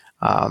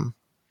 and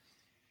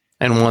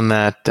one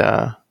that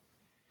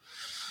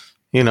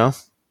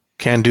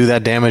can do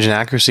that damage and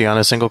accuracy on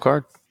a single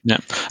card. Yeah,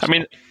 I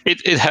mean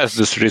it has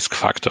this risk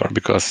factor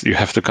because you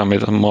have to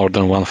commit more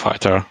than one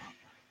fighter.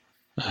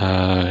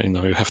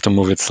 You have to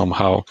move it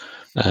somehow,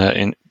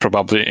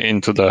 probably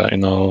into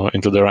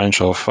the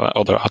range of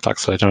other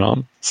attacks later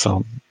on.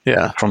 So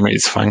yeah, for me,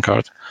 it's a fine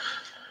card.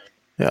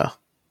 Yeah,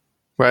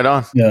 right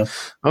on. Yeah.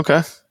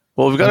 Okay.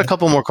 Well, we've got a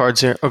couple more cards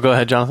here. Oh, go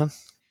ahead, Jonathan.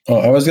 Oh,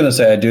 I was going to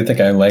say I do think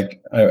I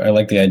like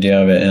the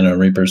idea of it in a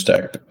Reaper's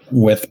deck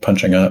with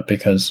punching up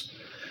because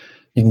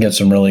you can get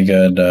some really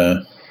good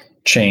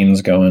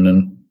chains going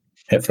and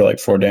hit for like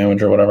 4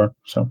 damage or whatever.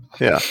 So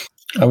yeah,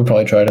 I would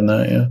probably try it in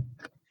that. Yeah.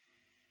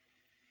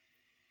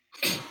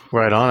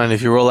 Right on. And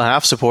if you roll a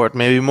half support,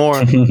 maybe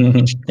more.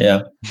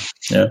 Yeah.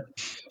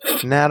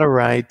 Not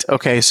right.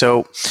 Okay,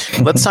 so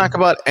let's talk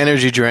about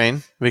Energy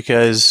Drain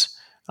because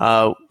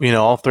all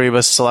three of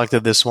us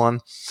selected this one.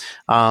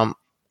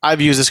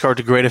 I've used this card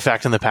to great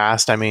effect in the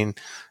past. I mean,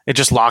 it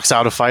just locks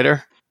out a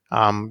fighter.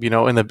 In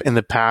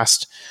the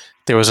past,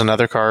 there was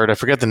another card. I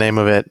forget the name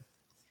of it,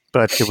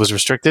 but it was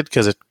restricted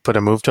because it put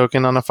a move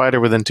token on a fighter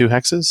within 2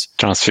 hexes.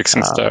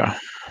 Transfixing Star.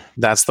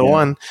 That's the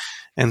one.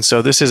 And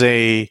so this is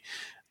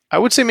I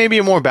would say maybe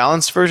a more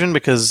balanced version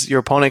because your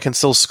opponent can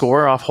still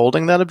score off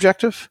holding that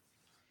objective.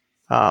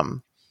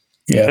 And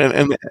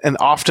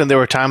often there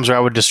were times where I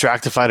would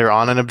distract the fighter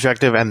on an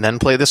objective and then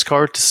play this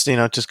card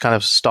to just kind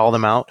of stall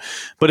them out.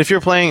 But if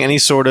you're playing any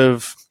sort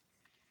of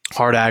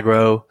hard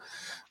aggro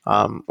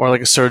or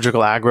like a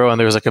surgical aggro and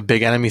there's like a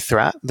big enemy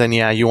threat, then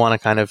you want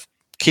to kind of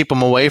keep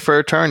them away for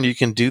a turn. You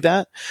can do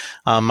that.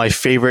 My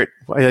favorite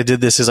way I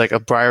did this is like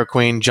a Briar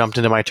Queen jumped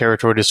into my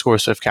territory to score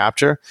swift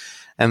capture,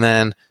 and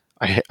then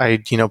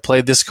I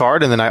played this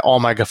card, and then all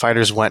my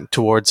fighters went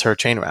towards her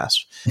Chain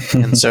Rasp.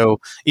 And so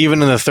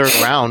even in the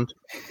 3rd round,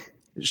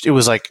 it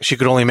was like she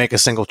could only make a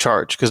single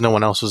charge because no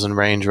one else was in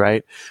range,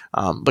 right?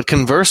 But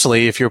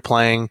conversely, if you're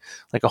playing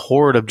like a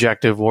Horde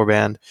objective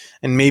warband,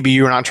 and maybe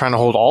you're not trying to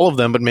hold all of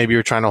them, but maybe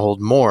you're trying to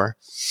hold more,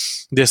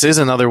 this is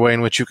another way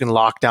in which you can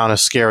lock down a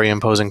scary,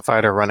 imposing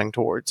fighter running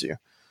towards you,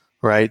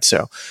 right?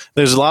 So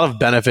there's a lot of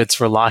benefits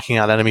for locking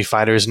out enemy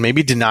fighters and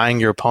maybe denying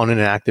your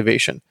opponent an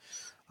activation.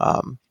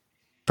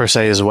 Per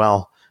se as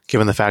well,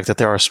 given the fact that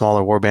there are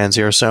smaller warbands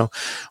here. So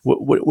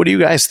what do you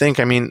guys think?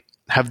 I mean,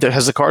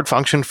 has the card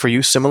functioned for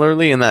you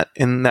similarly in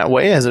that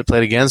way? Has it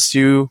played against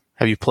you?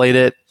 Have you played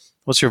it?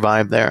 What's your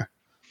vibe there?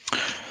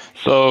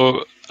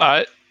 So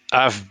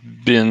I've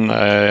been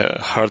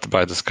hurt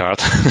by this card.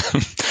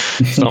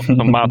 So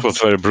Matt was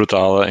very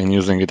brutal in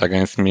using it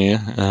against me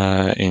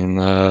in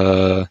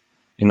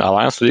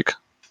Alliance League.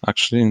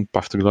 Actually, in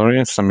Path to Glory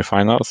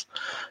semifinals,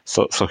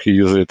 so he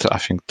used it I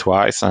think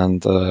twice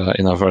and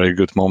in a very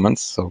good moment.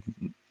 So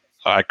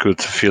I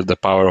could feel the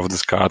power of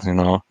this card,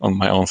 on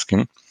my own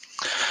skin.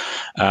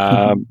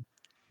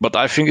 But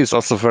I think it's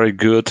also very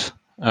good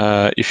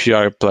if you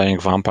are playing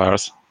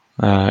vampires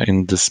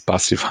in this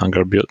passive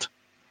hunger build,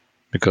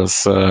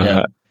 because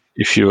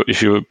if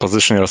you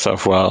position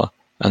yourself well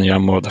and you are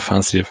more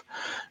defensive,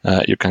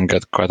 you can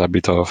get quite a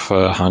bit of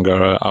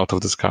hunger out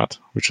of this card,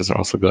 which is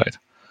also great.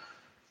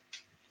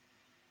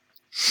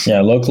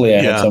 Yeah, locally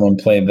I had someone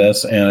play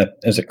this, and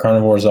is it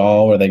Carnivore's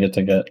All, where they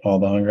get all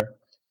the hunger?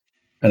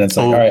 And it's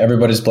like, all right,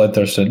 everybody's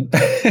bloodthirsted.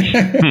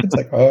 It's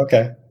like, oh,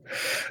 okay,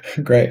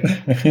 great.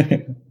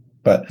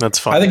 But that's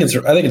fun. I think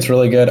it's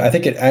really good. I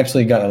think it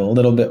actually got a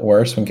little bit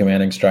worse when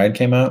Commanding Stride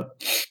came out,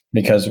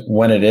 because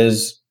what it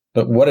is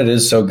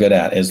so good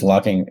at is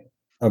locking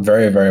a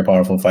very, very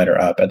powerful fighter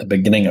up at the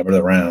beginning of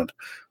the round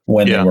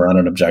when they were on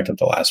an objective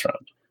the last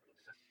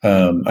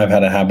round. I've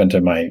had it happen to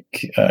my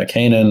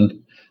Kanan.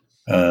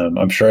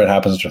 I'm sure it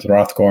happens to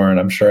Throthgorn.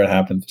 I'm sure it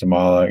happens to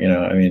Mala.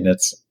 I mean,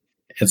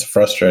 it's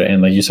frustrating.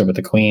 And like you said, with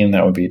the Queen,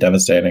 that would be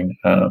devastating.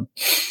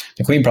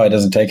 The Queen probably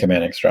doesn't take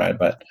Commanding Stride,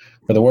 but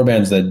for the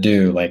warbands that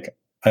do, like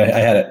I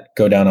had it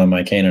go down on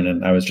my Kanan,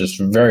 and I was just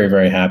very,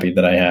 very happy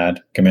that I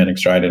had Commanding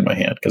Stride in my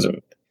hand, because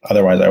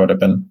otherwise it would have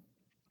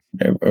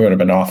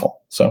been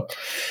awful. So,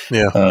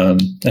 yeah.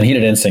 And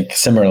Heated Instinct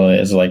similarly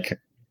is like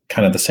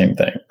kind of the same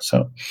thing.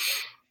 So,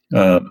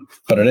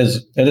 but it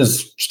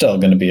is still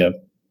going to be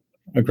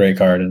a great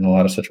card in a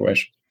lot of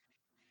situations.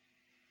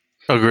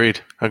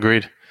 Agreed.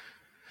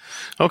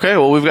 Okay,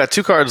 well, we've got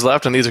 2 cards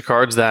left, and these are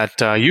cards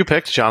that you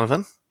picked,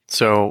 Jonathan.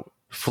 So,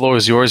 floor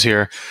is yours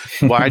here.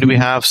 Why do we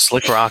have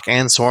Slick Rock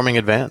and Swarming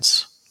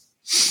Advance?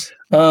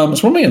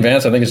 Swarming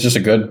Advance, I think, is just a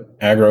good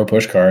aggro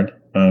push card.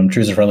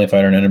 Choose a friendly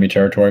fighter in enemy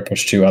territory,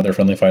 push 2 other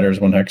friendly fighters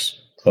 1 hex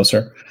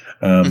closer.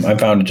 I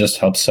found it just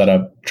helps set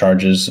up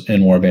charges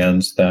in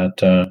warbands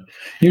that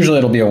usually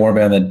it'll be a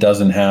warband that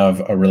doesn't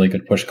have a really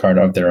good push card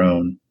of their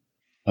own.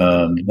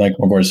 Like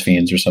Morgor's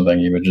Fiends or something,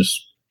 you would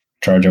just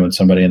charge it with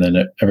somebody and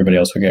then everybody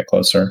else would get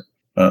closer.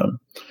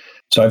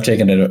 So I've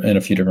taken it in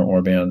a few different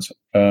warbands.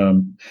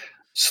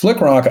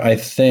 Slick Rock, I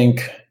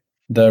think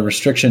the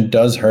restriction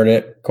does hurt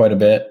it quite a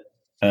bit.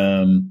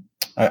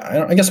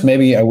 I guess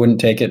maybe I wouldn't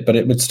take it, but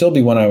it would still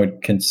be one I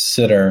would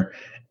consider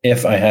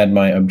if I had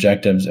my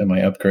objectives and my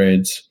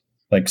upgrades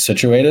like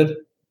situated,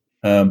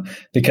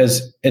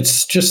 because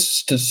it's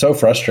just so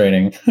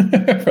frustrating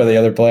for the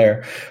other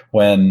player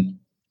when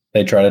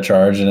they try to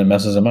charge and it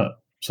messes them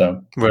up.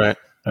 So right,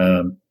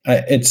 I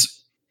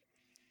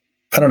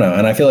don't know,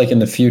 and I feel like in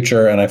the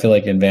future, and I feel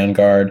like in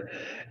Vanguard,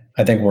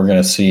 I think we're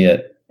going to see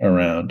it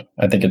around.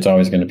 I think it's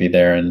always going to be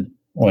there, and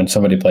when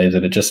somebody plays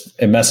it,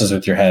 it messes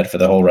with your head for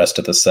the whole rest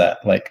of the set.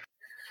 Like,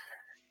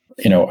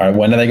 when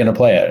are they going to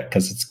play it?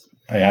 Because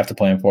I have to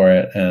plan for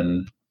it,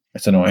 and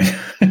it's annoying.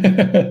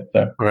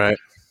 So, right.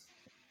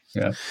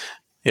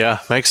 Yeah,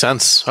 makes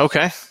sense.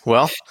 Okay,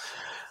 well,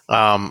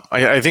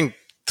 I think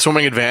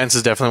Swarming Advance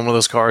is definitely one of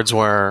those cards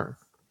where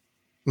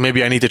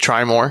maybe I need to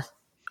try more.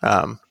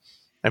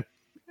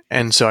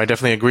 And so I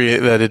definitely agree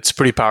that it's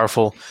pretty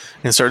powerful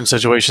in certain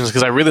situations,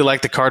 because I really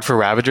like the card for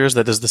Ravagers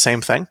that does the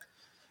same thing.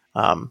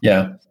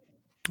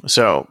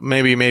 So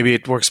maybe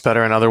it works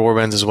better in other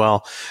warbands as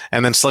well.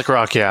 And then Slick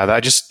Rock, I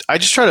just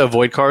try to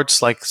avoid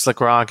cards like Slick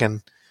Rock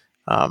and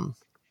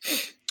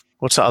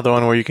what's the other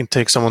one where you can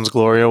take someone's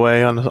glory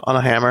away on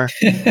a hammer?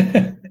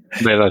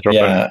 Daylight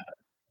Robber.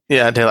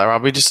 Yeah, Daylight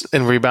Robber. Just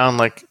in rebound,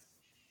 like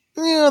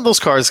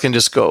those cards can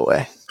just go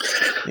away.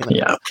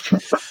 Yeah.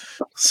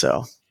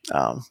 So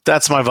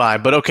that's my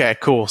vibe. But okay,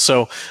 cool.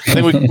 So I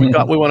think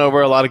we went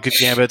over a lot of good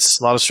gambits,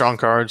 a lot of strong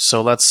cards.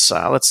 So let's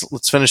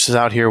finish this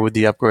out here with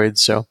the upgrades.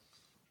 So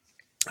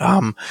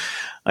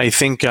I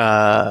think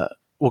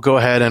we'll go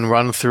ahead and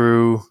run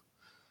through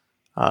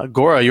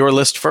Gora, your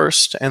list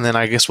first, and then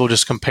I guess we'll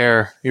just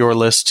compare your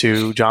list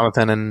to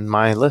Jonathan and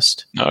my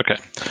list. Okay.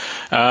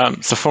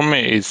 So for me,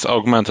 it's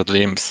Augmented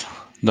Limbs,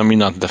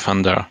 Dominant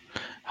Defender,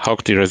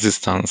 Haughty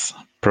Resistance,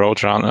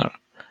 Proud Runner,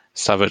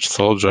 Savage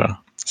Soldier,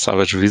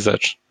 Savage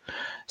Visage,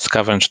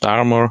 Scavenged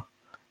Armor,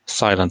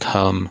 Silent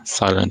Helm,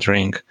 Silent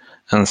Ring,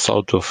 and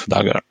Sawtooth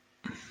Dagger.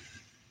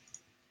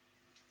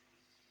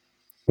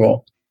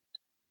 Cool.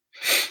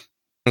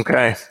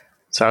 Okay.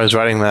 So I was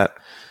writing that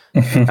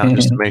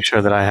just to make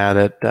sure that I had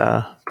it.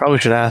 Probably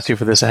should ask you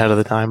for this ahead of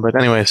the time. But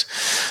anyways,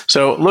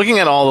 so looking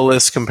at all the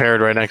lists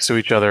compared right next to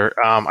each other,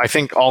 I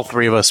think all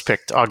 3 of us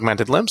picked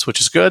Augmented Limbs, which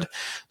is good.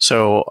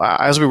 So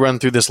as we run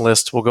through this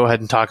list, we'll go ahead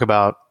and talk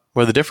about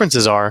where the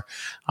differences are.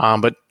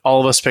 But all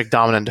of us picked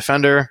Dominant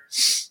Defender.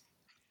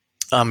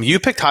 You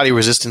picked Haughty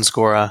Resistance,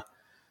 Gora.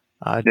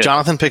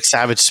 Jonathan picked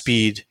Savage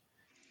Speed.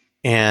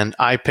 And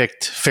I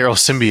picked Feral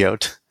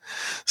Symbiote.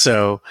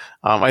 So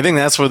I think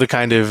that's where the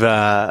kind of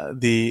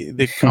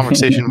the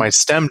conversation might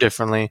stem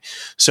differently.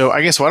 So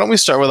I guess why don't we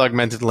start with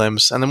Augmented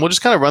Limbs, and then we'll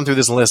just kind of run through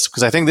this list,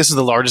 because I think this is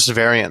the largest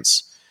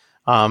variance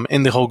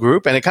in the whole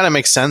group, and it kind of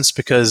makes sense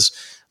because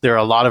there are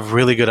a lot of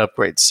really good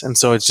upgrades, and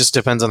so it just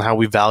depends on how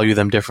we value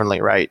them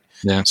differently, right?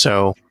 Yeah.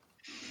 So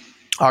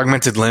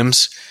Augmented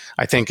Limbs,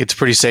 I think it's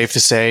pretty safe to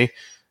say,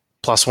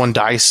 +1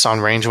 dice on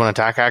range 1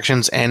 attack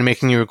actions and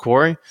making you a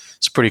quarry.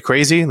 It's pretty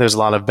crazy. There's a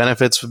lot of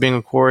benefits with being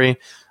a quarry.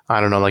 I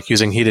don't know, like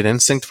using Heated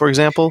Instinct, for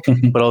example,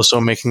 but also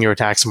making your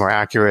attacks more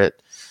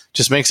accurate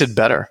just makes it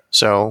better.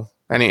 So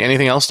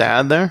anything else to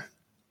add there?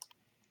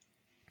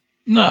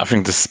 No, I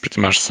think this pretty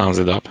much sums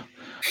it up.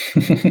 I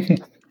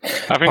think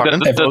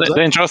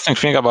the interesting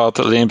thing about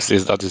Limbs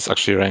is that it's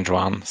actually range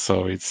 1,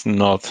 so it's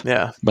not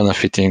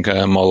benefiting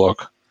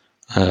Moloch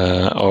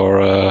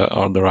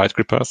or the Right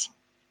Creepers.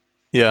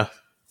 Yeah,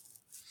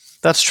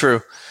 that's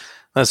true.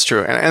 That's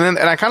true. And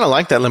I kind of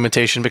like that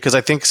limitation, because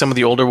I think some of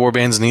the older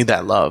warbands need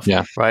that love,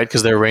 right?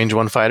 Because they're range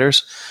 1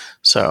 fighters.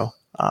 So,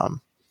 and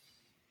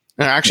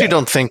I actually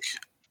don't think,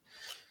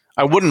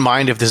 I wouldn't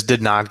mind if this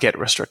did not get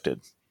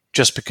restricted,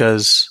 just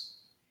because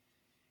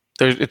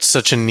it's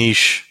such a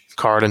niche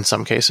card in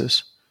some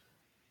cases.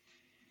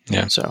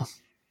 Yeah. So,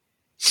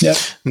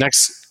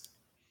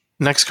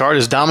 next card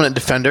is Dominant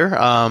Defender.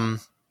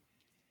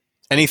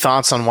 Any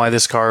thoughts on why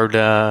this card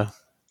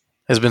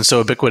has been so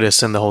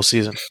ubiquitous in the whole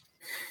season.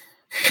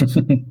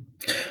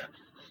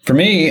 For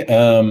me,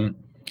 the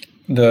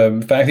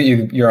fact that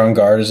you're on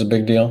guard is a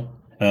big deal.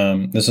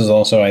 This is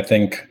also, I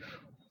think,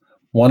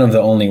 one of the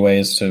only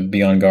ways to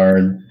be on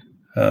guard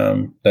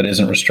that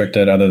isn't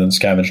restricted other than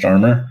scavenged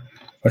armor,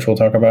 which we'll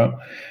talk about.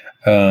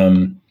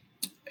 And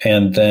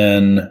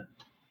then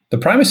the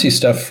primacy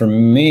stuff for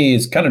me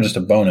is kind of just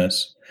a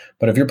bonus.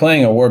 But if you're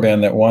playing a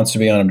warband that wants to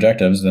be on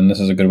objectives, then this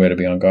is a good way to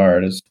be on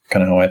guard, is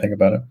kind of how I think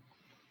about it.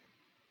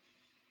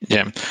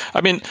 Yeah.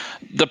 I mean,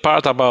 the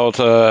part about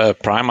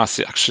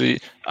primacy, actually,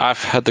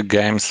 I've had the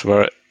games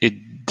where it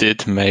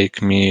did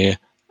make me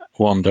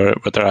wonder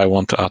whether I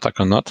want to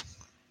attack or not.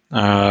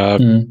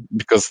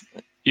 Because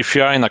if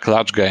you are in a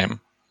clutch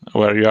game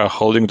where you are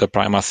holding the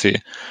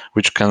primacy,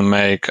 which can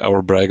make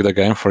or break the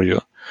game for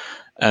you,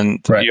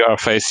 and you are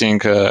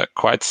facing a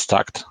quite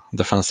stacked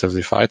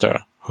defensively fighter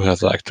who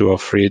has like 2 or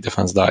 3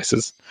 defense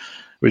dices,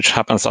 which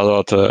happens a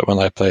lot when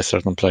I play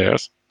certain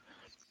players,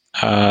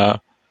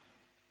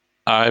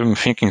 I'm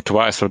thinking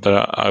twice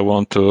whether I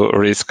want to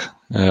risk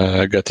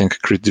getting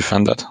crit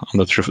defended on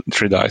the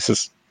 3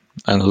 dices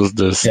and lose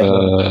this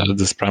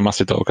this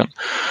primacy token.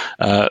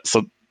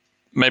 So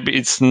maybe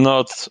it's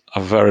not a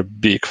very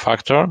big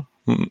factor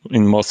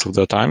in most of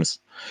the times,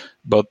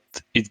 but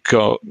it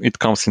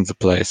comes into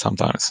play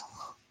sometimes.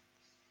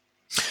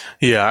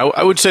 Yeah,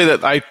 I would say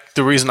that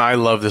the reason I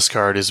love this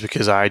card is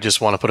because I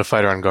just want to put a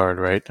fighter on guard,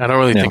 right? I don't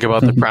really think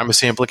about the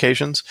primacy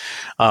implications.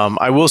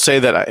 I will say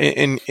that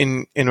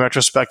in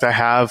retrospect, I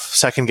have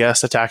second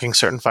guessed attacking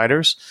certain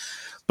fighters,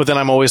 but then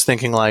I'm always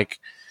thinking like,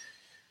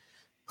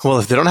 well,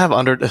 if they don't have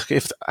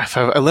if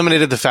I've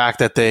eliminated the fact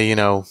that they,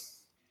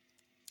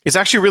 it's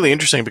actually really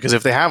interesting because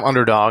if they have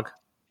underdog,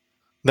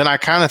 then I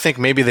kind of think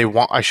maybe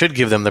I should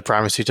give them the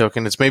primacy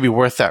token. It's maybe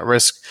worth that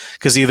risk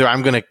because either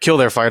I'm going to kill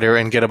their fighter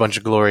and get a bunch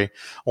of glory,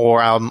 or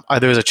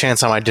there's a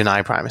chance I might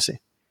deny primacy,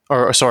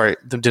 or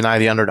deny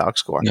the underdog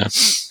score,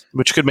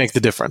 which could make the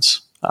difference.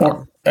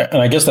 And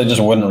I guess they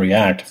just wouldn't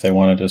react if they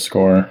wanted to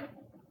score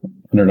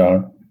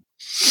underdog.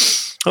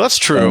 Well, that's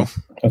true.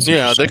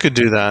 They could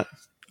do that.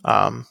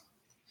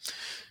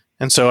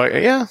 And so,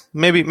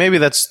 maybe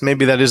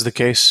that is the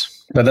case.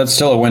 But that's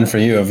still a win for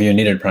you if you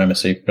needed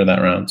primacy for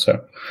that round.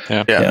 So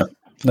yeah,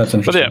 that's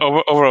interesting.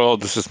 But overall,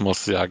 this is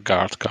mostly a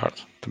guard card,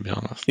 to be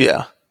honest.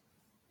 Yeah,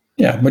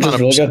 which is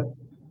really good.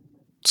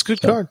 It's a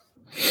good card.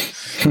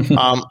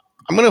 I'm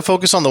going to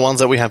focus on the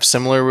ones that we have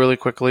similar really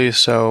quickly.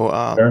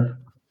 So, Sure.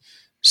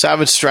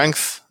 Savage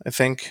Strength, I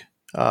think.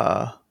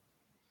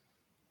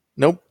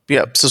 Nope.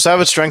 Yep. So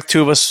Savage Strength,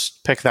 2 of us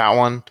pick that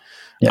one.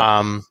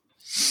 Yeah.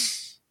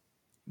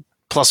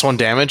 +1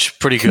 damage,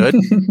 pretty good.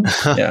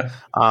 Yeah.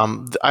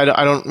 I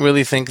don't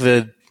really think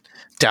the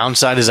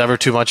downside is ever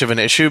too much of an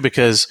issue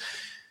because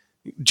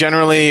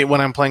generally when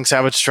I'm playing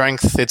Savage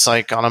Strength, it's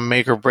like on a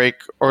make or break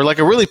or like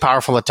a really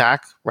powerful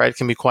attack, right? It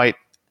can be quite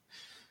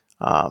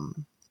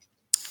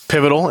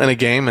pivotal in a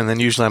game, and then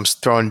usually I'm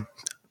throwing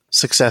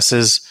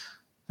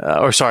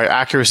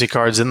accuracy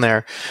cards in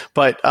there.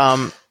 But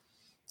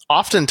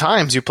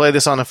oftentimes you play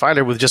this on a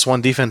fighter with just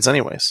 1 defense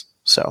anyways.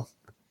 So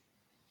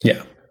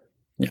yeah.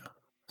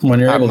 When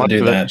you're able to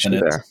do that,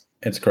 then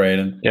it's great.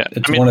 And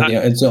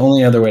it's the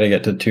only other way to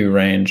get to 2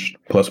 range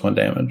 +1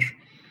 damage.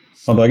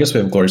 Although I guess we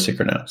have Glory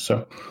Seeker now,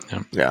 so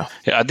yeah.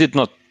 I did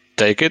not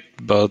take it,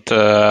 but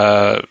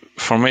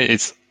for me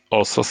it's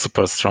also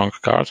super strong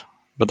card.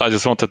 But I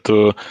just wanted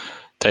to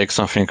take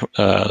something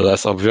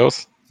less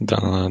obvious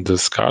than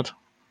this card.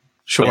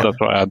 Sure, but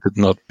that's why I did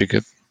not pick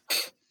it.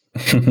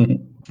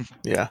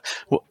 Yeah.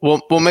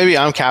 Well, maybe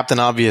I'm Captain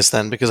Obvious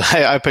then because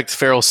I picked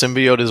Feral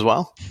Symbiote as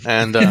well,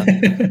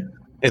 and.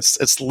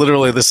 It's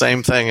literally the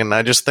same thing, and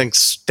I just think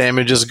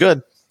damage is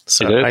good.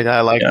 So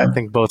I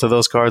think both of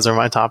those cards are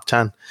my top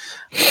 10.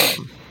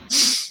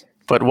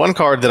 But one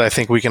card that I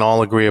think we can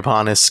all agree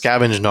upon is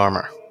Scavenged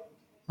Armor,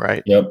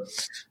 right? Yep.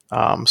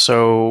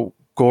 So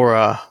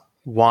Gora,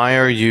 why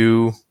are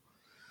you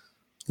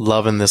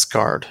loving this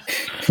card?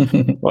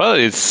 Well,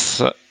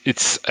 it's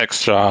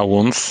extra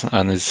wounds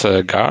and it's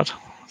a guard,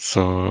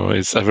 so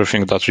it's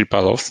everything that Ripa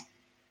loves.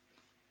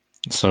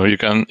 So you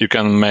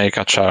can make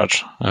a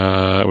charge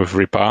with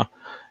Ripa,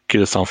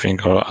 kill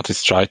something or at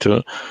least try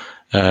to,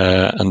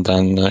 and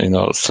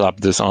then slap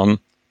this on,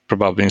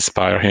 probably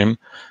inspire him,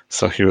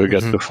 so he will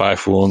get to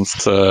 5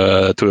 wounds,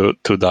 2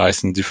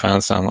 dice in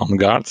defense and on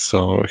guard.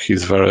 So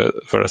he's very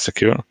very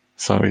secure.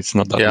 So it's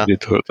not that easy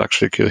to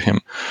actually kill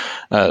him.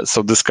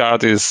 So this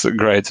card is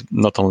great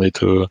not only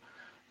to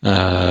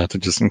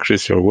just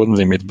increase your wound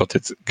limit, but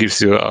it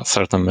gives you a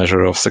certain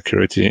measure of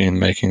security in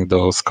making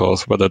those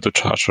calls whether to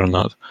charge or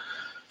not.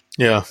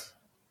 Yeah.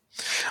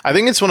 I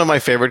think it's one of my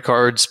favorite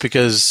cards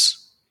because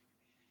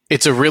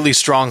it's a really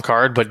strong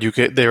card, but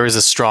there is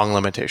a strong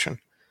limitation,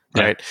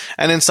 right?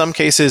 And in some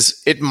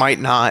cases, it might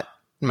not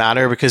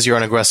matter because you're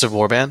an aggressive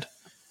warband.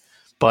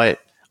 But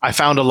I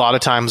found a lot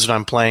of times when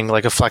I'm playing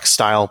like a flex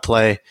style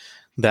play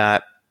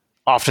that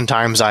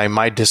oftentimes I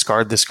might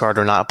discard this card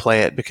or not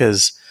play it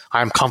because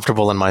I'm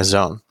comfortable in my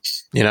zone,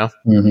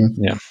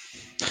 Mm-hmm. Yeah.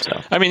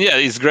 So. I mean,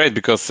 it's great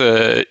because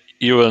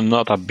you will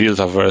not build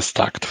a very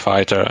stacked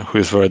fighter who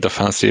is very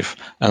defensive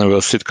and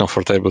will sit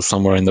comfortable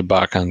somewhere in the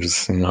back and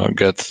just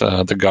get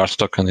the guard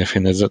token if he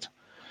needs it.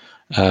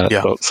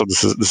 So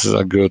this is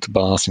a good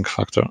balancing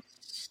factor.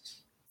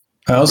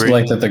 I also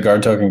like that the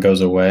guard token goes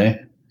away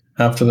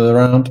after the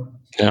round.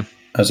 Yeah.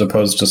 As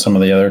opposed to some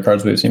of the other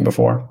cards we've seen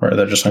before, where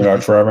they're just on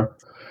guard forever.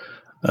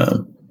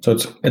 So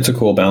it's a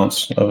cool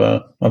balance of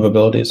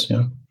abilities.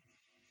 Yeah.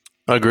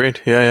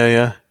 Agreed.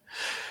 Yeah.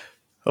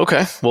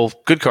 Okay. Well,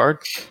 good card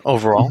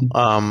overall.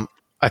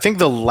 I think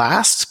the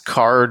last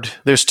card,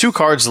 there's 2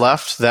 cards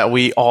left that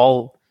we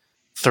all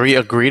 3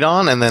 agreed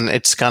on, and then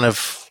it's kind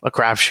of a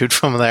crapshoot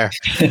from there.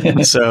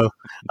 So,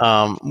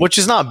 which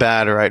is not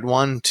bad, right?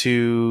 1,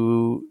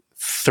 2,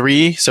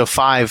 3, so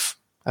 5.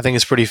 I think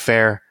is pretty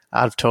fair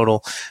out of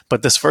total.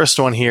 But this first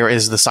one here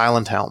is the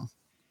Silent Helm,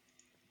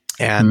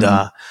 and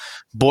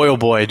boy, oh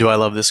boy, do I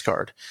love this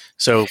card.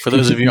 So for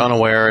those of you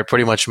unaware, it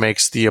pretty much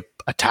makes the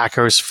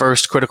attacker's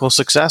first critical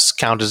success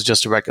count as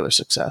just a regular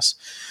success.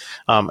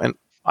 And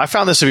I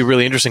found this to be a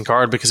really interesting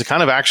card because it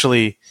kind of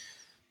actually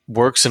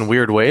works in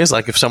weird ways.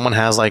 Like if someone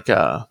has like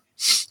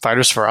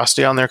Fighter's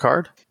Ferocity on their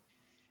card,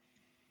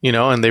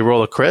 and they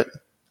roll a crit,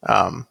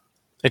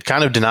 it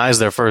kind of denies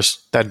their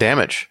that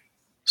damage.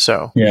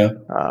 So yeah,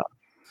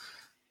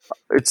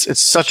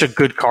 it's such a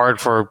good card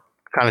for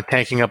kind of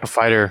tanking up a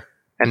fighter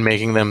and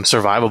making them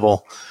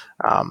survivable.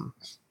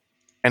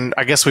 And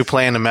I guess we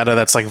play in a meta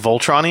that's like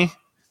Voltron-y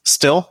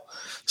still.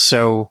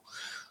 So,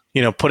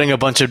 putting a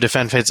bunch of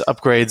defense hits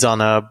upgrades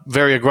on a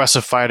very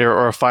aggressive fighter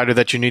or a fighter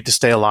that you need to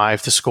stay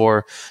alive to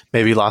score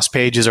maybe lost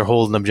pages or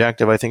hold an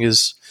objective, I think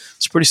it's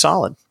pretty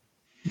solid.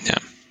 Yeah.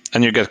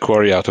 And you get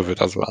quarry out of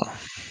it as well.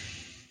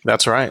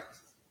 That's right.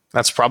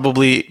 That's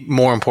probably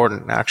more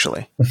important,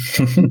 actually,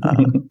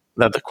 than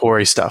the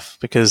quarry stuff,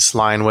 because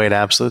Lion Weight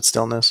Absolute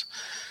Stillness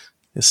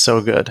is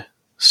so good.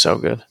 So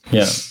good.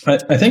 Yeah.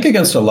 I think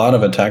against a lot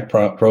of attack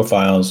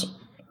profiles,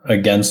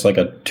 against like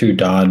a 2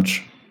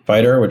 dodge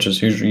fighter, which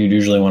is usually you'd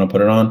usually want to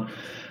put it on,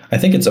 I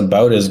think it's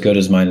about as good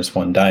as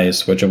 -1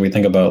 dice, which if we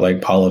think about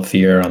like Pall of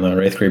Fear on the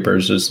Wraith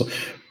Creepers is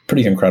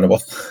pretty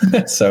incredible.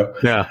 So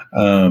yeah.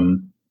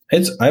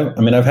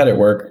 I've had it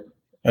work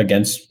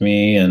against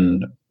me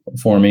and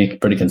for me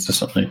pretty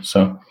consistently.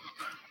 So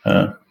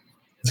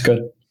it's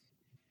good.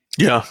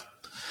 Yeah.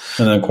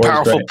 And then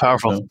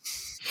powerful.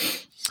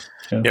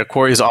 So, yeah,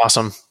 Quarry is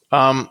awesome.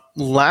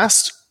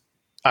 Last,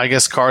 I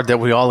guess, card that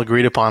we all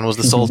agreed upon was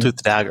the Soul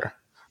Tooth Dagger,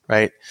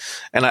 right?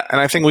 And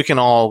I think we can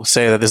all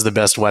say that this is the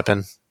best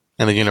weapon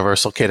in the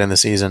Universal Kit in the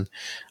season,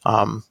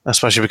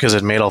 especially because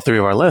it made all 3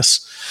 of our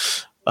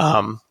lists.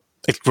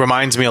 It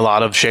reminds me a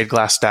lot of Shade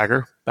Glass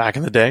Dagger back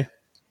in the day.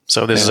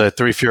 So this is a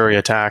 3 Fury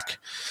attack.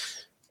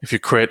 If you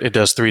crit, it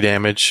does 3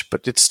 damage,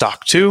 but it's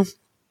stock 2.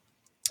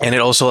 And it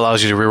also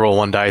allows you to reroll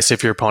 1 dice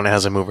if your opponent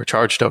has a move or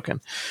charge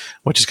token,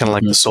 which is kind of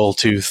like the Soul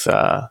Tooth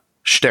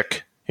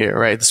shtick here,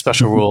 right? The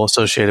special rule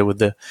associated with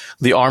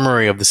the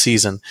armory of the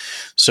season.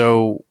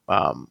 So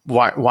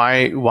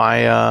why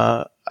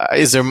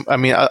is there? I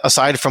mean,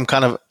 aside from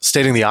kind of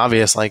stating the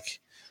obvious,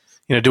 like,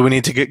 do we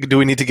need to get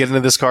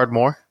into this card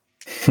more?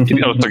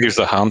 It also gives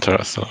the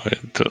hunter so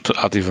to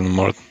add even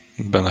more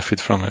benefit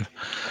from it.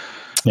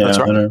 Yeah, that's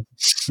right.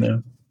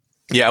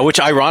 Yeah, which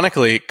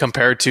ironically,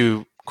 compared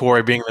to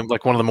Quarry being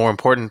like one of the more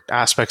important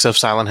aspects of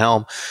Silent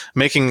Helm,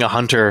 making a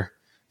hunter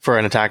for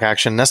an attack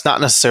action, that's not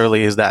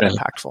necessarily that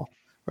impactful,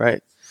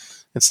 right?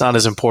 It's not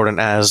as important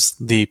as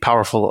the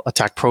powerful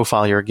attack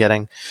profile you're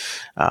getting.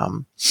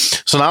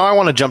 So now I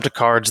want to jump to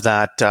cards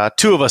that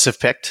 2 of us have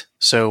picked.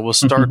 So we'll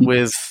start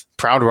with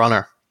Proud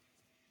Runner.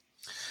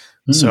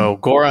 So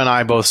Gora and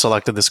I both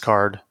selected this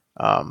card,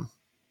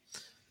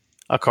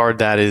 a card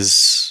that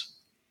is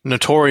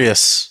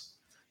notorious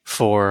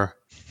for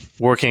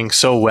working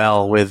so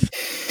well with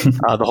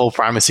the whole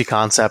primacy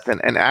concept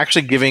and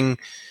actually giving,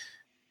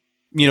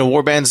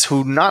 warbands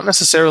who not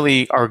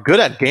necessarily are good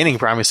at gaining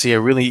primacy a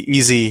really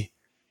easy,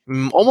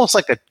 almost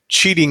like a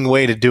cheating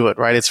way to do it,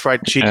 right? It's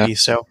quite cheeky. Yeah.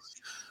 So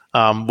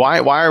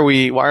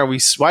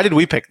why did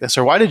we pick this,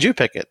 or why did you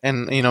pick it?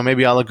 And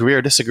maybe I'll agree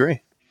or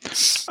disagree.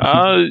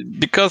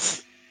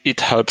 Because it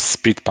helps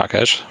speed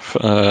package,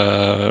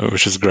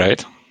 which is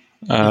great.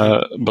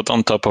 But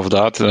on top of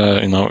that,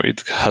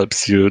 it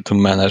helps you to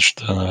manage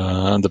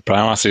the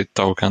primacy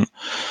token,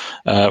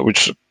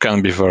 which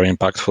can be very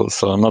impactful.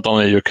 So not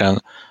only you can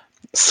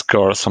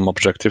score some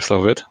objectives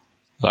of it,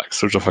 like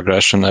Surge of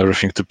Aggression,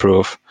 Everything to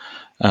Prove,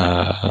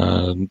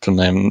 to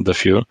name the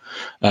few,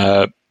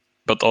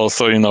 but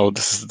also,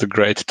 this is the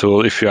great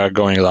tool if you are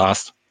going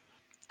last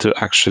to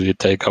actually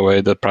take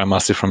away the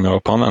primacy from your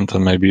opponent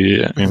and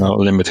maybe,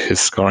 limit his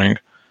scoring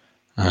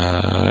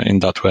in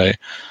that way.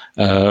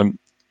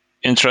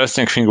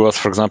 Interesting thing was,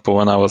 for example,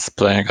 when I was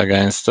playing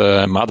against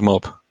Mad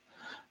Mob,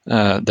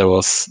 there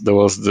was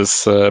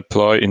this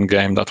ploy in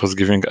game that was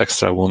giving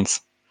extra wounds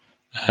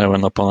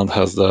when opponent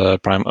has the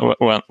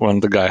when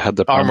the guy had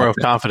the armor of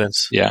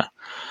confidence. Yeah.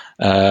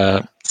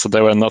 So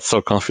they were not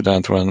so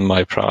confident when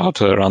my Proud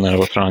Runner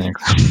was running.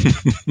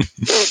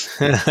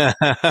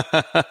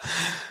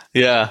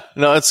 Yeah,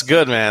 no, it's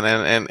good, man,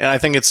 and I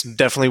think it's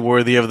definitely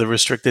worthy of the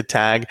restricted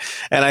tag.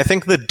 And I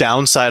think the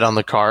downside on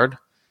the card,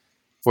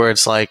 where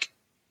it's like,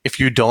 if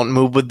you don't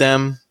move with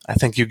them, I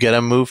think you get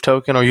a move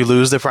token, or you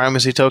lose the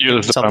primacy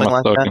token, something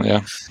like token,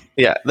 that.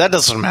 Yeah, that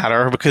doesn't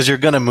matter because you're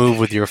gonna move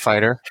with your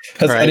fighter.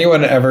 Has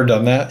anyone ever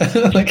done that?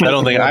 Like, I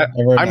don't think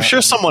I'm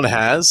sure someone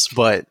has,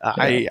 but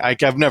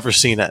I've never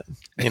seen it.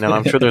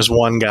 I'm sure there's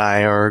one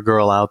guy or a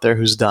girl out there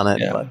who's done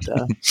it, but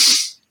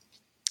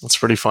it's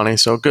pretty funny.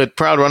 So good.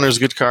 Proud Runner's a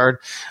good card.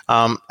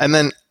 And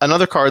then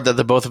another card that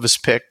the both of us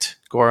picked,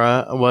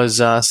 Gora, was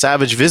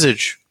Savage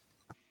Visage.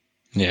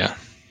 Yeah.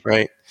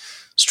 Right.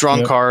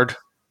 Strong card.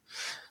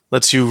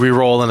 Lets you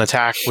reroll an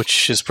attack,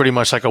 which is pretty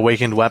much like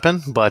Awakened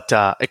Weapon, but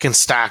it can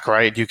stack,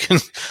 right? You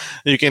can.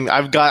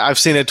 I've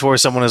seen it to where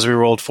someone has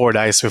rerolled 4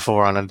 dice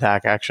before on an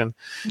attack action.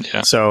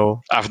 Yeah.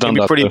 So I've done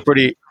that.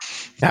 Pretty.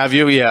 Have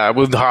you? Yeah.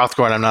 With the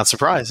Hearthguard, I'm not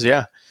surprised.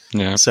 Yeah.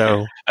 Yeah.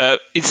 So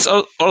it's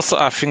also,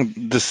 I think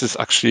this is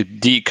actually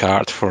the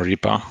card for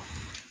Reaper.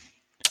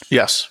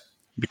 Yes.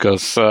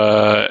 Because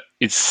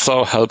it's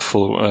so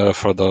helpful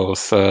for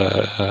those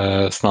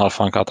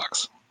Snarlfang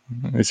attacks.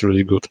 It's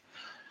really good.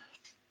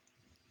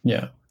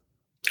 Yeah.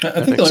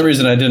 I think the only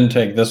reason I didn't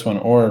take this one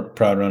or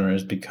Proud Runner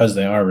is because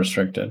they are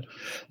restricted.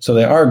 So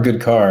they are good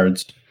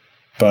cards,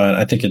 but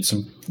I think it's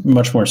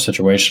much more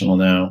situational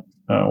now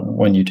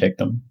when you take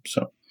them.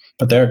 So,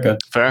 but they're good.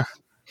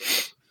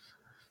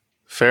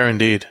 Fair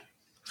indeed.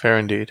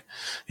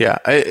 Yeah.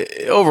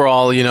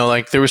 Overall,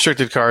 like the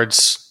restricted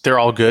cards, they're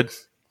all good,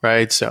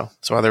 right? So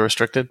that's why they're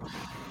restricted.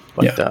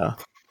 But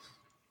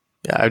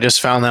I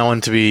just found that one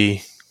to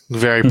be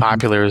very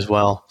popular as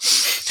well.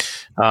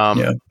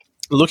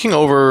 Looking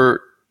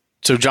over,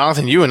 so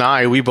Jonathan, you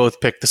and we both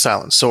picked the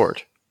Silent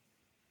Sword.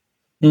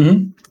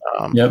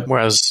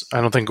 Whereas I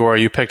don't think, Gora,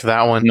 you picked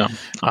that one. No.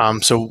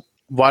 So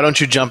why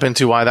don't you jump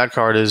into why that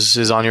card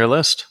is on your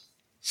list?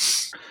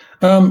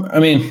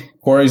 I mean,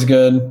 Quarry's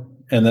good,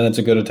 and then it's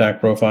a good attack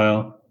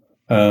profile.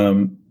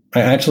 I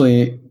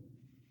actually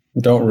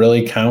don't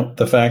really count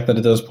the fact that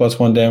it does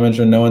 +1 damage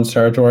in no one's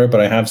territory, but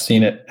I have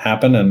seen it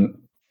happen, and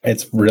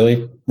it's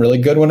really, really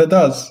good when it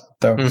does.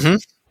 So.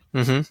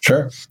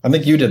 Sure. I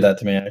think you did that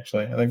to me,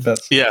 actually. I think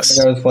yes.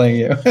 I was playing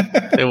you.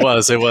 It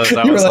was. I was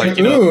like,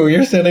 ooh,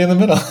 you're standing in the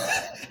middle.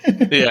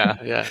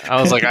 Yeah. I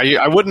was like,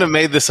 I wouldn't have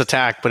made this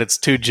attack, but it's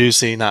too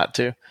juicy not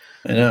to.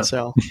 I know.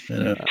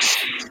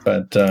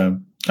 But, I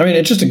mean,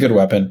 it's just a good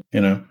weapon,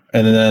 And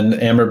then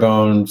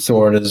Amberbone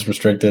Sword is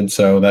restricted,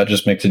 so that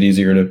just makes it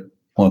easier to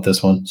want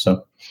this one.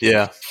 So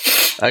yeah,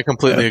 I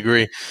completely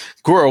agree.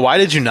 Gora, why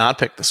did you not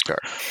pick this card?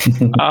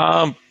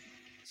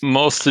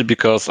 Mostly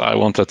because I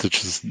wanted to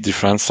choose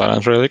different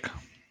Silent Relic.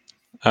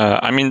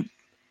 I mean,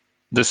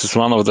 this is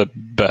one of the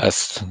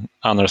best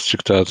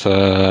unrestricted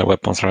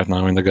weapons right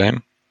now in the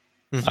game.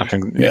 I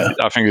think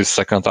it's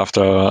second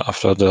after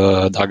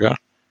the dagger,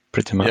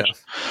 pretty much.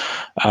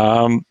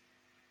 Yeah.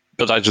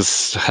 But I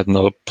just had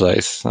no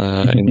place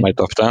in my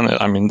top 10.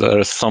 I mean,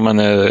 there's so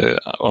many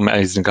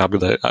amazing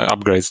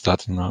upgrades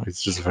that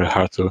it's just very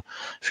hard to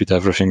fit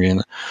everything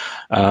in.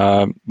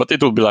 But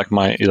it will be like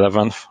my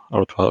 11th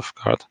or 12th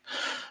card.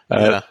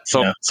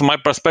 So my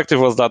perspective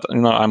was that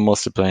I'm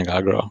mostly playing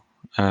aggro.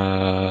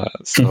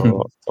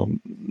 So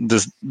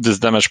this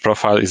damage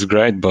profile is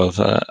great, but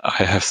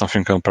I have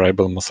something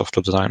comparable most of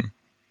the time.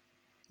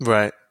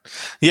 Right.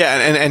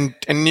 Yeah,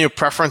 and your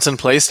preference and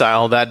play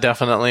style, that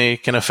definitely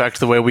can affect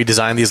the way we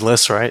design these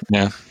lists, right?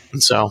 Yeah.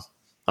 And so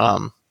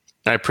I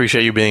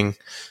appreciate you being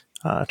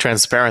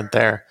transparent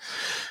there.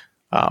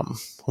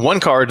 One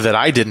card that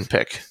I didn't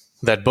pick,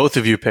 that both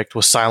of you picked,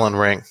 was Silent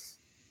Ring,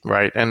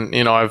 right? And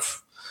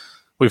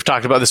we've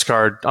talked about this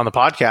card on the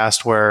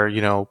podcast where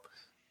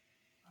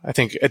I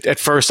think at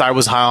first I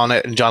was high on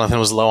it and Jonathan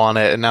was low on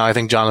it, and now I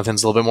think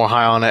Jonathan's a little bit more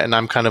high on it, and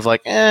I'm kind of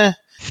like,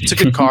 it's a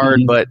good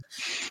card, but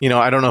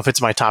I don't know if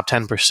it's my top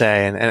 10 per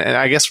se, and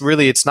I guess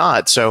really it's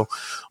not. So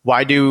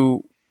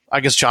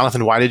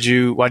Jonathan, why do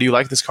you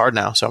like this card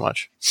now so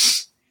much?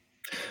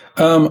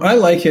 I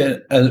like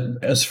it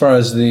as far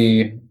as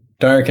the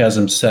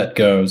Direchasm set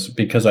goes,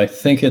 because I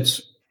think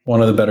it's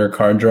one of the better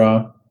card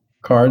draw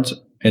cards.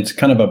 It's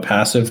kind of a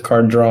passive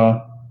card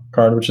draw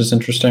card, which is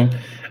interesting.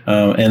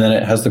 And then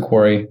it has the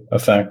Quarry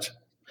effect.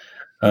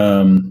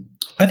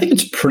 I think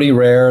it's pretty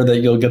rare that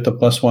you'll get the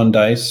 +1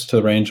 dice to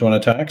the range 1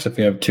 attacks if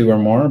you have 2 or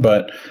more,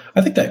 but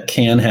I think that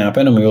can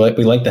happen. And we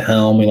like the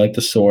helm, we like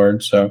the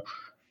sword. So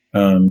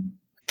I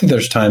think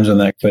there's times when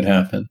that could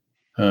happen.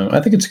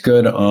 I think it's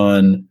good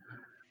on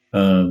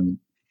fighters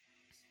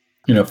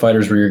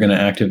where you're going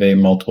to activate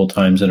multiple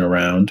times in a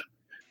round.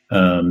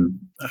 And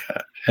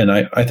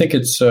I think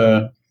it's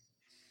I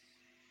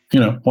think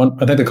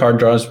the card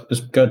draw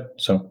is good.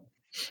 So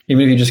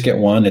even if you just get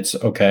 1, it's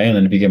okay. And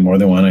then if you get more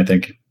than 1, I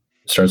think it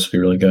starts to be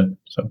really good.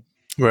 So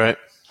right.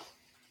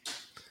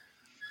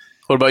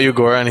 What about you,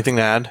 Gora? Anything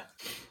to add?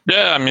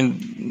 Yeah, I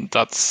mean,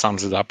 that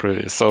sums it up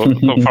really. So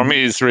for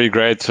me, it's really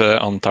great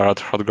on Tarot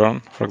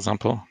Hotgorn, for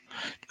example,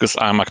 because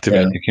I'm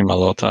activating him a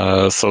lot.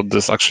 So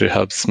this actually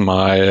helps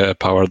my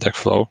power deck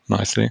flow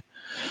nicely.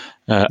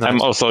 Nice.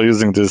 I'm also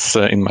using this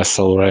in my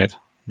soul raid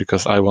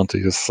because I want to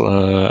use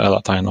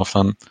Elatine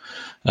often.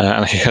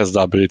 And he has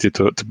the ability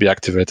to be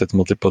activated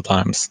multiple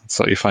times.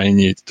 So if I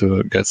need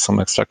to get some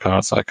extra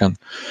cards, I can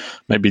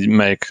maybe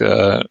make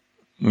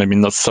maybe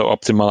not so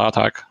optimal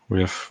attack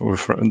with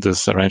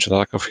this range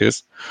attack of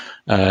his,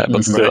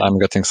 but still I'm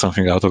getting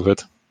something out of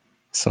it.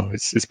 So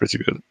it's pretty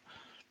good.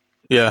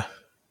 Yeah,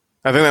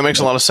 I think that makes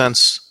a lot of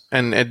sense,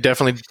 and it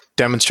definitely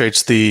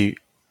demonstrates the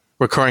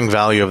recurring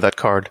value of that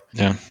card.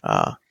 Yeah,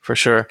 for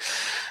sure.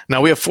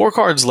 Now we have 4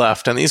 cards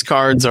left, and these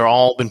cards are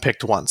all been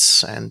picked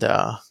once, and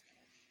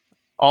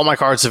all my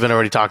cards have been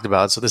already talked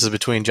about. So this is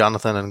between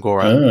Jonathan and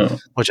Gora,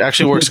 which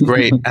actually works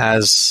great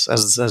as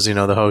you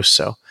know, the host.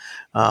 So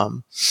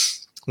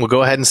we'll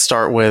go ahead and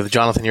start with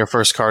Jonathan. Your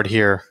first card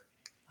here,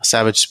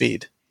 Savage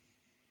Speed.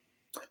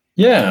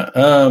 Yeah,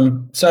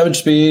 Savage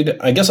Speed.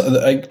 I guess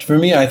for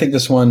me, I think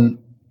this one.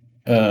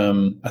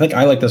 I think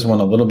I like this one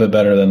a little bit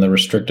better than the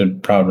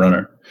restricted Proud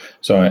Runner.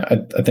 So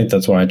I think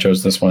that's why I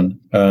chose this one.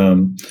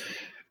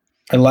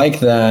 I like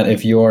that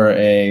if you're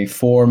a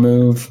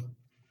 4-move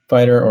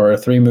fighter or a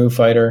 3-move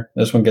fighter,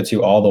 this one gets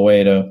you all the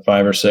way to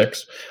 5 or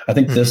 6. I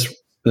think this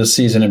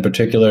season in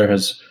particular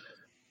has,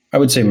 I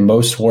would say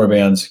most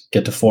warbands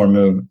get to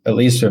 4-move, at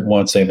least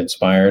once they've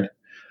inspired,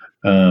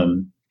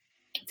 for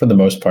the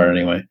most part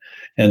anyway.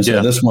 And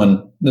so this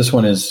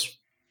one is,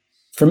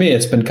 for me,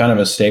 it's been kind of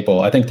a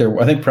staple. I think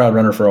Proud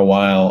Runner for a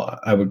while,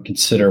 I would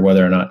consider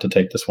whether or not to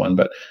take this one,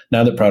 but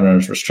now that Proud Runner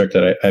is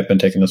restricted, I've been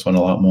taking this one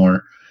a lot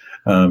more.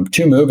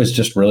 2-move is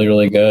just really,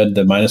 really good.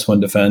 The -1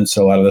 defense,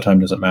 so a lot of the time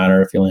doesn't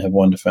matter if you only have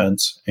 1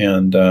 defense.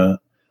 And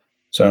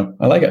so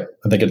I like it.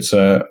 I think it's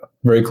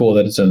very cool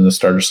that it's in the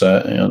starter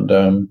set. And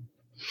I'm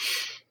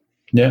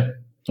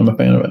a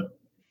fan of it.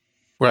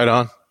 Right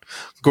on.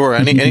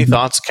 Gora, any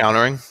thoughts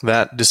countering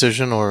that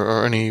decision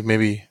or any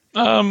maybe...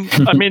 I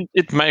mean,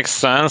 it makes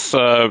sense.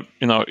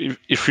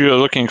 If you're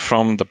looking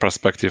from the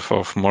perspective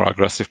of more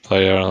aggressive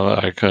player,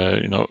 like,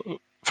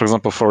 for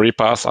example, for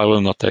repass, I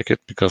will not take it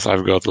because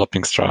I've got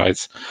Lopping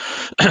Strides,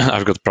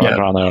 I've got Proud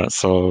Runner,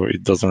 so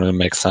it doesn't really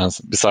make sense.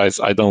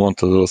 Besides, I don't want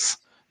to lose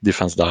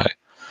defense die.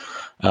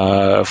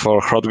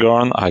 For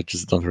Hrodgorn, I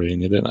just don't really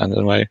need it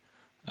anyway.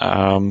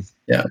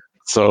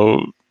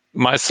 So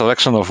my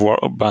selection of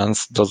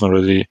warbands doesn't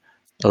really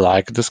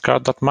like this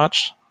card that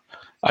much.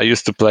 I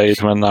used to play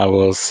it when I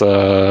was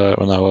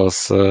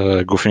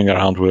goofing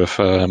around with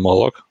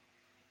Moloch,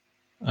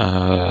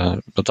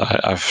 but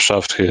I've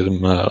shoved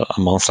him a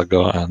month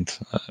ago, and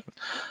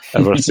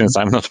ever since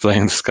I'm not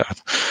playing this card.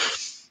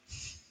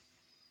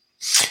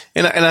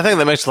 And I think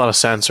that makes a lot of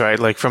sense, right?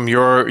 Like from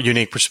your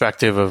unique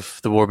perspective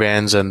of the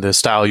warbands and the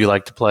style you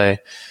like to play,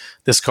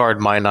 this card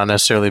might not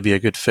necessarily be a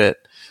good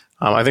fit.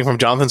 I think from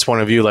Jonathan's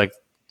point of view, like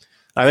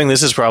I think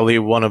this is probably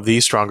one of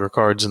the stronger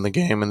cards in the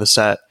game in the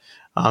set.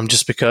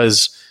 Just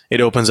because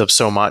it opens up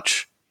so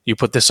much. You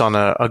put this on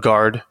a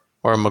guard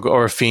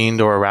or a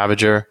fiend or a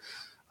ravager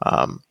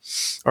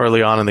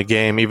early on in the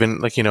game, even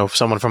like,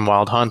 someone from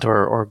Wild Hunt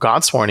or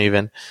Godsworn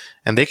even,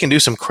 and they can do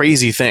some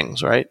crazy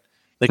things, right?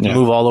 They can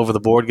move all over the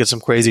board, get some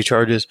crazy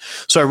charges.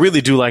 So I really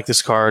do like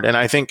this card, and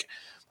I think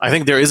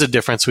there is a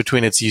difference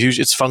between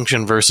its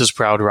function versus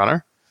Proud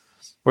Runner.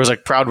 Whereas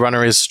like Proud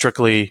Runner is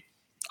strictly,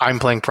 I'm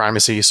playing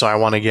primacy, so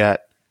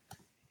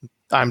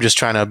I'm just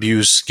trying to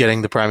abuse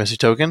getting the primacy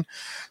token.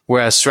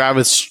 Whereas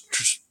Savage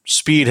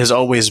Speed has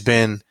always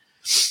been,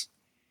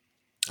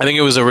 I think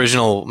it was it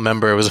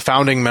was a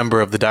founding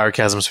member of the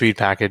Direchasm Speed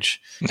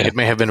package. Yeah. It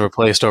may have been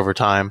replaced over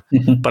time,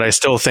 but I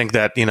still think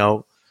that,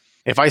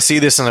 if I see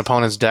this in an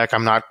opponent's deck,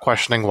 I'm not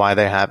questioning why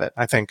they have it.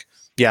 I think,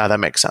 that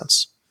makes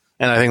sense.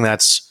 And I think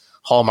that's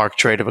hallmark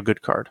trait of a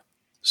good card.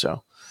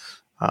 So,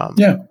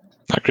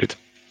 agreed.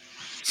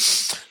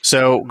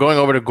 So going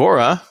over to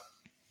Gora,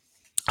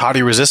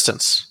 Haughty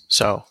Resistance.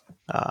 So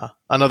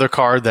another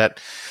card that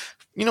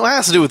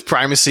has to do with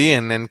primacy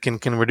and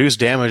can reduce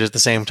damage at the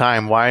same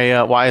time.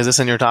 Why is this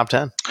in your top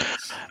 10?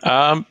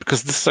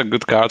 Because this is a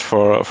good card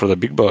for the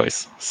big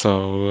boys.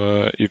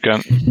 So you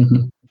can,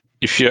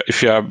 if you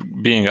are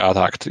being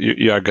attacked,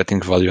 you are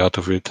getting value out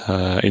of it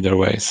either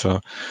way. So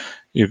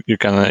you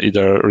can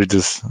either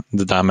reduce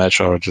the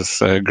damage or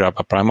just grab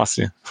a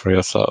primacy for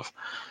yourself.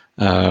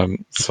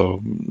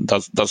 So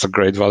that's a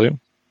great value,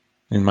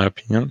 in my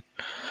opinion.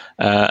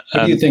 Who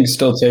do you think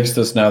still takes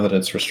this now that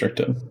it's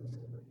restricted?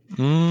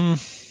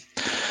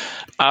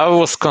 I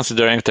was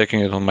considering taking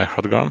it on my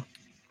Hrodgorn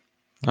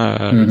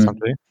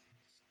recently,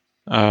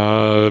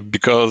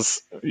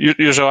 because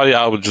usually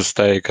I would just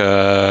take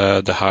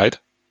the hide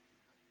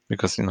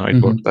because it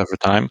worked every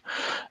time.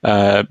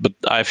 But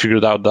I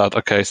figured out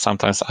that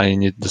sometimes I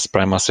need this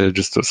primacy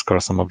just to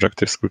score some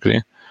objectives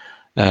quickly,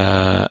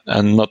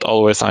 and not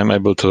always I'm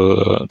able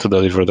to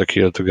deliver the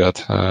kill to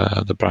get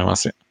the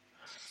primacy.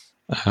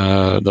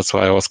 That's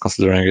why I was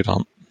considering it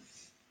on.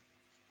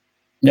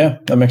 Yeah,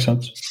 that makes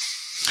sense.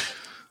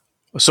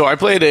 So I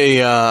played a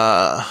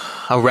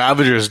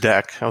Ravager's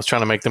deck. I was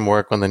trying to make them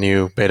work when the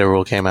new beta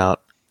rule came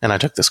out, and I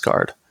took this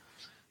card.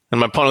 And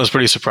my opponent was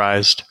pretty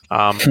surprised.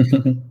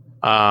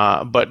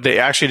 But they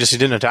actually he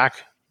didn't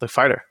attack the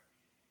fighter.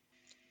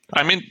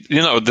 I mean,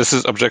 this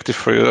is objective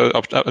for you.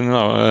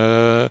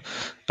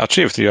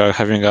 Achieved. You are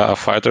having a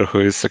fighter who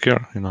is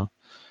secure.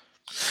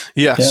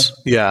 Yes,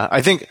 yeah.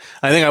 I think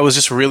I was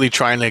just really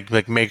trying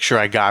to make sure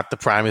I got the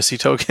primacy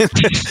token,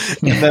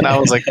 and then I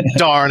was like,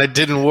 "Darn, it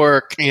didn't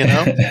work,"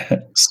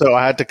 So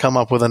I had to come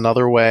up with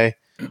another way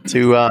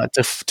to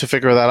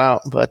figure that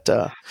out. But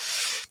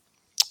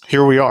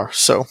here we are.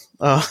 So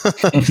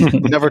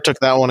never took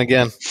that one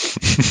again.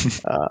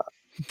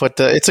 But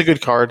it's a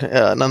good card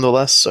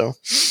nonetheless. So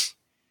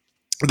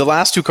the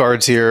last two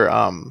cards here,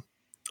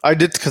 I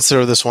did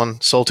consider this one,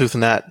 Soultooth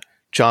Net,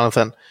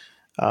 Jonathan.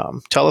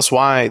 Tell us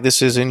why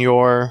this is in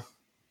your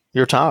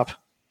top.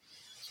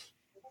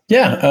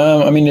 Yeah,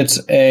 I mean it's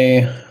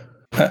a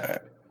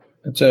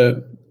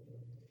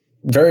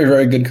very,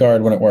 very good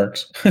card when it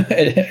works.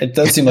 It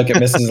does seem like it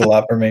misses a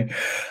lot for me,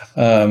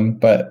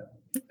 but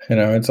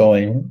it's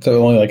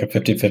only like a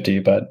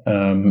 50-50. But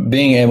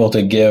being able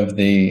to give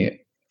the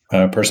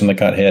person that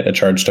got hit a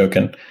charge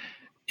token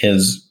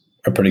is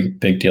a pretty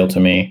big deal to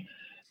me.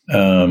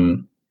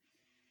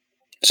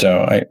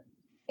 So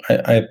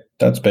I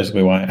that's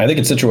basically why. I think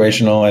it's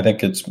situational. I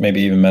think it's maybe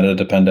even meta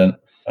dependent.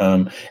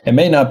 It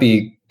may not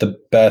be the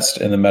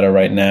best in the meta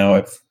right now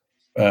if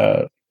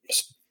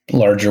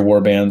larger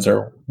warbands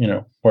are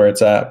where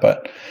it's at,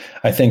 but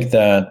I think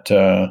that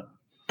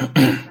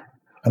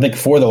I think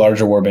for the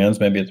larger warbands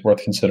maybe it's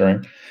worth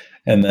considering.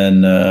 And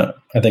then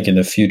I think in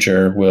the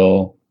future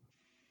we'll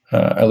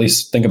at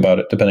least think about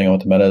it depending on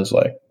what the meta is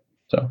like.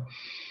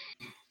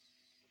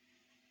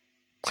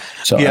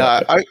 So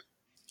yeah,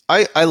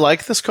 I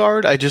like this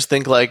card. I just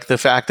think like the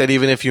fact that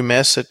even if you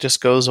miss, it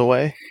just goes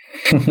away.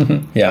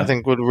 Yeah, I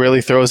think what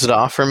really throws it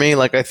off for me.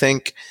 Like I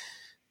think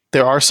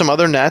there are some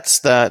other nets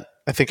that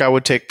I think I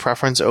would take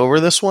preference over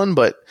this one,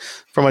 but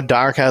from a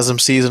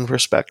Direchasm season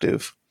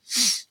perspective,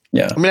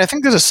 yeah. I mean, I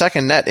think there's a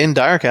second net in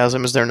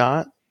Direchasm, is there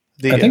not?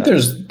 I think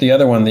there's the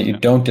other one that you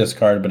don't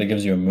discard, but it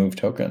gives you a move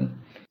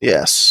token.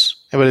 Yes,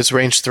 but it's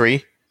range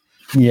 3.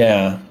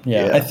 Yeah.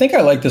 I think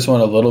I like this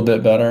one a little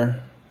bit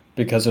better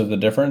because of the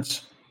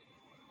difference.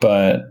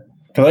 But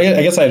because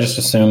I guess I just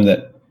assumed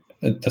that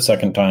the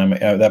second time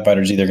that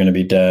fighter's either going to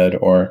be dead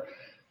or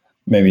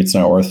maybe it's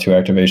not worth 2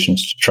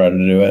 activations to try to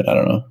do it. I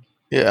don't know.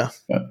 Yeah.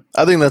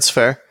 I think that's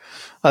fair.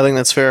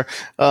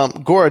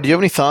 Gora, do you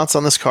have any thoughts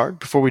on this card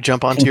before we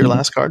jump on to your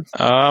last card?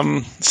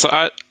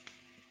 So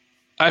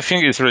I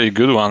think it's a really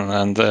good one,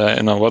 and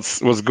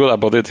what's good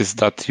about it is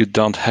that you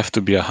don't have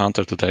to be a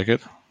hunter to take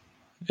it.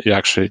 You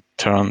actually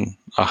turn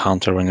a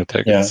hunter when you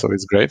take it, so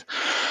it's great.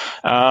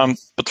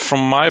 But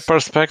from my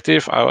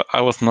perspective,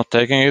 I was not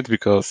taking it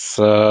because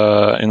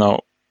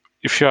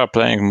if you are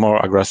playing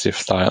more aggressive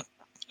style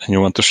and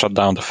you want to shut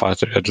down the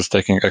fighter, you're just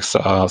taking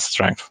extra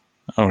strength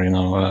or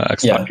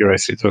extra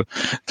accuracy to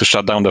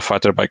shut down the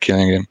fighter by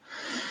killing him.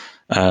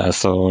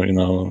 So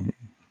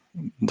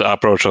the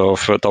approach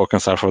of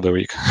tokens are for the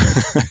weak,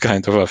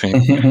 kind of a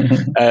thing.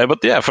 But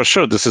yeah, for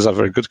sure, this is a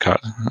very good card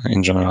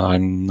in general.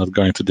 I'm not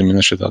going to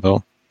diminish it at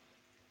all.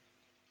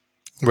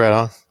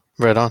 Right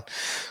on.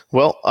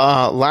 Well,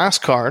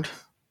 last card,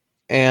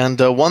 and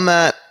one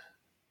that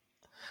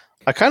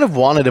I kind of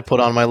wanted to put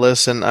on my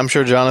list, and I'm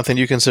sure, Jonathan,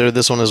 you considered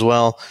this one as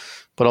well,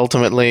 but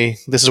ultimately,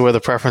 this is where the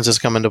preferences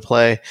come into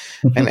play.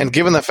 And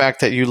given the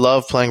fact that you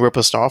love playing Ripa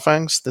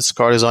Starfangs, this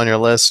card is on your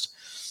list,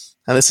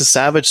 and this is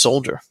Savage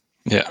Soldier.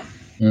 Yeah.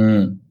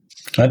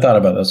 I thought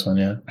about this one,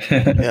 yeah.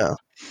 Yeah.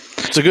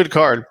 It's a good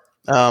card.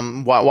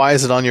 Why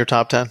is it on your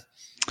top 10?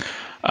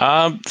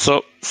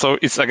 So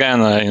it's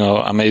again,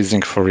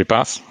 amazing for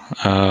Ripas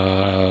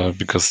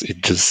because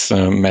it just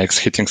makes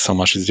hitting so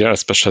much easier,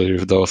 especially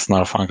with those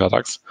Snarfang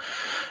attacks.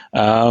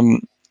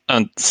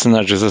 And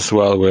synergies as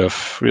well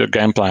with your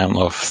game plan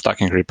of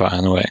stacking Ripa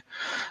anyway.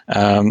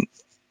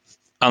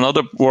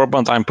 Another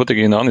warband I'm putting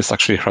it on is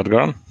actually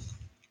Hradgorn,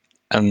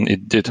 and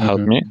it did help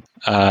me.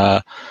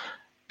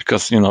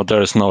 Because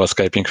there is no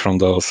escaping from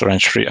those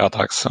range 3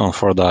 attacks on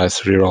 4 dice,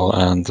 reroll,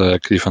 and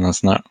Cliffen and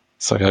Snare.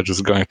 So you're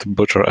just going to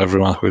butcher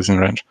everyone who is in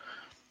range.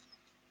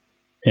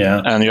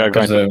 Yeah, and you are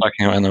going to attack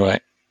him anyway.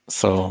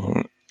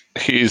 So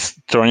he's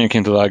turning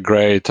into a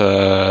great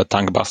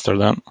tank buster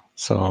then.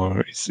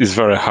 So it's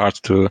very hard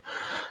to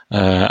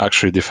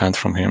actually defend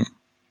from him.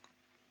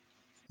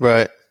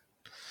 Right.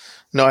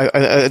 No,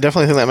 I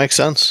definitely think that makes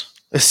sense.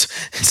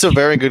 It's a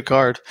very good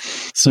card.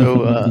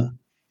 So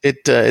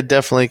it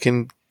definitely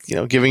can.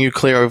 Giving you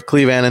clear of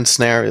Cleavan and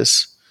Snare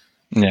is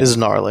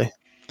gnarly.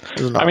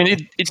 I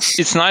mean,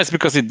 it's nice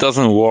because it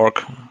doesn't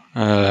work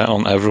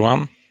on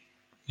everyone.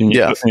 You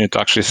need to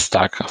actually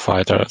stack a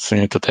fighter, so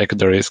you need to take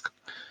the risk.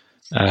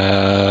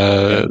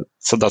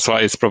 So that's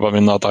why it's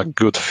probably not a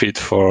good fit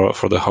for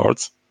the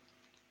hordes,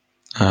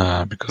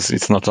 because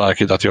it's not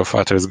likely that your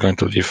fighter is going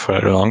to live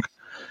very long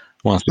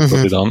once you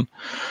put it on.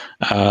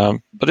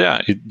 But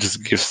yeah, it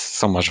just gives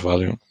so much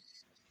value.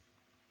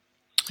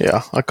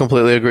 Yeah, I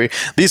completely agree.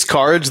 These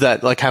cards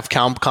that have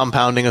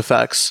compounding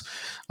effects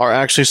are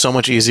actually so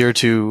much easier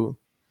to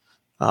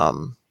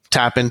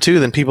tap into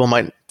than people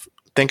might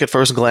think at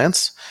first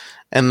glance.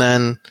 And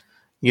then,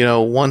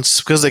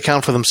 once, because they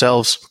count for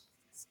themselves,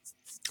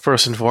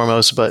 first and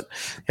foremost. But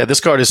yeah, this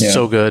card is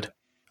so good,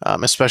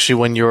 especially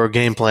when your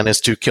game plan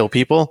is to kill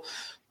people.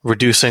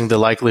 Reducing the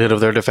likelihood of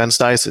their defense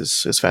dice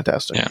is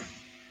fantastic.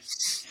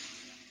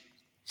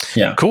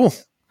 Yeah. Cool.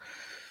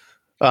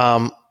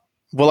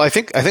 Well, I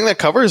think that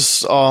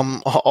covers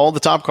all the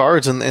top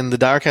cards in the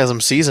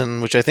Direchasm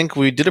season, which I think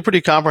we did a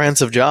pretty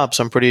comprehensive job.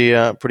 So I'm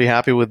pretty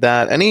happy with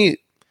that. Any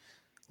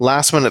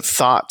last minute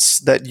thoughts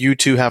that you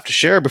two have to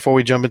share before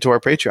we jump into our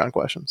Patreon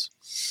questions?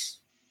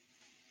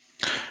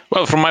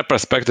 Well, from my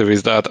perspective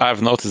is that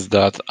I've noticed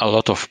that a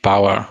lot of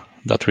power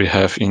that we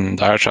have in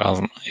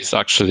Direchasm is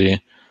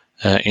actually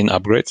in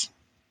upgrades.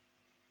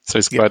 So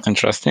it's quite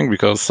interesting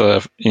because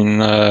in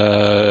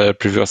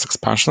previous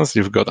expansions,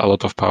 you've got a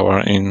lot of power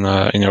in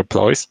your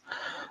ploys.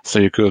 So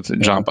you could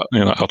jump,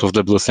 out of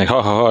the blue saying,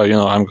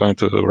 I'm going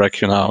to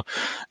wreck you now.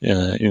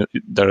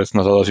 There is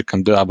not a lot you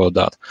can do about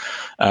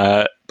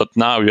that. But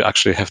now you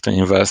actually have to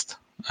invest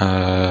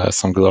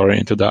some glory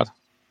into that.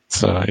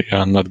 So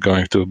you're not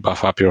going to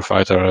buff up your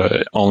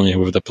fighter only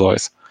with the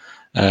ploys,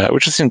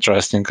 which is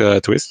interesting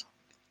twist.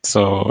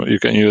 So you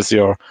can use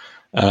your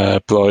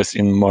ploys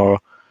in more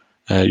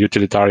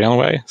utilitarian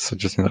way. So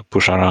just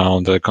push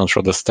around,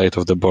 control the state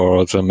of the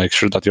board, make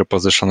sure that your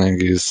positioning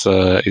is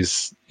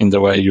in the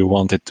way you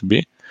want it to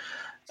be,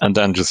 and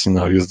then just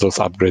use those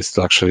upgrades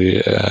to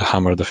actually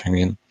hammer the thing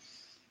in.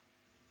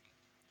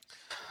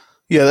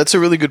 Yeah, that's a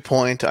really good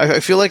point.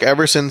 I feel like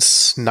ever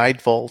since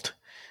Nightvault,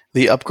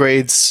 the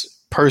upgrades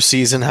per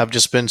season have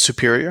just been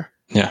superior.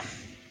 Yeah.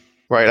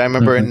 Right. I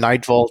remember in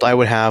Nightvault, I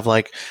would have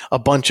like a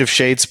bunch of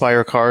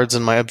Shadespire cards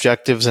and my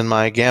objectives and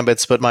my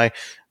gambits, but my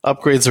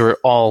upgrades were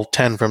all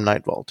 10 from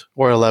Nightvault,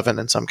 or 11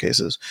 in some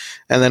cases.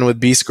 And then with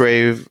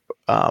Beastgrave,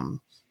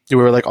 you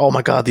were like, oh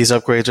my God, these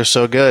upgrades are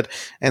so good.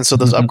 And so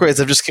those upgrades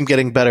have just kept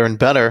getting better and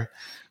better.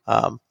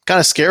 Kind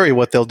of scary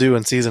what they'll do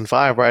in Season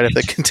 5, right, if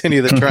they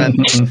continue the trend.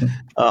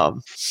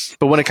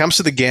 But when it comes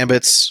to the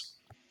gambits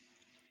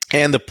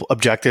and the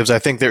objectives, I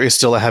think there is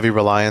still a heavy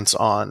reliance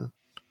on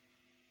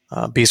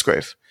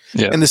Beastgrave.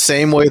 Yeah. In the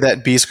same way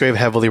that Beastgrave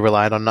heavily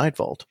relied on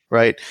Nightvault,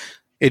 right?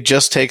 It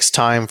just takes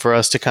time for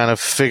us to kind of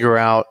figure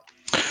out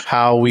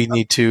how we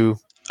need to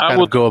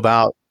go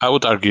about. I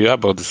would argue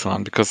about this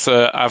one because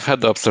I've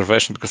had the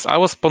observation, because I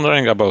was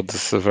pondering about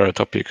this very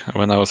topic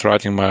when I was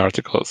writing my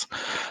articles.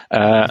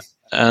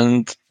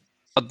 And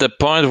at the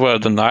point where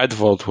the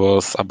Nightvault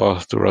was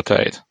about to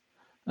rotate,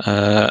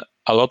 a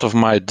lot of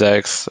my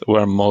decks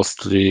were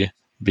mostly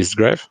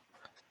Beastgrave.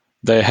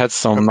 They had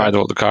some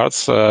Nightvault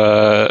cards,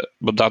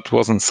 but that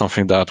wasn't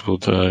something that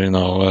would,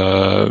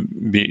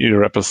 be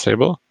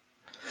irreplaceable.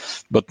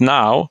 But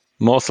now,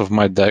 most of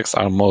my decks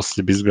are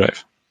mostly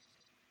Beastgrave.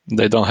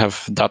 They don't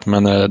have that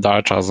many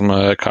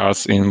Direchasm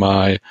cards in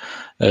my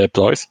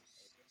ploys.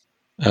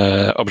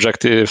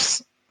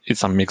 Objectives,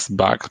 it's a mixed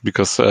bag,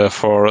 because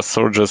for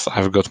Surges,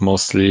 I've got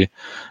mostly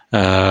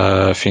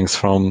things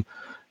from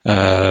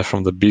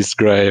the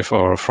Beastgrave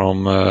or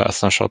from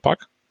Essential Pack.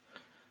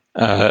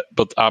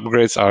 But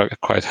upgrades are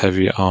quite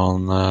heavy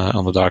on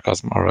the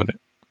Direchasm already.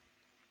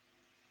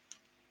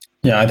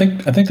 Yeah, I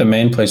think the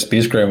main place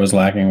Beastgrave was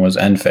lacking was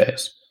end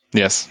phase.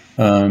 Yes.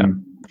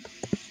 And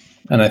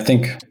I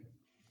think,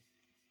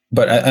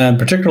 and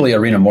particularly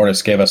Arena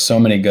Mortis gave us so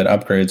many good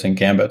upgrades and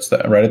gambits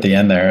that right at the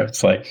end there,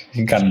 it's like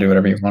you got to do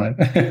whatever you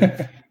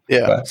wanted.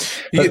 Yeah,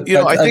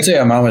 I'd say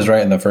Aman was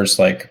right in the first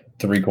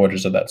 3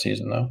 quarters of that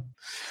season, though.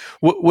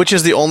 Which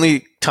is the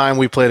only time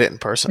we played it in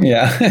person.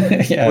 Yeah,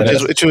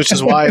 which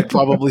is why it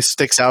probably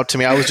sticks out to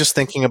me. I was just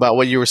thinking about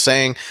what you were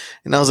saying,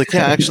 and I was like,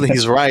 yeah, actually,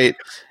 he's right.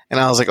 And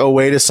I was like, oh,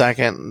 wait a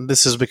second.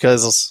 This is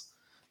because,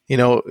 we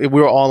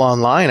were all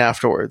online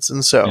afterwards.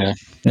 And so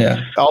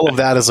all of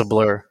that is a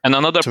blur. And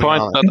another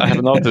point that I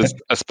have noticed,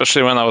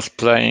 especially when I was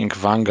playing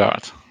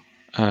Vanguard,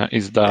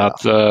 is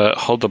that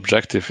Hold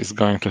Objective is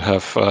going to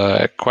have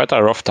quite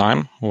a rough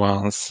time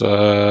once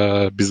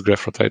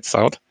Beastgrave rotates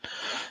out,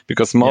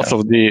 because most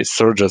of the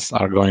Surges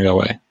are going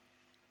away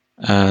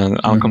and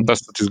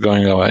Uncontested is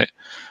going away.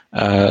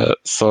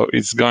 So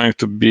it's going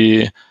to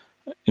be,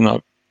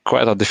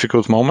 quite a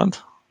difficult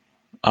moment,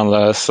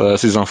 unless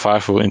Season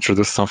 5 will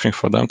introduce something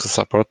for them to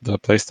support the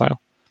playstyle.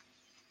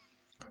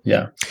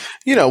 Yeah.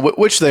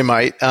 Which they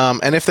might.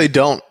 And if they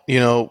don't,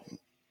 we'll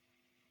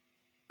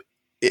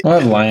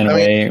have Lion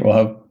Weight, we'll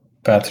have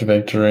Path to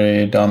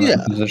Victory,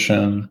 Dominant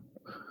Position.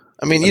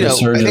 I mean, the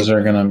Surges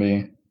are going to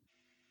be...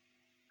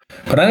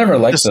 But I never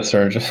liked the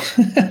Surges.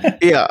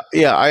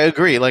 Yeah, I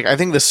agree. I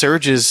think the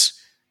Surges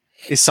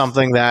is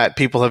something that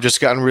people have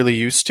just gotten really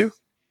used to.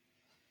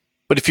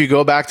 But if you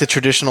go back to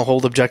traditional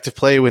Hold Objective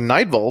play with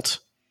Nightvault,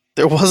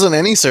 there wasn't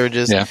any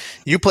Surges. Yeah.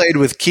 You played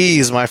with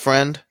keys, my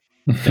friend.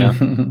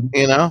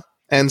 Yeah.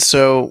 And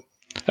so,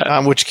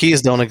 which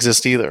keys don't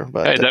exist either.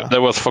 But hey,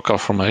 there was focal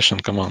formation.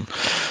 Come on.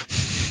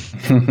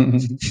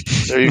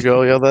 There you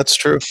go. Yeah, that's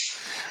true.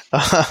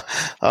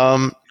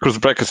 Cruise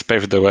Breakers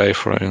paved the way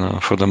for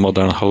the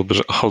modern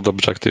hold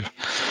objective.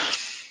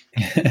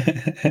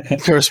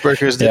 Curse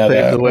Breakers did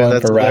pave the way.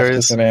 That's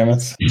hilarious.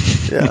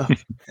 Yeah.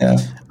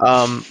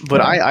 But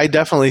I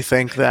definitely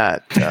think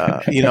that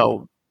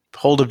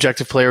hold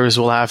objective players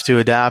will have to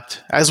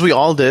adapt, as we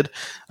all did.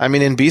 I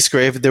mean, in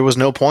Beastgrave, there was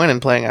no point in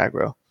playing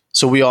aggro,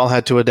 so we all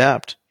had to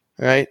adapt,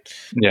 right?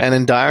 Yeah. And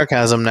in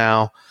Direchasm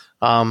now,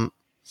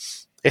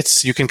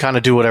 it's you can kind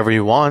of do whatever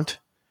you want,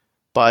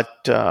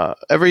 but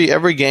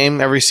every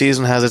game, every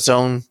season has its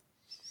own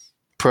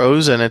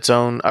pros and its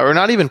own, or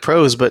not even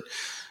pros, but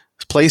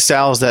play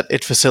styles that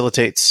it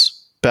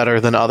facilitates better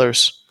than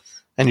others,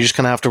 and you just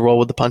kind of have to roll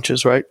with the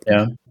punches, right?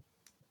 Yeah.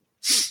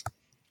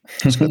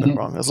 That's good and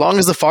wrong. As long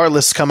as the FAR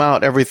lists come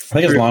out every 3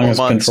 I think as long as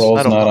months,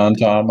 control's not on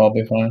top, I'll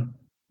be fine.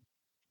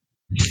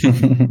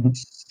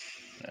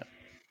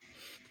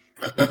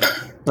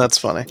 That's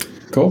funny.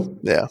 Cool.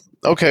 Yeah.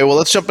 Okay, well,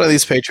 let's jump into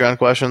these Patreon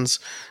questions.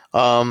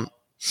 I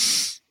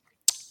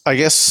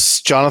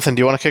guess, Jonathan,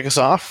 do you want to kick us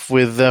off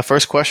with the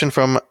first question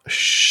from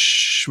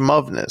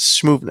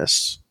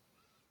Schmoovness?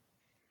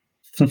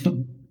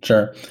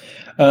 Sure.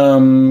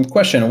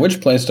 Question: which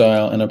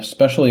playstyle, and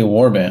especially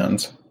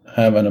warbands,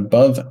 have an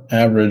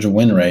above-average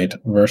win rate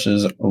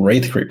versus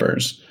Wraith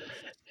Creepers,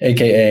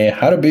 aka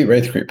how to beat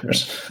Wraith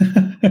Creepers?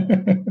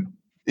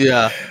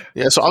 Yeah.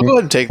 So I'll go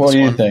ahead and take this one. What do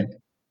you think?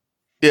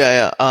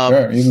 Yeah.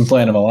 Sure, you've been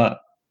playing them a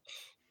lot.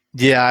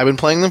 Yeah, I've been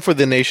playing them for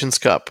the Nations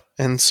Cup,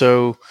 and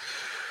so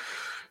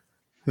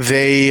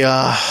they.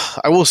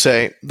 I will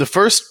say the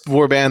first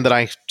warband that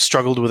I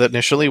struggled with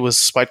initially was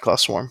Spiteclaw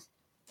Swarm,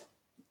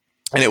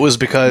 and it was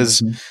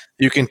because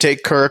you can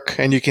take Kirk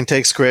and you can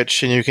take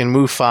Scritch and you can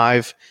move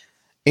 5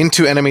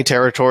 into enemy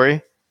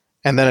territory,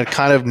 and then it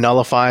kind of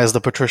nullifies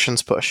the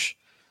Patrician's push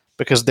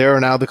because they're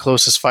now the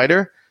closest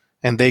fighter,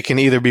 and they can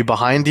either be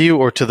behind you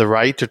or to the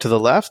right or to the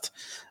left,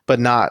 but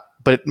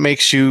it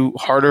makes you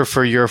harder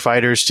for your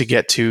fighters to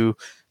get to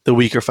the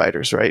weaker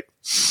fighters, right?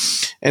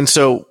 And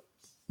so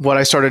what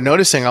I started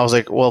noticing, I was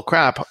like, well,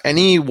 crap,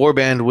 any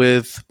warband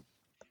with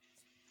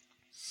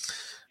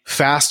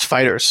fast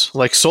fighters,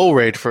 like Soul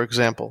Raid, for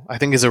example, I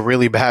think is a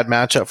really bad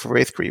matchup for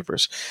Wraith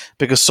Creepers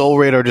because Soul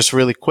Raid are just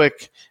really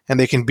quick and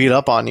they can beat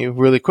up on you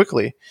really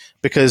quickly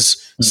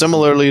because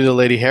similarly to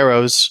Lady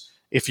Harrows,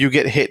 if you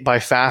get hit by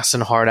fast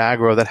and hard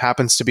aggro that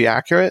happens to be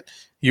accurate,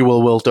 you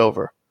will wilt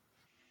over.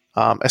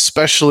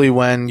 Especially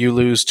when you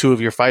lose 2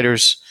 of your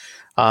fighters,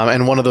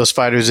 and one of those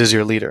fighters is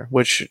your leader,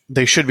 which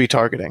they should be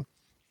targeting.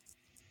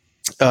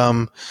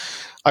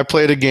 I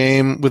played a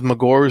game with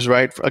Magors,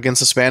 right,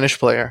 against a Spanish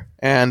player,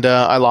 and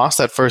I lost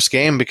that first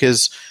game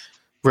because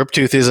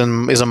Riptooth is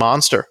a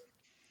monster,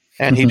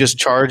 and he just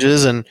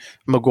charges, and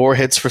Magor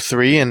hits for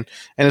 3, and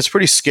it's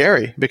pretty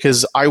scary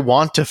because I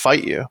want to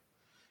fight you,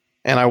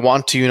 and I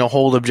want to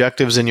hold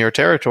objectives in your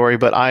territory,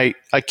 but I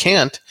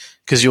can't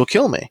because you'll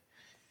kill me.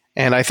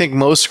 And I think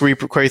most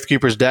Wraith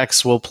Creepers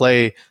decks will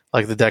play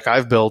like the deck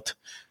I've built,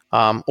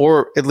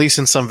 or at least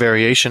in some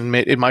variation.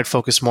 It might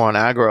focus more on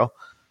aggro.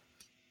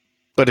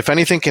 But if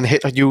anything can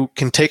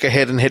take a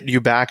hit and hit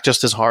you back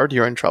just as hard,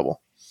 you're in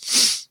trouble.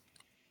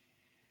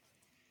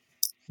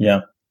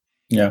 Yeah.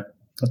 I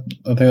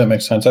think that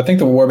makes sense. I think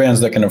the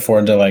warbands that can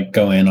afford to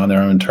go in on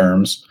their own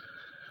terms,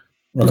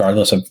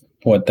 regardless of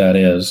what that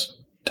is,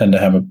 tend to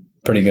have a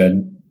pretty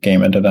good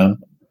game into them.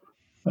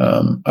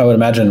 I would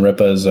imagine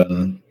Rippas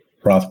and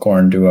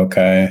Rothkorn do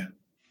okay.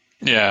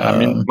 Yeah, I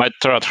mean, my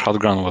third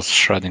Hotground was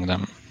shredding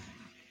them.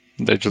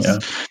 They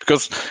just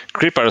because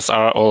creepers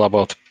are all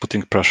about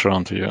putting pressure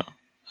onto you.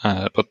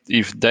 But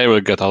if they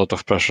will get a lot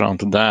of pressure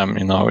onto them,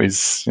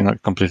 it's a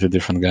completely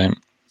different game.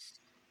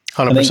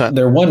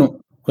 100%.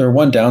 Their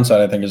one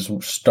downside, I think, is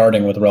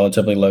starting with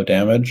relatively low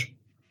damage.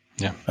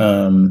 Yeah.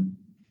 And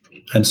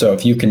so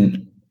if you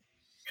can,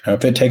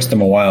 if it takes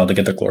them a while to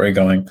get the glory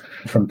going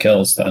from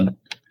kills, then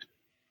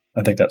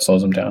I think that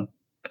slows them down.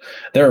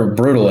 They're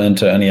brutal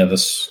into any of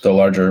the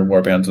larger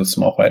warbands with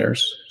small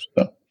fighters.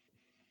 So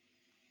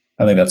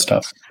I think that's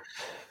tough.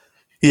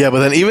 Yeah, but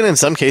then even in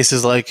some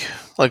cases, like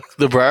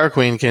the Briar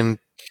Queen can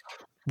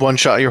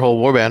one-shot your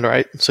whole warband,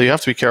 right? So you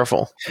have to be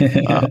careful.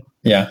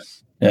 Yeah.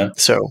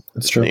 So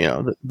that's true.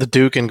 The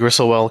Duke and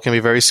Gristlewell can be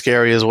very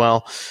scary as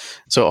well.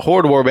 So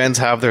horde warbands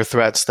have their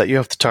threats that you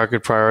have to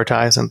target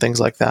prioritize and things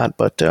like that.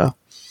 But and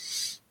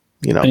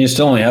you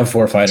still only have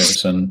 4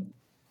 fighters, and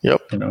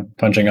yep,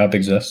 punching up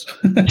exists.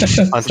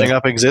 Punching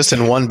up exists,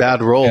 and one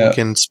bad roll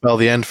can spell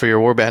the end for your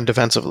warband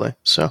defensively.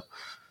 So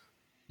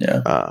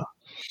yeah.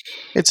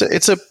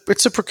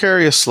 It's a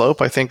precarious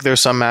slope. I think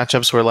there's some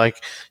matchups where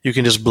you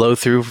can just blow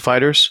through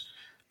fighters,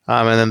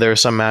 and then there are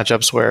some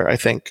matchups where I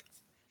think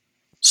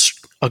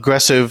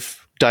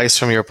aggressive dice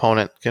from your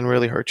opponent can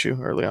really hurt you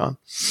early on.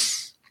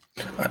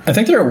 I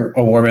think they're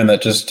a warband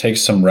that just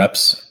takes some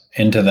reps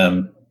into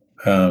them,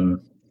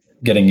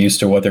 getting used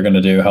to what they're going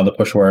to do, how the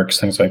push works,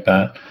 things like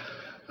that.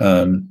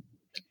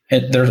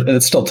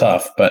 It's still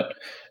tough, but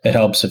it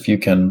helps if you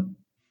can,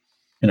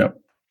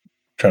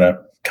 try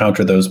to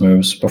counter those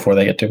moves before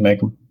they get to make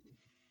them.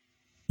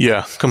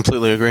 Yeah,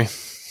 completely agree.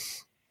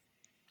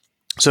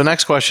 So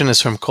next question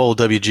is from Cole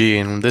WG,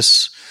 and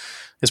this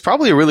is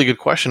probably a really good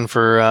question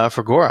for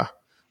Gora.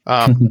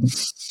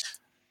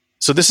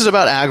 So this is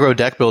about aggro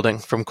deck building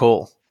from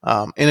Cole.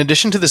 In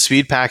addition to the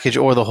speed package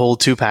or the hold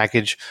 2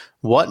 package,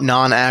 what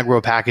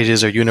non-aggro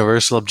packages or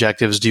universal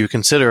objectives do you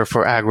consider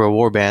for aggro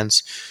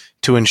warbands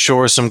to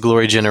ensure some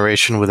glory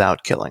generation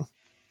without killing?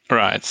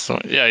 Right. So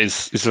yeah,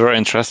 it's a very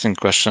interesting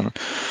question.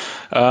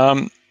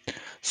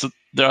 So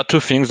there are two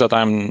things that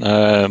I'm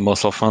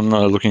most often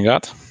looking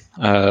at.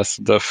 So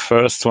the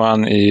first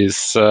one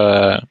is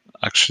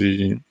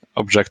actually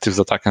objectives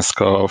that I can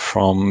score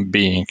from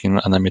being in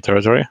enemy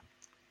territory.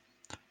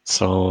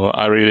 So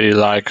I really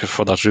like,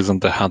 for that reason,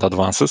 the hand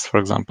advances, for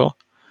example.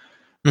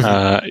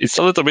 Mm-hmm. It's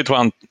a little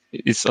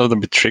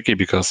bit tricky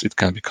because it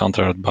can be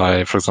countered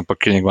by, for example,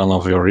 killing one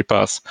of your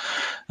Reapers.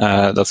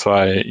 That's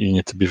why you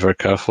need to be very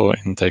careful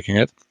in taking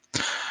it.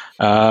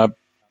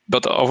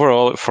 But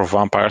overall, for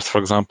vampires, for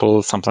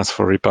example, sometimes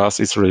for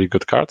Reapers, it's a really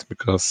good card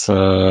because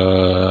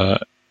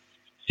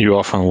you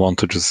often want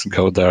to just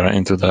go there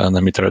into the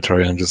enemy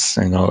territory and just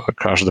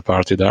crush the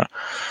party there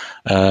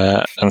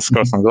and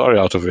score some glory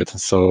out of it.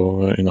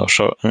 So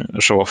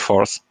show of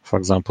force, for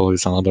example,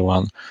 is another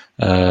one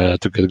to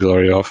get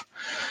glory of.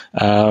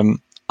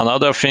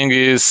 Another thing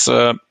is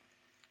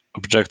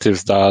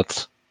objectives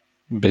that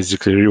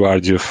basically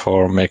reward you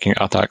for making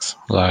attacks,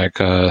 like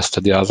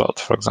steady assault,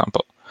 for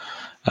example.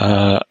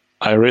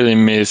 I really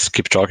miss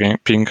keep chopping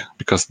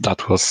because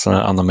that was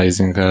an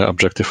amazing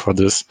objective for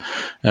this.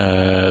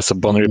 So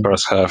Bone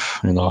Reapers have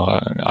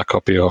a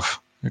copy of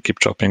keep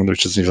chopping,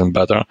 which is even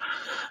better.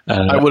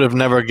 I would have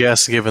never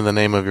guessed given the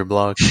name of your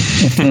blog.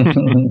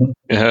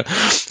 Yeah,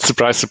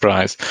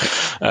 surprise.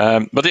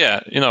 But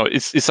yeah,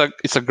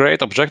 it's a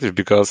great objective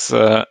because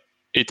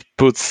it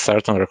puts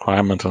certain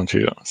requirement onto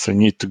you. So you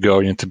need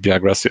to be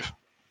aggressive,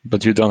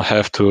 but you don't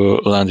have to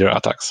land your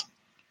attacks.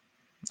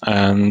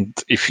 And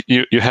if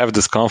you have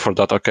this comfort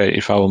that, okay,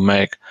 if I will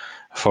make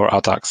 4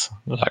 attacks,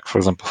 like for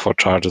example 4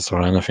 charges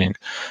or anything,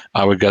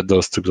 I will get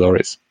those 2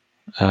 glories.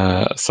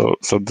 So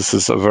this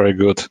is a very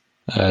good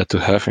to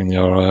have in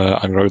your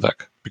aggro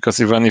deck, because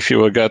even if you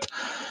will get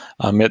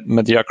a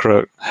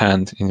mediocre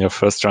hand in your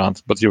first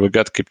round, but you will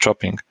get keep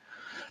chopping,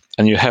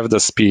 and you have the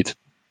speed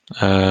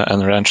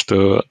and range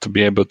to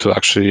be able to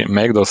actually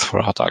make those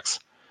 4 attacks,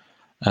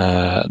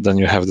 then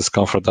you have this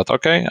comfort that,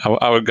 okay,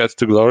 I will get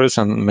 2 glories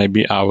and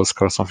maybe I will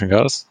score something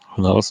else.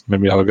 Who knows?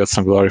 Maybe I will get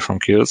some glory from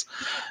kills,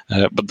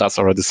 but that's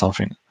already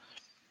something.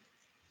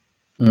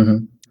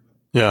 Mm-hmm.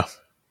 Yeah,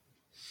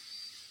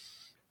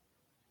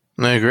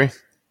 I agree.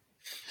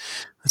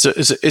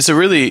 It's a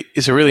really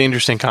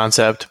interesting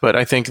concept, but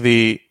I think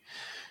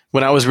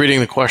when I was reading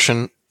the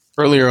question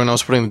earlier, when I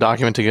was putting the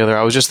document together,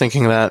 I was just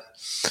thinking that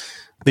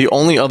the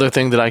only other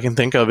thing that I can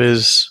think of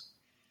is,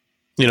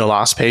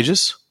 lost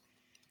pages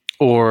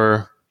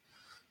or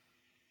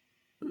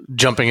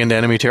jumping into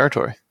enemy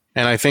territory.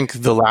 And I think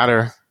the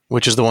latter,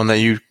 which is the one that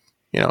you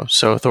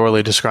so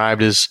thoroughly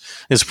described, is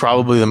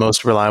probably the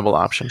most reliable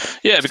option.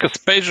 Yeah, because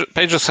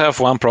pages have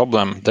one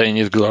problem. They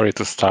need glory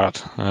to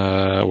start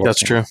working.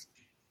 That's true.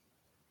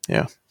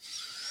 Yeah,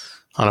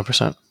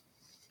 100%.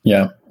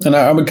 Yeah, and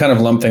I would kind of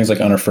lump things like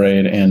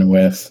Unafraid in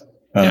with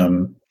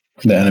the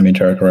enemy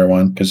territory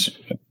one, because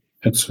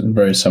it's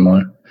very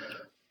similar.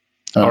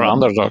 Or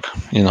Underdog,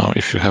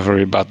 if you have a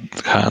really bad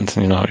hand,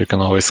 you can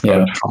always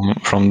score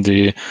from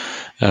the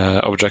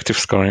objective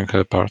scoring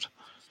part.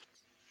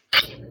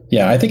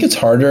 Yeah, I think it's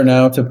harder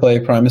now to play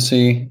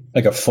Primacy,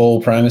 like a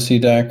full Primacy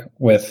deck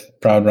with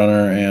Proud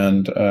Runner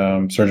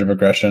and Surge of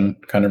Aggression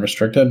kind of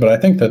restricted. But I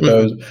think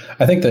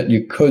that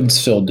you could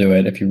still do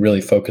it if you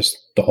really focus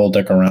the whole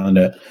deck around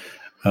it.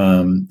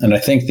 And I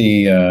think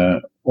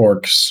the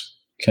Orcs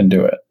can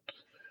do it.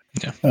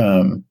 Yeah.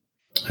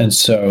 And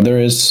so there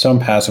is some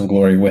passive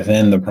glory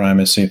within the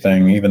Primacy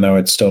thing, even though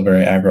it's still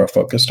very aggro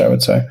focused, I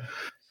would say.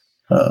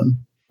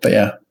 But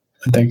yeah,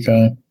 I think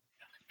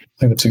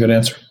that's a good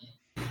answer.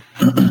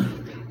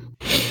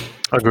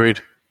 Agreed.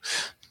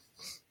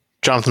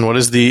 Jonathan, what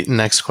is the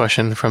next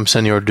question from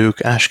Senor Duke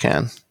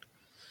Ashcan?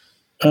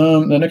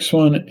 The next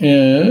one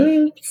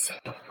is,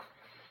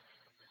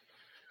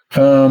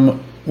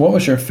 what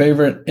was your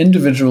favorite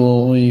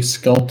individually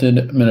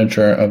sculpted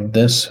miniature of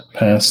this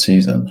past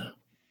season?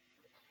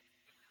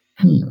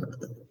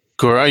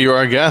 Gora, you're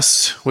our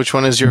guest. Which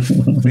one is your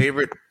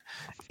favorite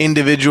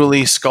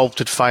individually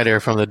sculpted fighter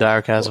from the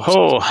Direchasm?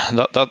 Oh,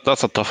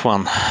 that's a tough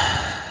one.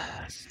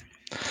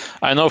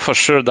 I know for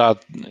sure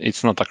that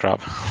it's not a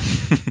crab.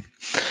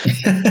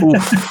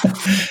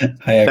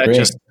 I agree. That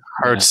just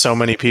hurts so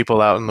many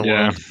people out in the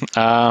world.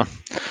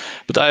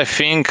 But I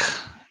think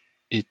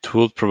it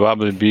would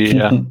probably be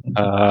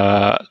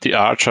the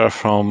archer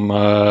from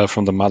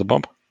the Mad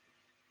Bomb.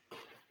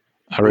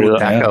 I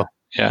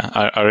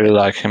really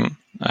like him.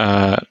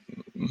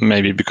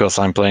 Maybe because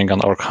I'm playing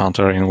an Orc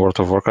Hunter in World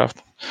of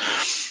Warcraft.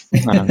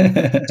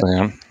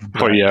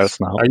 For years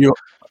now. Are you?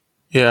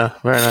 Yeah,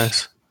 very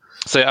nice.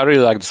 So I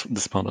really like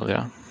this model,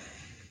 yeah.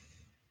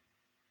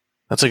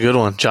 That's a good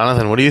one.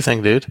 Jonathan, what do you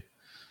think, dude?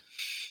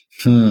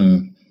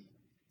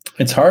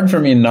 It's hard for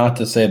me not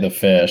to say the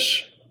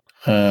fish.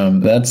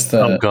 That's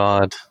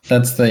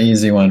the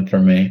easy one for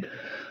me.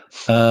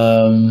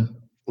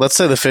 Let's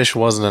say the fish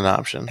wasn't an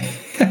option.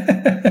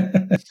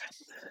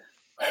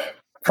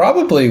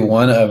 Probably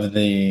one of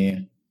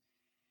the...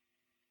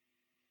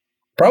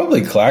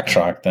 Probably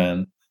Klacktrock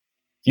then.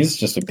 He's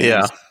just a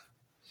beast.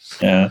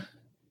 Yeah.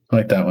 I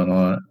like that one a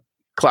lot.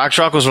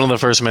 Klacktrock was one of the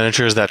first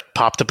miniatures that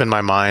popped up in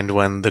my mind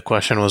when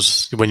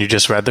you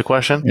just read the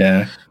question.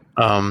 Yeah.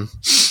 But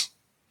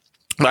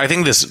I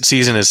think this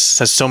season has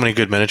so many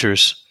good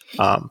miniatures.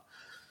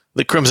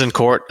 The Crimson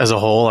Court as a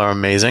whole are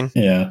amazing.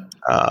 Yeah.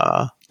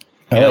 I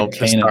like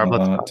Kanan a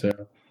lot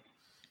too.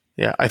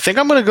 Yeah, I think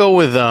I'm going to go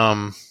with...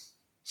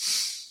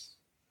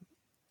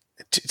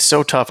 it's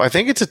so tough. I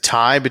think it's a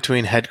tie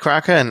between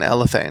Headcracker and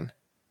Elethane.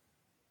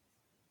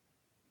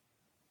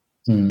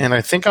 And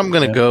I think I'm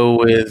going to go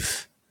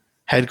with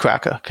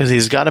Headcracker because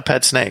he's got a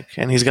pet snake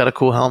and he's got a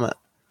cool helmet.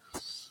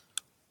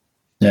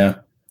 Yeah,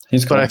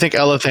 he's cool. But I think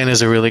Elethane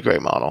is a really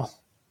great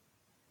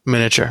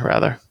miniature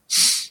rather.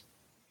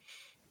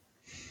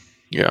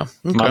 Yeah,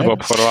 okay. Mad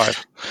Bob for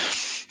life.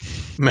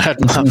 Mad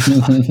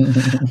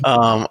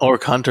Bob,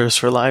 Orc Hunters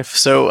for life.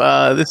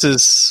 So this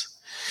is.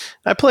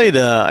 I played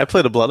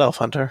a Blood Elf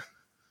Hunter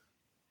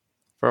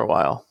for a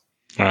while.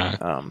 All right.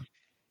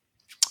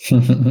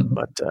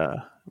 But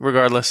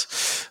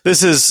regardless,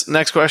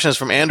 next question is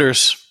from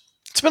Anders.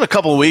 It's been a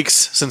couple of weeks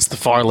since the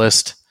FAR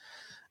list.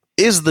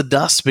 Is the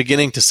dust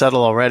beginning to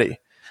settle already?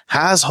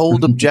 Has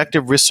hold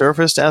objective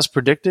resurfaced as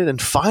predicted?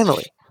 And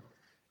finally,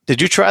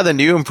 did you try the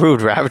new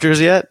improved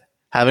Ravagers yet?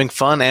 Having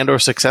fun and or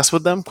success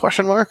with them? ?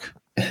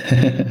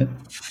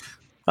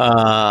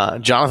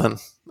 Jonathan,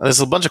 there's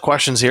a bunch of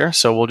questions here,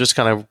 so we'll just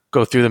kind of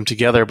go through them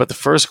together. But the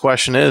first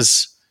question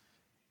is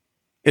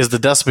the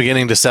dust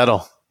beginning to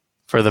settle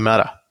for the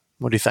meta?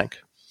 What do you think?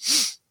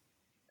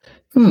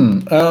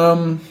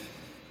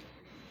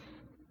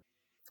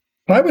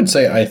 I would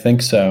say I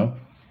think so.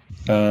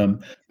 I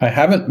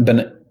haven't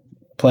been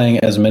playing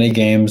as many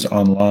games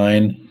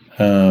online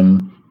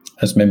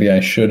as maybe I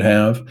should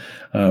have.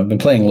 I've been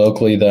playing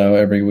locally though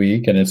every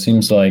week, and it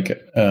seems like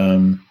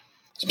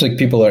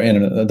people are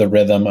in the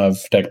rhythm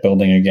of deck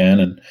building again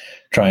and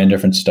trying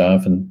different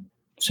stuff and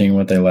seeing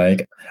what they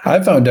like.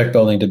 I found deck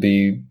building to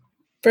be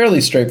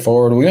fairly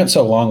straightforward. We went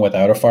so long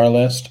without a FAR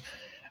list,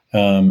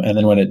 and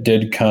then when it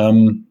did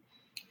come,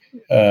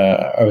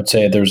 I would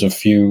say there's a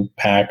few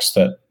packs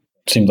that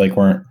seemed like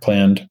weren't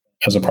planned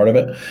as a part of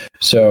it.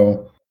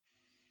 So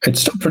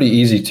it's still pretty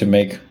easy to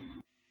make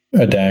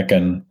a deck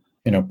and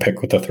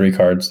pick with the 3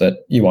 cards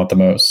that you want the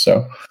most.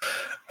 So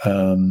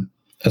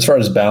as far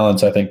as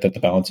balance, I think that the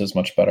balance is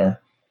much better.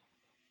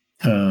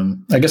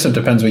 I guess it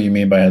depends what you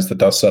mean by has the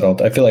dust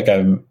settled. I feel like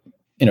I'm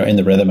in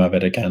the rhythm of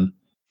it again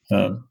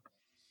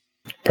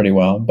pretty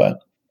well,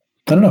 but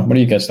I don't know. What do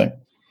you guys think?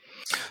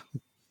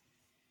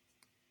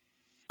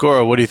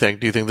 Gora, what do you think?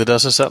 Do you think the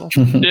dust has settled?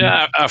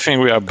 Yeah, I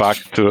think we are back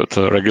to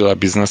regular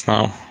business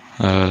now.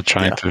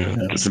 Trying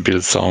to just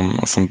build some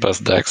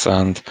best decks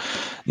and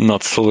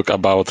not look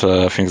about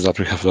things that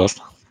we have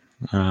lost.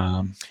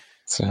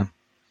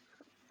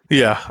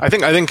 Yeah, I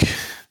think.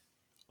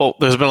 Well,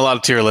 there's been a lot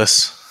of tier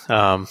lists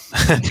from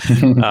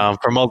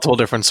multiple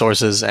different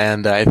sources,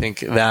 and I think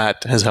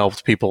that has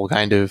helped people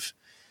kind of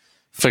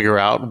figure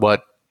out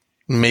what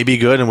may be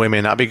good and what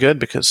may not be good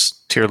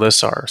because tier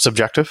lists are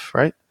subjective,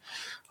 right?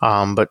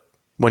 But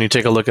when you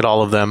take a look at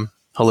all of them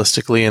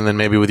holistically and then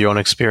maybe with your own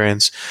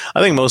experience,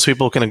 I think most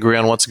people can agree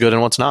on what's good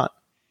and what's not.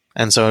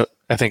 And so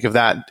I think if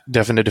that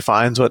definitely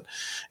defines what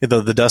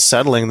the dust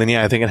settling, then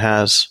I think it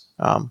has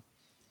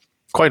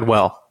quite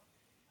well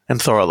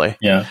and thoroughly.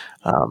 Yeah.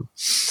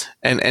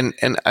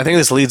 And I think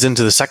this leads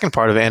into the second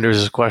part of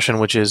Anders' question,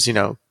 which is,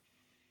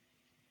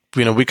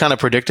 we kind of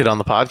predicted on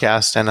the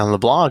podcast and on the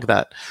blog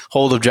that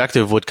hold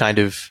objective would kind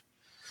of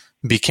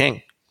be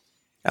king.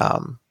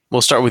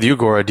 We'll start with you,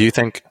 Gora. Do you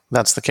think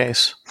that's the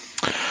case?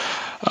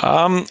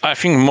 I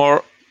think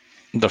more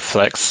the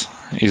flex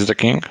is the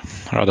king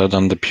rather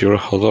than the pure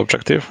hold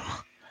objective.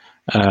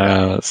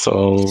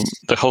 So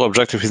the hold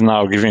objective is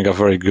now giving a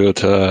very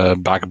good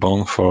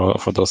backbone for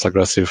those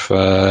aggressive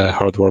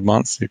horde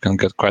warbands. You can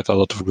get quite a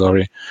lot of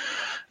glory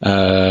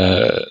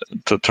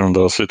to turn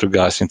those little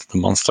guys into the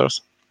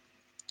monsters.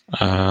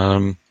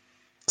 So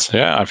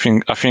yeah, I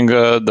think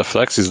the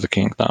flex is the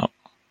king now,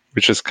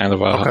 which is kind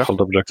of a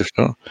hold objective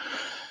too.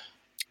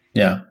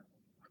 Yeah.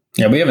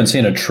 Yeah, we haven't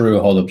seen a true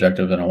hold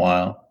objective in a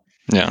while.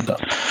 Yeah. So.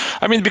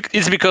 I mean,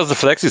 it's because the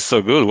flex is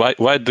so good.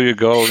 Why do you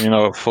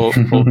go, full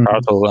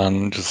throttle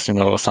and just,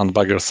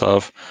 sandbag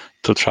yourself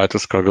to try to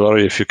score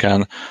glory if you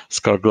can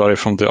score glory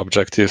from the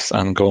objectives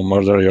and go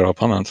murder your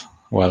opponent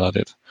while at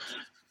it?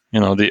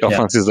 The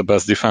offense is the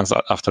best defense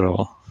after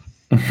all.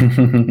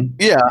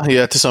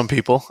 Yeah, to some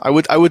people. I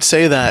would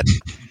say that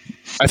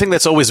I think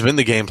that's always been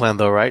the game plan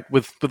though, right?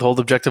 With hold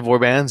objective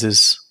warbands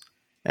is.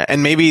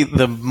 And maybe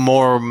the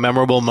more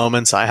memorable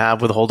moments I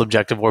have with hold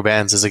objective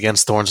warbands is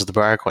against Thorns of the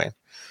Briar Queen,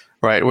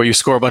 right? Where you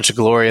score a bunch of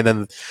glory and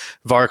then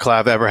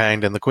Varklav,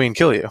 Everhanged, and the Queen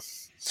kill you.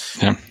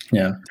 Yeah.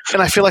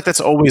 And I feel like that's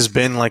always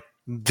been like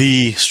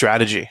the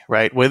strategy,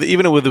 right?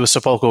 Even with the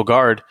Sepulchral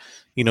Guard,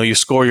 you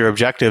score your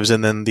objectives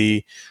and then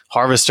the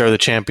Harvester, the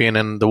Champion,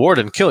 and the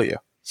Warden kill you.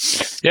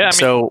 Yeah.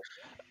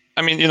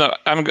 I mean,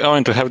 I'm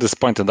going to have this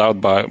pointed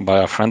out by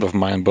a friend of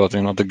mine, but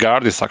the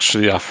guard is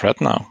actually a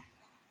threat now.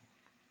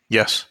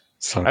 Yes,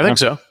 so, I think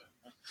so.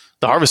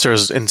 The Harvester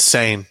is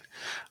insane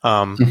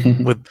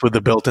with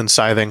the built-in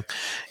scything,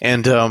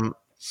 and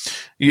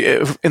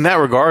in that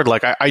regard,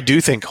 like I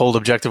do think hold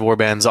objective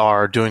warbands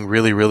are doing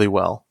really, really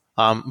well.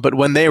 But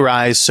when they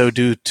rise, so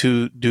do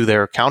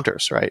their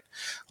counters, right?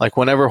 Like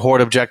whenever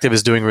horde objective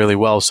is doing really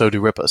well, so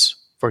do Rippas,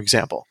 for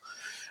example.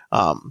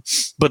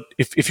 But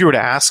if you were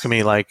to ask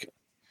me, like,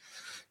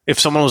 if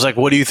someone was like,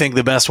 what do you think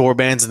the best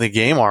warbands in the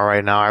game are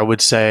right now? I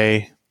would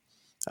say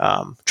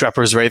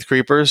Treppers, Wraith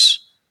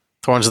Creepers,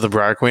 Thorns of the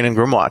Briar Queen, and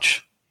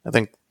Grimwatch. I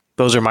think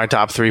those are my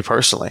top 3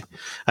 personally.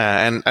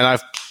 And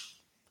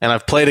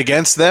I've played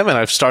against them, and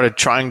I've started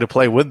trying to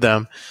play with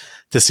them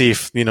to see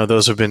if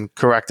those have been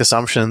correct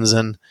assumptions,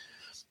 and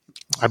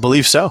I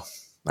believe so.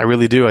 I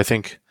really do. I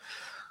think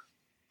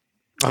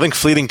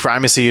Fleeting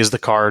Primacy is the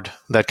card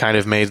that kind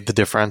of made the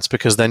difference,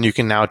 because then you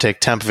can now take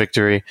Temp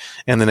Victory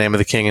in the name of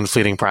the king and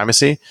Fleeting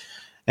Primacy,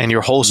 and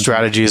your whole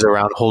strategy is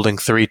around holding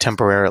 3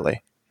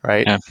 temporarily,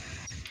 right? Yeah.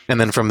 And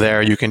then from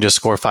there, you can just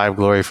score 5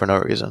 glory for no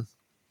reason,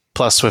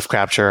 plus Swift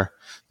Capture,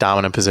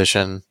 Dominant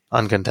Position,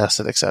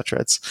 Uncontested,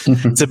 etc.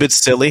 It's a bit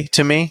silly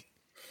to me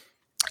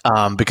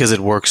because it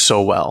works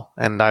so well,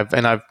 and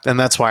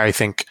that's why I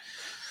think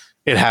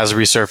it has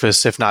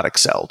resurfaced, if not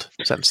excelled,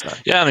 since then.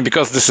 Yeah, and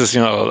because this is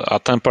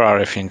a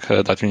temporary thing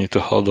that you need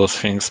to hold those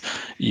things,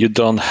 you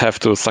don't have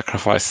to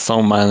sacrifice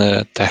so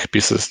many tech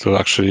pieces to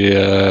actually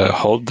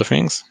hold the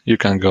things. You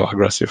can go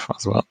aggressive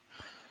as well.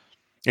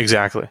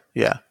 Exactly.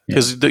 Yeah,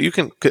 because you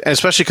can,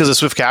 especially because of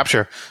Swift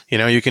Capture.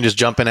 You can just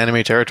jump in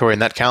enemy territory,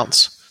 and that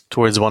counts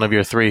towards one of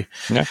your 3.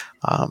 Yeah.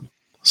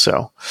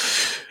 So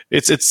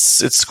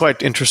it's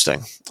quite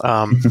interesting.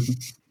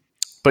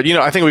 But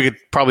I think we could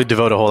probably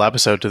devote a whole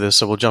episode to this.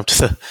 So we'll jump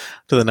to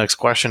the next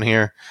question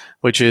here,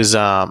 which is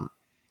I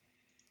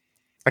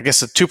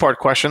guess a 2-part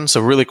question.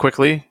 So really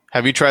quickly,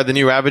 have you tried the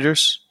new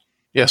Ravagers?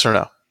 Yes or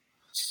no?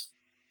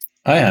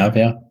 I have,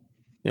 yeah.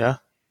 Yeah.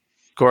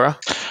 Gora?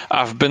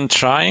 I've been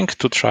trying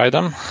to try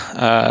them,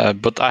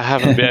 but I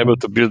haven't been able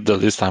to build the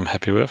list I'm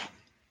happy with.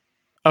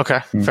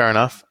 Okay, fair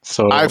enough.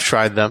 So I've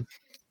tried them.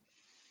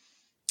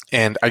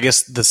 And I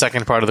guess the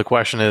second part of the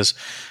question is,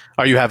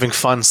 are you having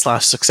fun /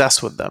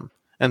 success with them?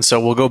 And so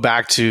we'll go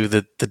back to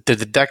the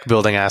deck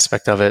building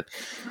aspect of it,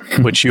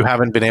 which you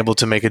haven't been able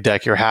to make a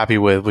deck you're happy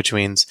with, which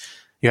means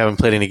you haven't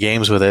played any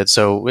games with it.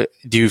 So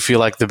do you feel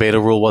like the beta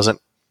rule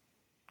wasn't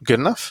good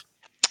enough?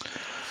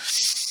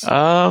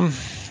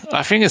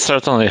 I think it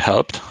certainly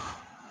helped.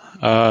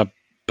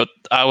 But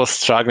I was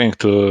struggling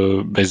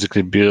to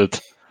basically build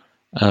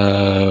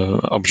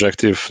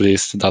objective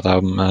list that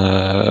I'm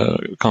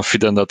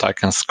confident that I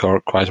can score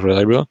quite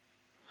reliable.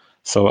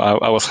 So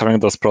I was having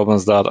those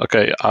problems that,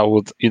 okay, I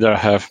would either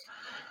have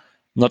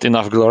not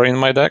enough glory in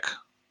my deck,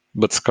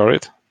 but score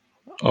it,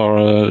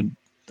 or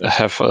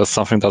have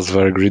something that's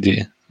very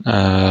greedy,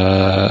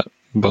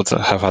 but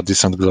have a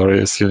decent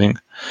glory ceiling.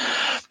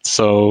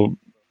 So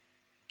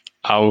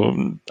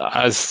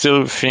I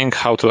still think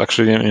how to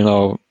actually,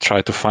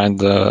 try to find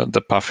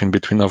the path in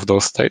between of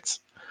those states.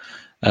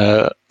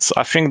 So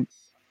I think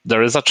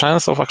there is a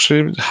chance of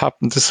actually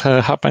this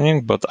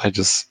happening, but I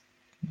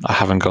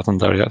haven't gotten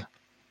there yet.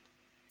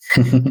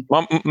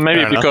 Well,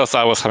 maybe because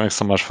I was having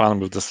so much fun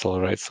with the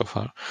Soul Raid so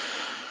far.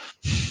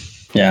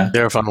 Yeah.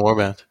 They're a fun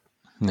warband.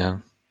 Yeah.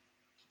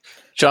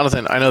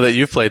 Jonathan, I know that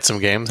you've played some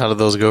games. How did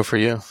those go for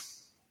you?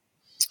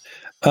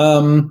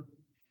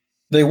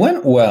 They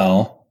went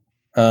well,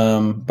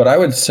 but I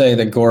would say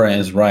that Gora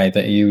is right,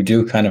 that you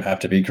do kind of have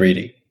to be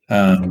greedy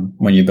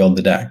when you build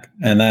the deck,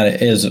 and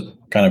that is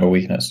kind of a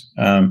weakness.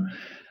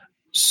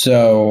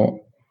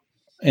 So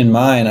in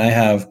mine, I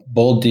have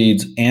Bold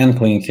Deeds and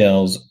Clean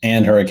Kills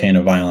and Hurricane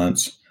of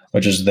Violence,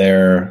 which is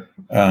their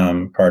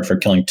card for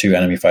killing 2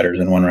 enemy fighters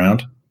in 1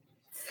 round.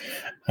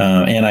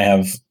 And I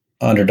have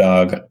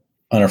Underdog,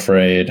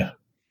 Unafraid,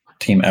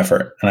 Team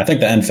Effort. And I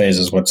think the end phase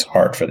is what's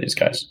hard for these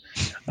guys.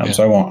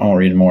 So I won't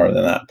read more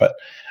than that. But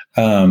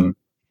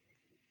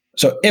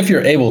so if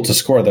you're able to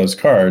score those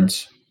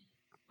cards,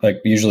 like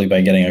usually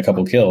by getting a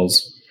couple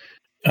kills,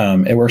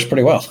 it works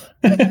pretty well.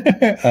 But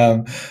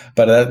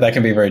that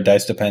can be very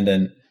dice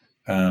dependent.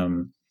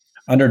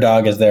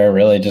 Underdog is there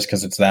really just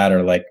because it's that,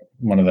 or like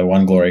one of the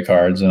 1 glory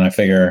cards. And I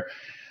figure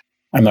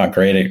I'm not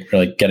great at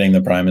really getting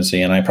the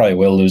primacy, and I probably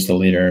will lose the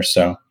leader.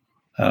 So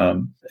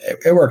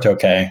it worked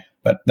okay,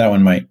 but that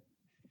one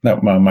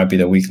might be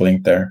the weak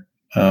link there.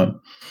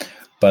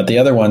 But the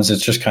other ones,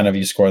 it's just kind of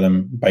you score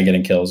them by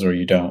getting kills or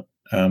you don't.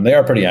 They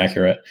are pretty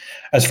accurate.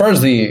 As far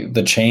as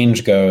the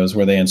change goes,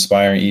 where they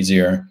inspire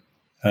easier,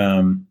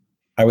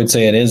 I would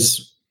say it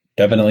is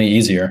definitely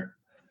easier.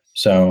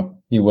 So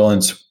you will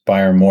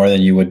inspire more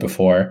than you would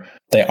before.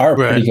 They are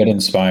pretty good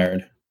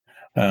inspired.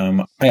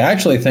 I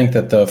actually think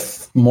that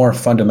the more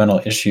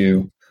fundamental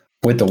issue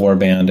with the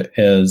warband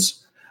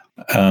is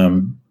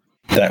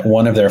that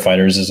one of their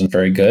fighters isn't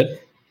very good,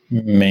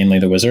 mainly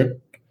the wizard.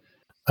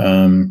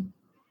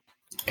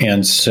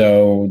 And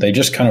so they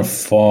just kind of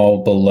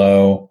fall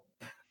below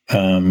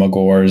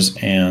Magors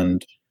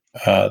and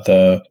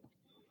the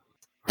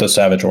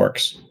Savage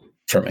Orcs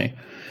for me.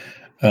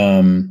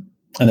 And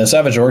the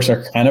Savage Orcs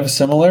are kind of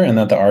similar in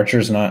that the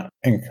Archer's not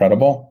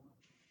incredible,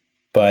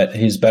 but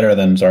he's better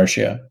than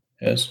Zarshia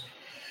is.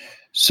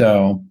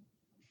 So,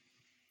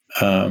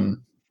 I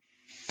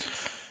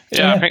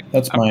think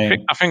that's my.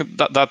 I think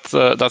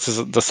that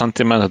is the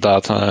sentiment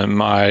that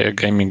my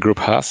gaming group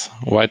has.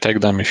 Why take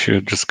them if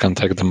you just can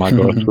take the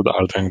Magor who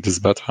are doing this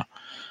better?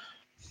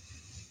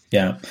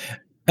 Yeah,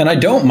 and I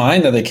don't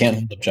mind that they can't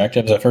hold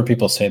objectives. I've heard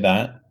people say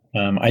that.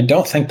 I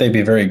don't think they'd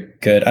be very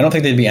good. I don't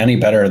think they'd be any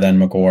better than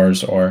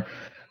Magors or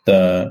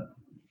the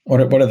what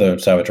are the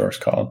Savage Orcs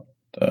called?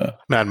 The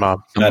Mad Mob.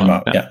 Mad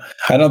Mob. Yeah,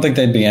 I don't think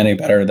they'd be any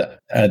better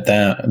at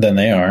that than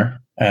they are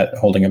at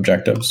holding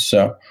objectives.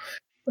 So,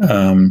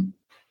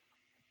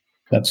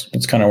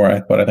 that's kind of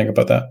what I think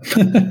about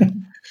that.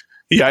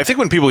 Yeah, I think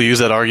when people use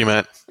that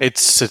argument,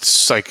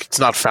 it's like it's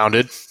not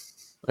founded.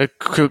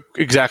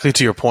 Exactly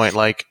to your point,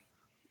 like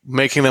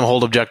making them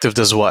hold objective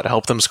does what?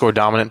 Help them score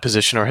dominant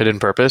position or hidden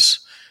purpose.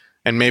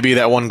 And maybe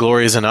that one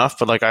glory is enough,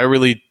 but like I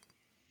really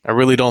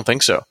don't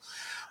think so.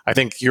 I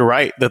think you're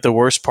right that the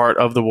worst part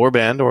of the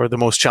warband, or the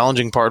most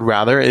challenging part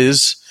rather,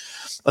 is,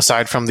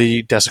 aside from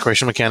the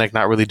desecration mechanic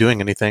not really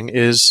doing anything,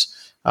 is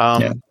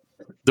the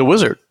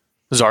wizard.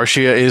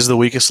 Zarshia is the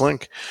weakest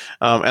link.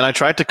 And I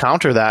tried to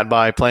counter that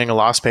by playing a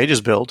Lost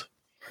Pages build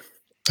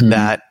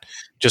that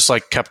just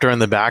like kept her in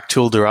the back,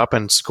 tooled her up,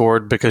 and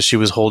scored because she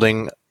was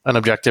holding an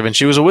objective and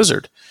she was a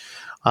wizard.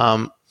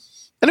 And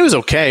it was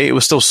okay. It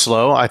was still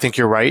slow. I think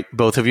you're right,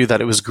 both of you,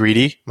 that it was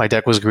greedy. My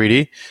deck was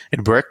greedy.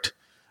 It bricked.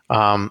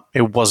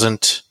 It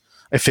wasn't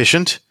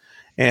efficient.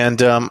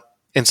 And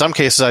in some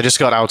cases, I just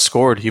got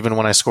outscored even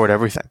when I scored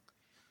everything.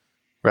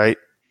 Right?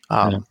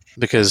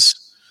 Because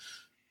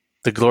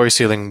the glory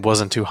ceiling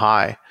wasn't too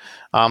high.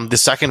 The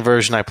second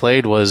version I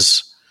played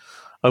was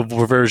a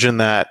version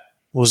that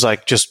was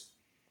like just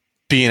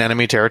be in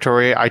enemy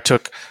territory. I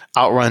took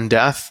Outrun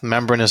Death,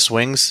 Membranous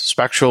Wings,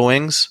 Spectral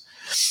Wings,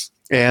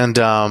 and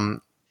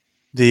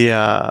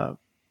the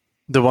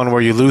one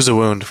where you lose a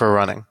wound for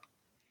running.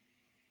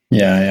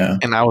 Yeah.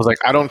 And I was like,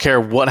 I don't care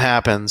what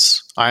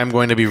happens. I am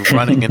going to be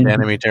running into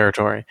enemy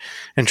territory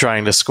and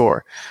trying to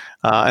score.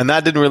 And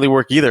that didn't really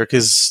work either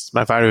because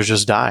my fighters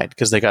just died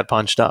because they got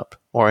punched up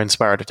or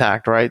inspired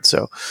attacked, right?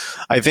 So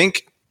I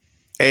think,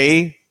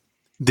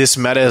 this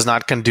meta is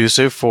not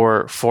conducive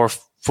for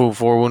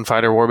wound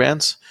fighter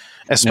warbands,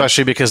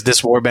 especially because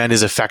this warband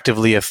is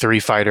effectively a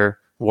 3-fighter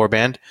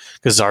warband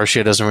because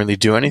Zarshia doesn't really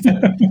do anything.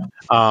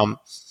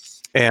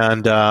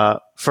 And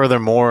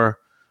furthermore,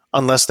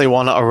 unless they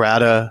want to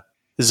errata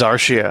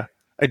Zarshia,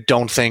 I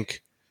don't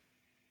think,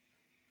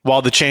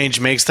 while the change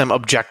makes them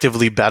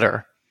objectively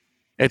better,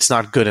 it's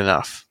not good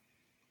enough.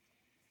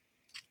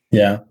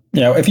 Yeah.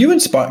 If you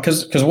inspire,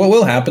 because what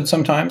will happen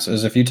sometimes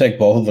is if you take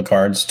both of the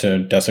cards to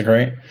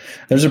desecrate,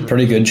 there's a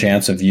pretty good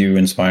chance of you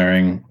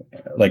inspiring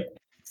like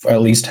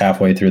at least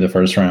halfway through the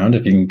first round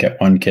if you can get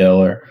one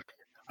kill, or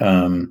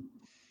and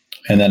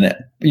then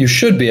you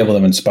should be able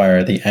to inspire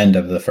at the end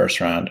of the first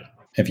round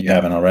if you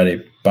haven't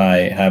already by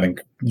having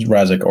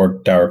Razak or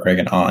Dour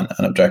Kragan on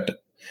an objective.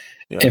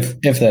 Yeah.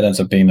 If that ends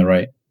up being the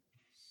right,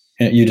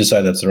 you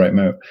decide that's the right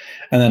move,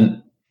 and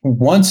then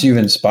once you've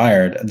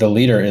inspired, the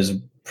leader is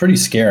pretty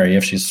scary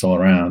if she's still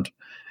around,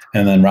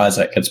 and then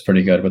Razak gets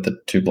pretty good with the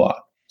 2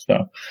 block.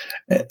 So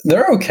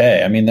they're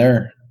okay. I mean,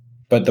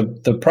 but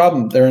the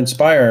problem, their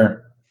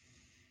inspire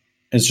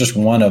is just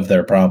one of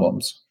their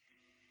problems.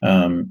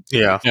 Agreed.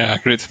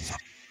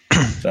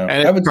 So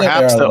I would say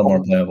they're a little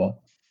more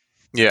playable.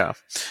 Yeah,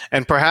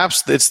 and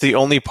perhaps it's the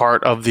only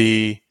part of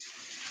the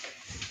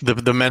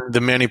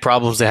many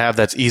problems they have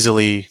that's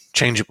easily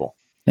changeable.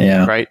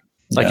 Yeah, right.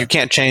 Like you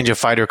can't change a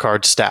fighter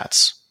card's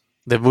stats.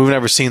 We've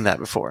never seen that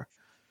before.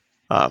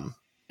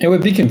 It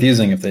would be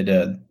confusing if they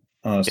did,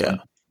 honestly. Yeah.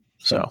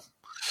 So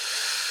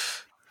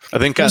I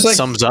think that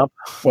sums up.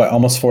 What,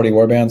 almost 40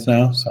 warbands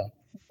now? So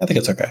I think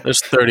it's okay.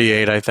 There's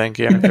 38, I think.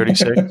 Yeah,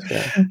 36.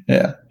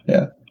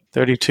 Yeah.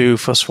 32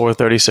 plus 4,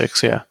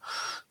 36. Yeah.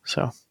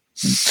 So,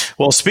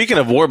 well, speaking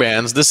of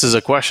warbands, this is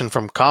a question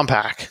from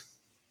Compact.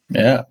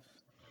 Yeah.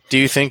 Do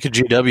you think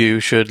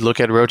GW should look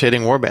at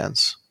rotating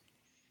warbands?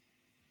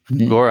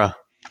 Gora,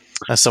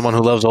 as someone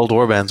who loves old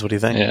warbands, what do you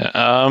think?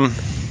 Yeah.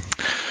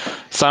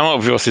 So I'm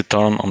obviously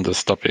torn on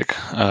this topic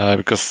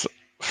because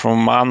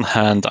from one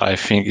hand, I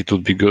think it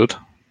would be good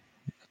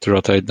to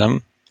rotate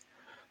them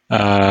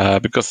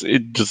because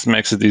it just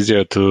makes it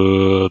easier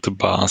to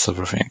balance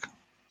everything.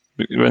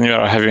 When you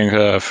are having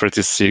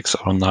 36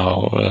 or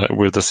now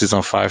with the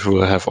season 5, we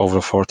will have over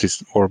 40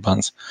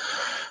 warbands.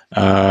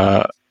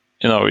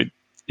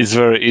 It's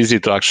very easy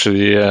to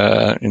actually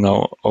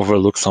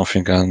overlook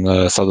something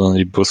and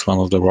suddenly boost one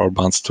of the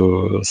warbands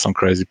to some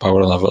crazy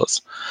power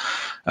levels.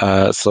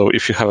 So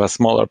if you have a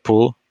smaller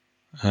pool,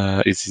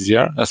 it's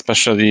easier,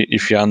 especially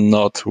if you are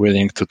not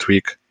willing to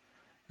tweak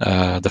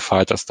the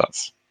fighter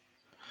stats.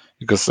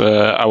 Because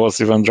I was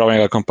even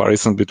drawing a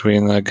comparison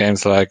between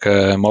games like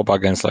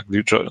MOBA games like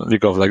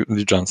League of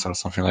Legends or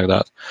something like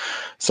that.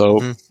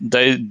 So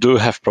they do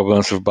have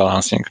problems with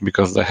balancing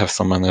because they have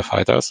so many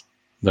fighters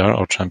there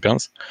or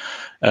champions,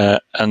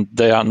 and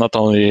they are not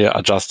only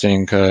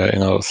adjusting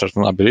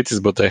certain abilities,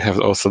 but they have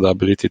also the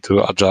ability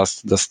to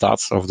adjust the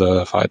stats of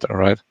the fighter,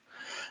 right?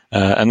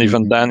 And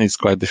even then, it's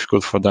quite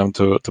difficult for them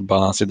to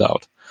balance it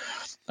out.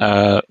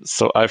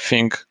 So I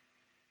think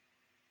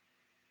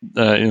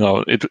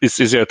it's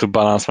easier to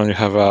balance when you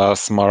have a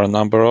smaller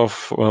number of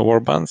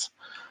warbands,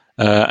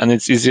 and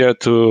it's easier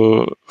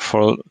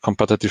for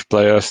competitive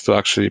players to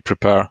actually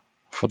prepare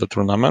for the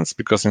tournaments,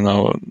 because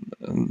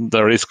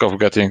the risk of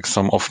getting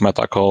some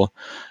off-meta call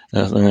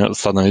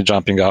suddenly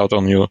jumping out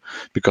on you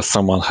because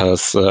someone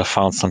has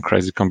found some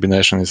crazy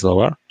combination is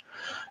lower.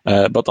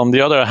 But on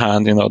the other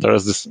hand, there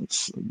is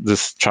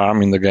this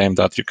charm in the game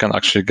that you can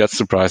actually get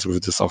surprised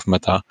with this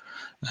off-meta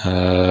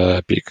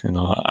pick.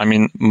 I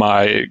mean,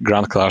 my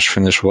Grand Clash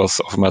finish was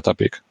off-meta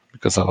pick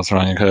because I was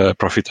running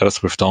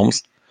Profiteers with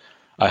Tomes.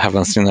 I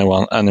haven't seen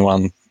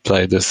anyone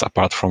play this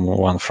apart from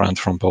one friend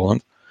from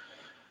Poland.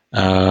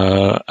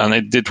 And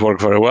it did work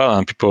very well,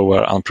 and people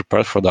were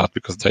unprepared for that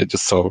because they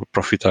just saw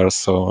Profiteers,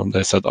 so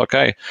they said,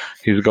 okay,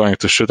 he's going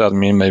to shoot at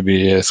me,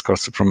 maybe score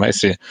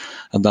supremacy,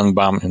 and then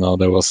bam,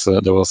 there was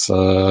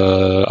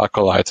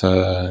Acolyte,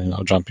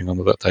 jumping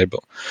onto the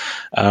table.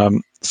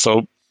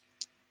 So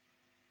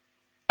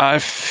I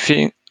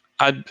think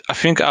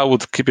I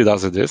would keep it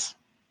as it is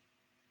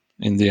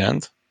in the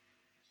end,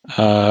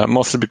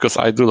 mostly because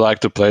I do like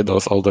to play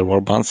those older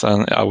warbands,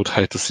 and I would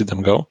hate to see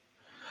them go.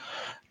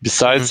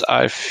 Besides,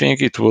 I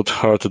think it would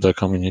hurt the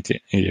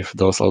community if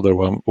those older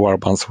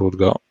warbands would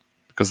go,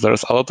 because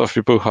there's a lot of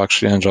people who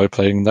actually enjoy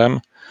playing them,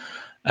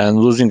 and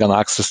losing an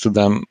access to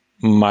them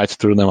might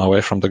turn them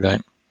away from the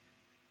game,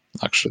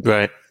 actually.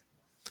 Right.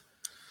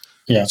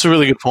 Yeah. That's a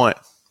really good point.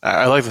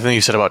 I like the thing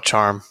you said about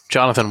charm.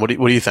 Jonathan, what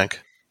do you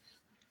think?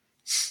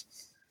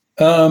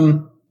 Yeah,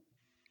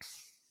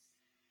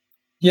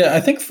 I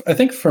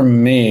think for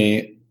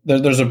me,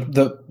 there's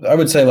I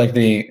would say like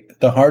the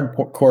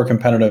hardcore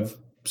competitive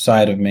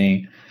side of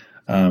me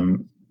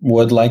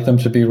would like them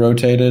to be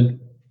rotated.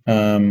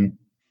 If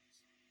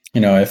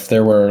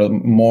there were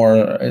more,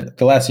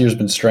 the last year's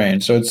been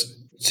strange. So it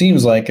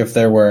seems like if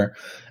there were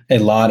a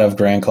lot of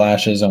Grand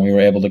Clashes and we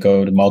were able to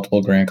go to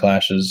multiple Grand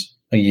Clashes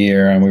a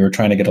year, and we were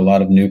trying to get a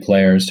lot of new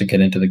players to get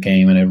into the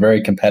game in a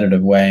very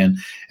competitive way, and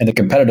the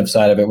competitive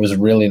side of it was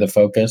really the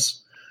focus,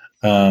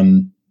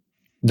 then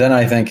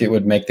I think it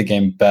would make the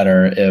game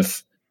better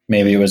if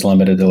maybe it was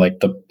limited to like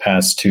the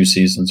past 2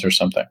 seasons or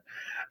something.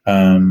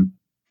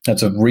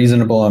 That's a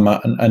reasonable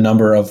a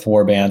number of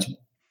warbands.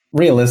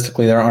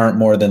 Realistically, there aren't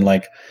more than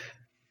 8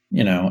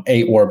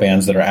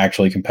 warbands that are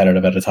actually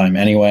competitive at a time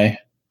anyway.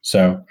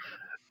 So,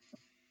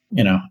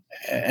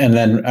 and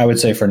then I would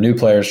say for new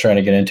players trying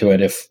to get into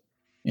it, if,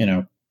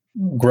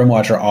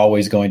 Grimwatch are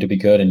always going to be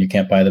good and you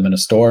can't buy them in a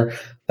store,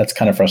 that's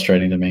kind of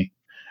frustrating to me.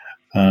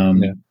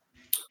 Yeah.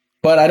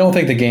 But I don't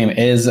think the game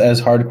is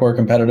as hardcore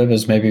competitive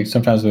as maybe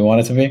sometimes we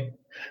want it to be.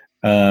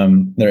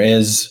 There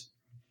is,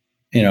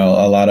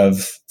 a lot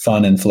of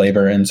fun and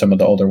flavor in some of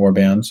the older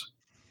warbands.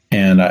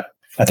 And I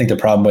think the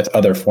problem with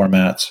other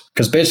formats,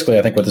 because basically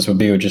I think what this would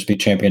be would just be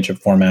championship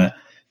format.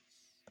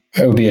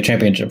 It would be a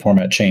championship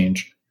format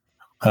change.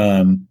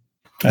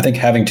 I think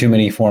having too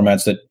many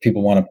formats that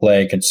people want to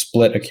play could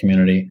split a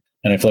community.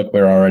 And I feel like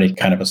we're already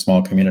kind of a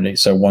small community.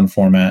 So one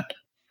format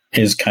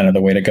is kind of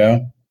the way to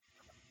go.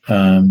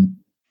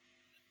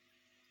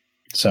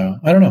 So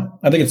I don't know.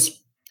 I think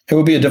it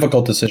would be a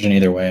difficult decision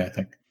either way, I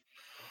think.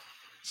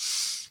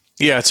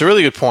 Yeah, it's a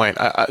really good point.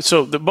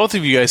 So both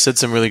of you guys said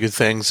some really good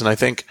things, and I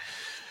think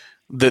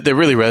that they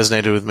really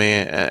resonated with me,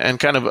 and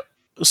kind of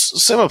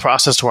similar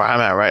process to where I'm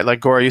at, right? Like,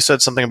 Gora, you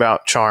said something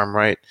about charm,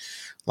 right?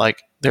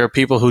 Like, there are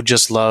people who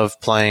just love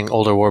playing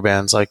older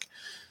warbands. Like,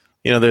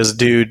 there's a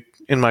dude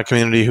in my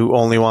community who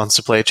only wants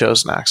to play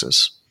Chosen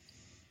Axis.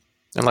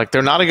 And, like,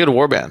 they're not a good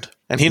warband,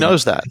 and he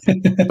knows that.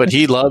 But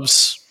he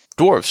loves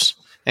dwarves,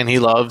 and he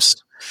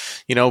loves,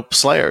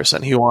 Slayers,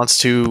 and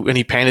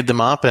he painted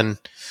them up, and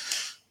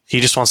he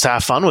just wants to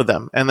have fun with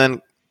them.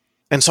 And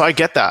so I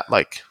get that.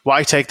 Like,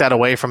 why take that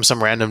away from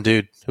some random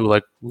dude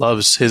who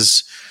loves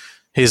his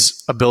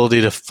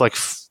ability to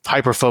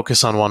hyper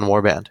focus on one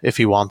warband if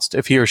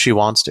he or she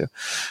wants to.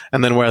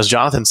 And then whereas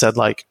Jonathan said,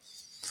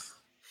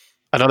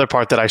 another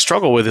part that I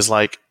struggle with is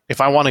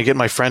if I want to get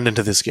my friend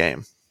into this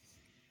game,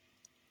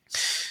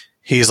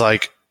 he's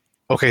like,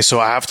 okay, so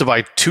I have to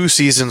buy 2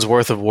 seasons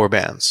worth of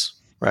warbands,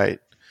 right?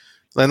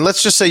 Then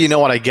let's just say,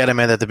 I get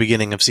him in at the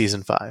beginning of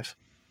season 5.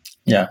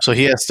 Yeah. So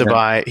he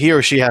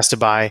or she has to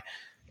buy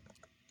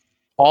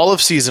all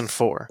of season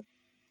 4,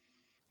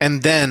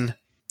 and then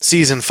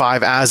season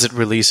 5 as it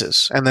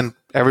releases, and then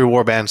every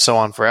warband, so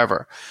on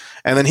forever.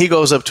 And then he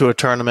goes up to a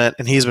tournament,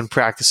 and he's been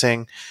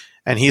practicing,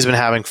 and he's been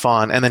having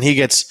fun, and then he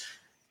gets,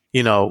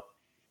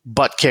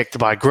 butt kicked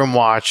by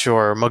Grimwatch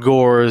or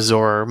Magors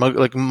or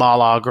like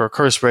Mollog or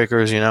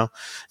Cursebreakers,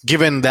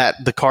 given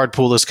that the card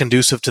pool is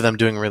conducive to them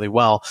doing really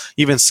well.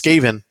 Even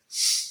Skaven,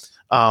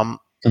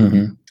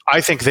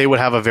 I think they would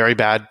have a very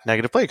bad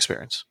negative play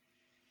experience.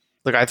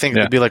 Like, I think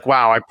they'd be like,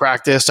 wow, I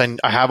practiced,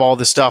 I have all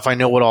this stuff, I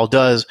know what all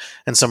does,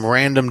 and some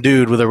random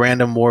dude with a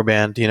random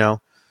warband,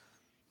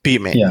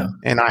 beat me. Yeah.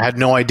 And I had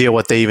no idea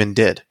what they even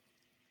did.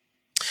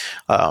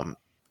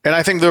 And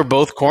I think they're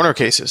both corner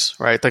cases,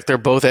 right? Like, they're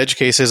both edge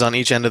cases on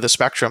each end of the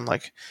spectrum.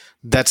 Like,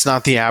 that's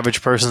not the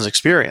average person's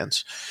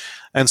experience.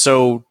 And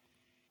so,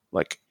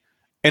 like,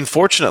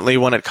 unfortunately,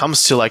 when it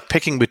comes to like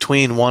picking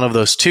between one of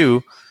those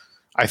two,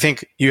 I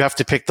think you have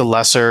to pick the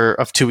lesser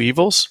of two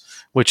evils,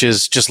 which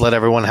is just let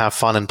everyone have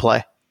fun and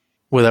play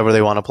whatever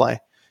they want to play.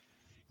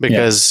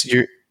 Because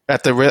you're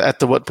at the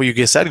what you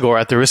just said, Gore,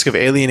 at the risk of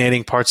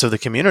alienating parts of the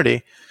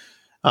community,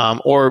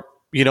 or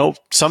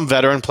some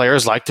veteran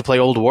players like to play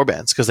old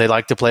warbands because they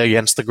like to play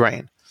against the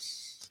grain.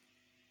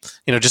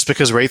 Just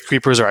because Wraith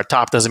Creepers are at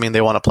top doesn't mean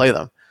they want to play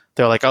them.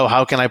 They're like, oh,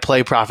 how can I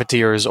play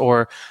Profiteers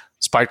or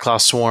Spiteclaw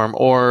Swarm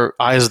or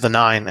Eyes of the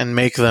Nine and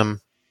make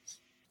them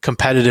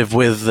competitive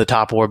with the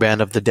top warband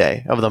of the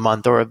day, of the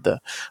month, or of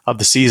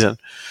the season?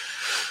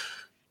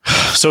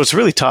 So it's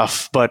really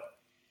tough, but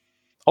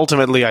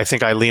ultimately I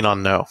think I lean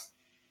on no.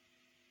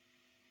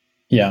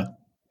 Yeah.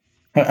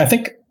 I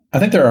think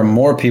there are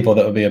more people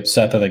that would be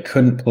upset that they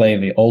couldn't play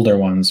the older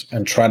ones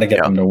and try to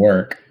get them to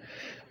work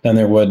than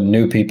there would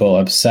new people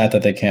upset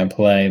that they can't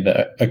play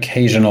the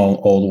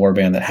occasional old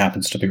warband that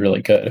happens to be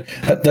really good.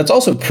 That's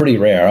also pretty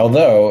rare,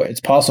 although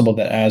it's possible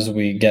that as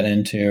we get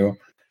into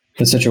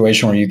the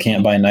situation where you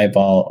can't buy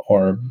Nightfall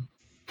or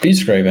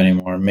Beastgrave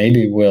anymore,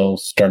 maybe we'll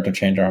start to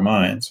change our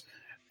minds,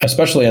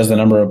 especially as the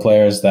number of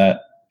players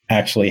that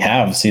actually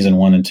have Season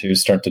 1 and 2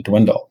 start to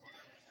dwindle.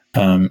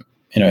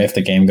 If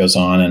the game goes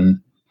on and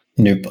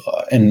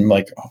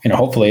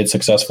hopefully it's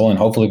successful and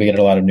hopefully we get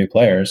a lot of new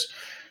players,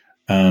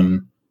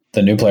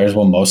 the new players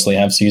will mostly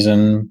have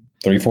Season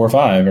 3, 4,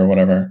 5 or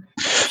whatever.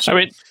 I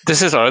mean,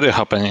 this is already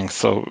happening.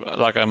 So,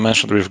 like I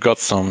mentioned, we've got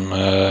some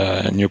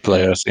new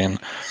players in.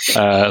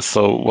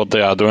 So what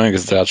they are doing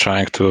is they are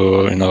trying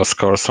to,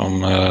 score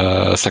some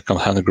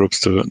second-hand groups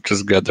to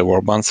just get the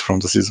warbands from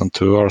the Season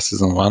 2 or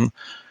Season 1.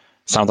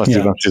 Sometimes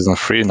even Season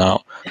 3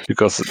 now,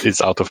 because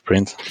it's out of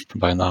print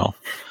by now.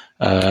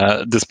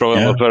 This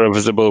problem was very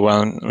visible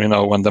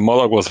when the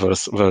Moloch was very,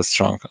 very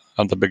strong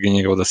at the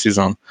beginning of the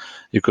season.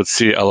 You could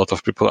see a lot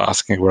of people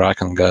asking where I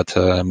can get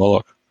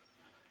Moloch.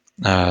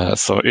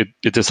 So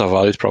it is a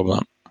valid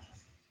problem.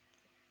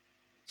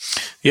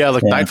 Yeah,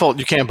 like Nightfall,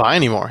 you can't buy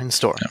anymore in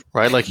store,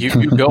 right? Like you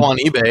go on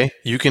eBay,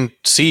 you can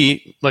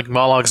see like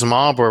Moloch's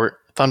Mob or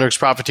Thunder's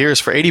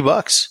Profiteers for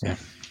 $80. Yeah.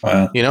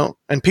 Wow.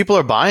 And people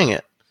are buying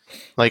it.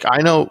 Like,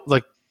 I know,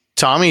 like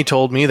Tommy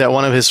told me that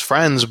one of his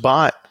friends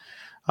bought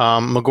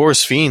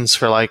Magor's Fiends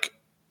for like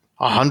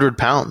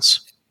 £100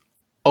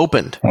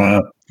 opened.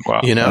 Wow.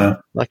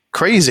 Like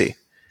crazy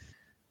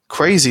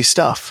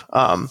stuff.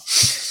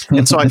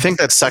 And so I think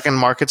that second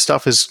market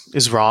stuff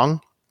is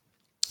wrong.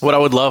 What I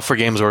would love for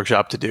Games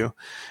Workshop to do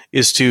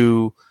is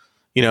to,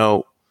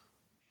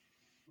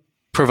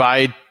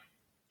 provide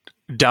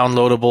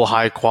downloadable,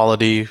 high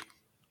quality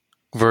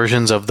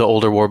versions of the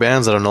older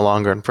warbands that are no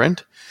longer in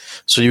print.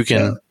 So you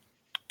can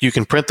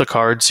print the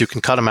cards, you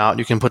can cut them out,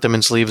 you can put them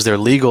in sleeves. They're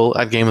legal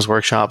at Games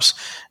Workshops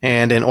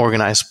and in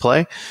organized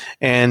play.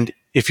 And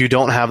if you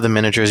don't have the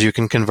miniatures, you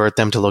can convert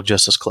them to look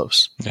just as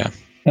close. Yeah.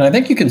 And I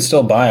think you can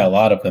still buy a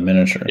lot of the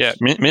miniatures. Yeah,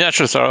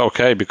 miniatures are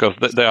okay because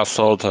they are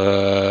sold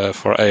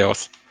for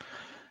AOS.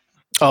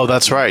 Oh,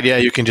 that's right. Yeah,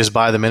 you can just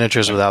buy the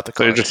miniatures without the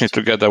cards. So you just need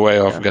to get a way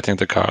of getting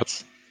the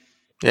cards.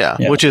 Yeah,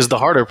 which is the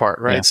harder part,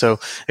 right? Yeah. So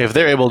if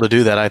they're able to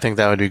do that, I think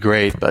that would be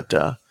great. But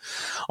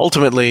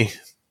ultimately,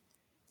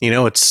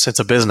 it's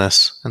a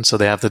business, and so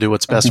they have to do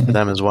what's best for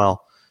them as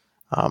well.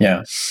 I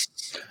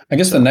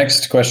guess the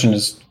next question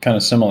is kind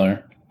of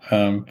similar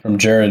from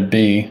Jared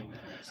B.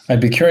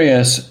 I'd be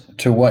curious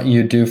to what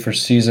you do for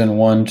Season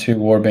 1, 2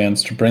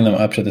 warbands to bring them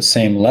up to the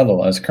same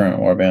level as current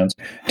warbands.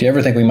 Do you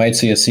ever think we might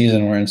see a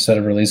season where instead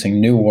of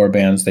releasing new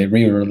warbands, they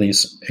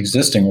re-release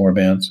existing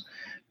warbands,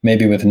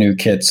 maybe with new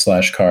kits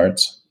 /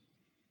 cards?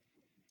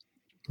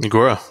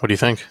 Igora, what do you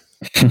think?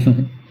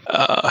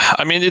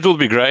 I mean, it would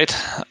be great.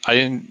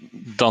 I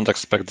don't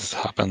expect this to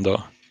happen,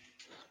 though.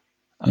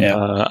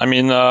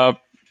 Yeah.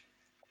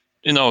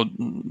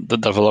 The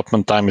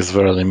development time is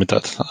very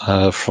limited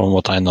from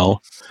what I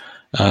know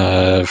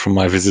from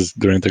my visits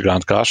during the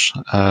Grand Clash.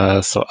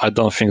 So I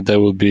don't think they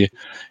will be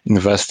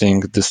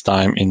investing this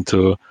time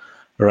into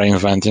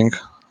reinventing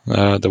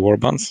the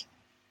warbands.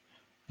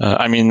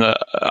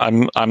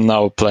 I'm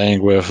now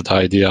playing with the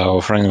idea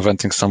of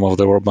reinventing some of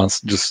the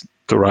warbands just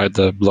to write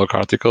the blog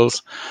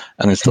articles,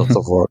 and it's lots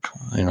of work.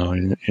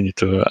 You need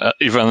to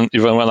even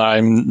when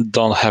I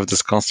don't have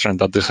this constraint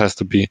that this has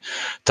to be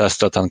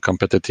tested and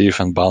competitive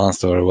and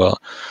balanced very well,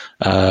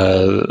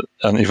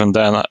 and even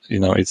then,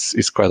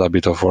 it's quite a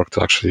bit of work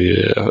to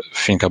actually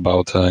think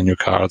about new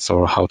cards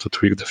or how to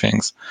tweak the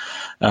things.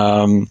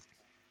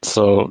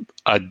 So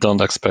I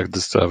don't expect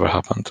this to ever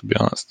happen, to be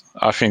honest.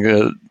 I think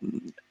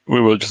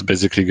we will just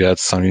basically get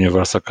some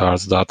universal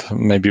cards that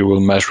maybe will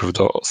mesh with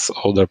those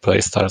older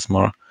playstyles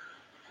more.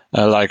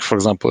 Like, for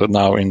example,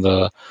 now in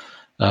the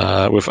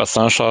with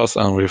Essentials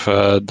and with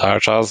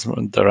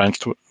Direchasm, the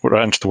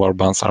ranged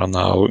warbands are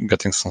now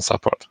getting some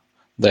support.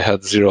 They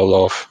had 0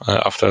 love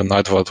after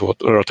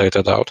Nightvolt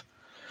rotated out,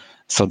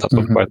 so that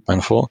was quite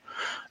painful.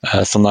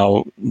 So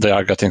now they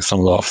are getting some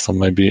love, so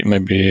maybe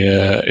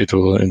it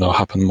will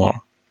happen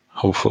more,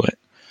 hopefully.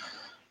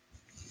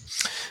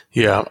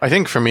 Yeah, I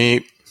think for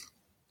me,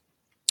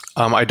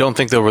 I don't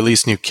think they'll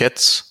release new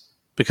kits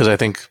because I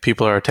think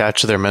people are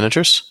attached to their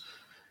miniatures,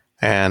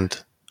 and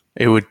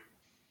it would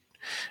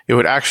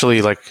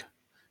actually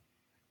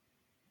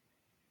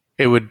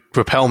it would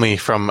repel me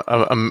from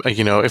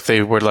if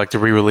they were to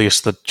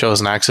re-release the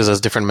Chosen Axes as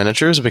different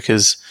miniatures,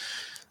 because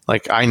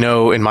I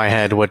know in my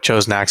head what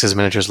Chosen Axes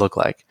miniatures look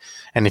like,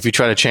 and if you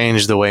try to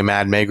change the way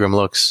Mad Megrim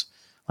looks,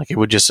 it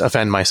would just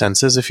offend my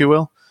senses, if you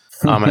will.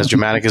 As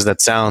dramatic as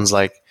that sounds,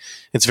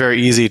 it's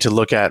very easy to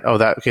look at. Oh,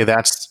 that's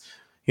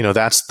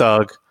that's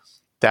Thug,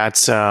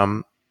 that's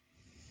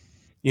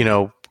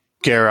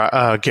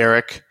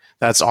Garrick,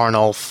 that's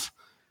Arnulf,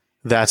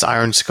 that's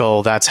Iron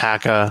Skull, that's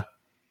Haka.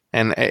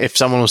 And if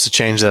someone was to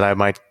change that, I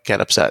might get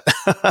upset.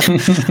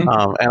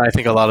 And I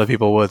think a lot of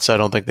people would, so I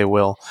don't think they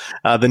will.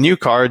 The new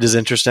card is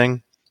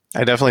interesting.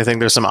 I definitely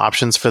think there's some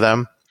options for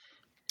them.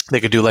 They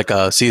could do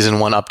a season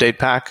 1 update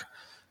pack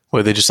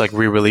where they just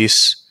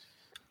re-release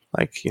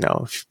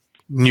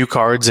new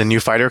cards and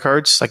new fighter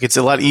cards. It's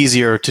a lot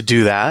easier to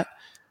do that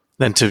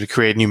than to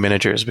create new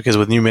miniatures, because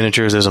with new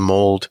miniatures there's a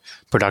mold,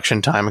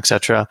 production time,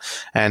 etc.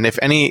 And if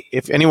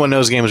anyone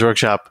knows Games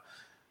Workshop,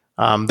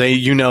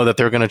 that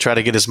they're going to try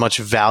to get as much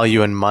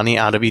value and money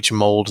out of each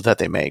mold that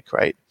they make,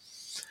 right?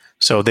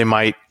 So they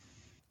might,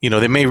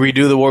 they may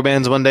redo the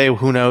warbands one day.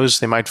 Who knows?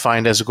 They might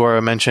find, as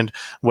Gora mentioned,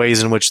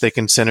 ways in which they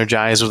can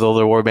synergize with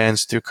older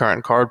warbands through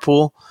current card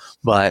pool.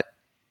 But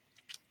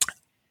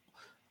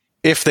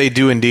if they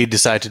do indeed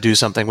decide to do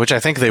something, which I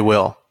think they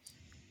will,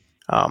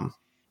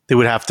 they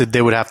would have to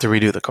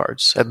redo the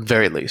cards at the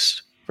very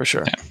least, for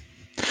sure. Yeah.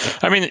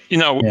 I mean,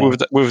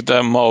 with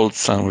the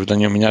molds and with the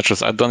new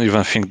miniatures, I don't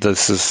even think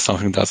this is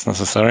something that's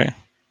necessary,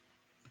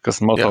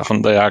 because most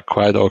often they are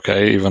quite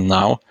okay even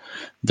now.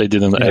 They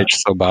didn't age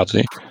so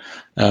badly,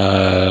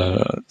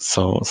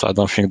 so I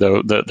don't think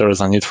there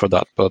is a need for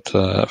that. But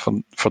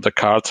for the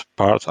card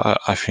part,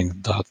 I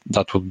think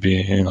that would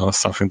be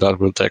something that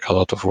will take a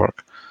lot of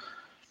work.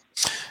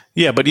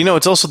 Yeah, but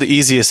it's also the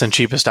easiest and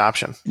cheapest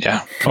option. Yeah,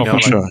 for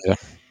sure. Yeah,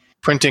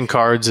 printing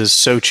cards is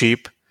so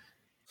cheap.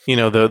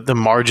 The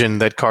margin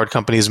that card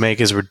companies make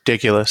is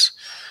ridiculous.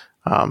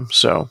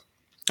 So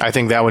I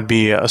think that would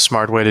be a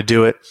smart way to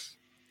do it.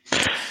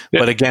 Yeah.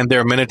 But again,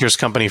 they're a miniatures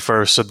company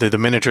first, so the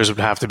miniatures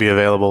would have to be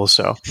available.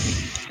 So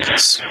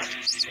it's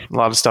a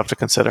lot of stuff to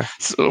consider.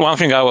 So one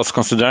thing I was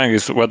considering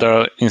is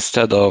whether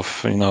instead of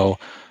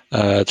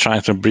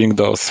trying to bring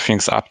those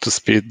things up to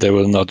speed, they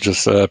will not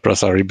just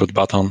press a reboot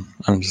button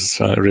and just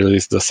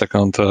release the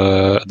second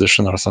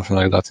edition or something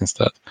like that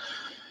instead.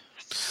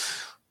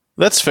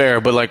 That's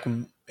fair, but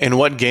in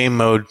what game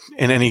mode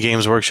in any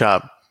Games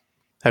Workshop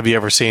have you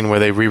ever seen where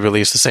they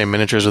re-release the same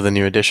miniatures with a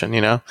new edition?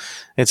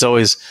 It's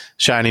always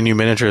shiny new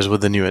miniatures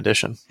with the new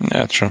edition.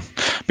 Yeah, true.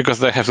 Because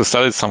they have to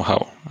sell it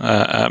somehow.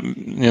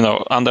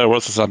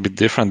 Underworlds is a bit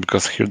different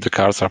because here the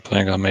cards are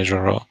playing a major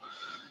role.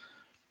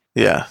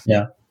 Yeah.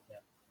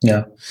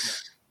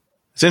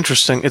 It's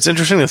interesting. It's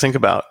interesting to think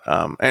about.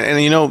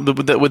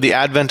 With the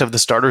advent of the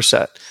starter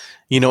set,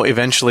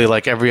 eventually,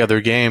 like every other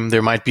game,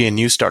 there might be a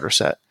new starter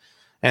set.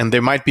 And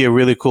there might be a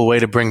really cool way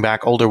to bring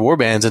back older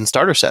warbands in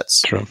starter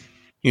sets. True.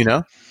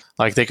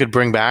 They could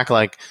bring back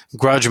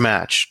Grudge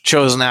Match,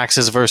 Chosen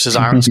Axes versus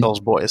Iron Skull's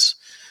boys.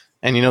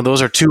 And,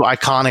 those are two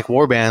iconic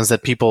warbands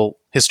that people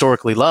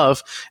historically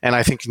love. And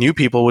I think new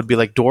people would be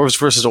like Dwarves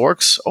versus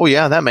Orcs. Oh,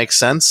 yeah, that makes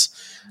sense.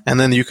 And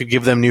then you could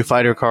give them new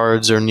fighter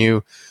cards or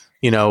new,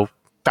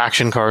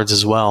 faction cards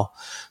as well.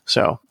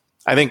 So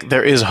I think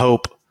there is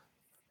hope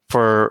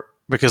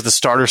because the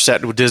starter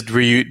set did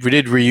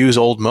reuse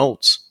old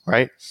molds,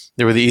 right?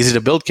 They were the easy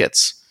to build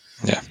kits.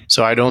 Yeah.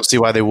 So I don't see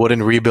why they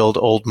wouldn't rebuild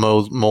old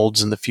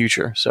molds in the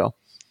future. So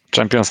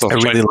Champions of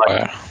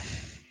Shadespire.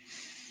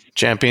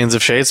 Champions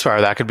of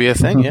Shadespire, that could be a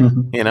thing,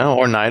 yeah.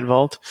 Or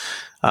Nightvolt.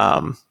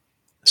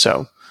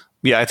 So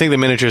yeah, I think the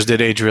miniatures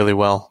did age really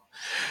well.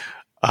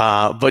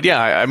 But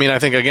yeah, I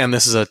think again,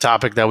 this is a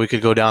topic that we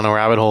could go down a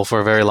rabbit hole for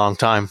a very long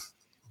time.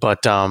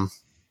 But I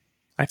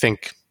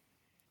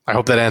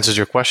hope that answers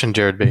your question,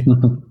 Jared B.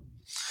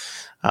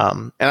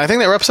 And I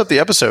think that wraps up the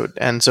episode.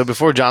 And so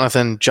before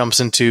Jonathan jumps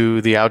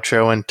into the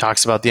outro and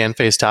talks about the end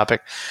phase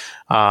topic,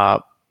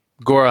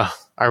 Gora,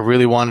 I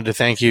really wanted to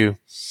thank you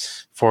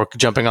for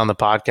jumping on the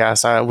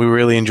podcast. We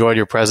really enjoyed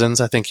your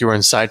presence. I think you were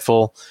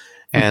insightful.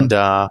 And,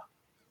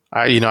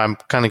 I'm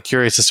kind of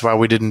curious as to why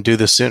we didn't do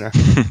this sooner.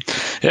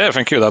 Yeah,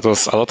 thank you. That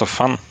was a lot of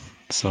fun.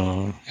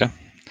 So, yeah.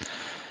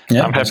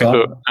 Yeah,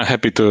 I'm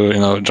happy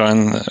to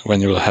join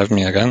when you will have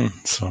me again.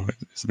 So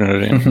it's been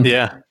really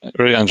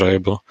really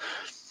enjoyable.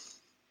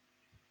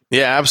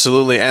 Yeah,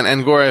 absolutely.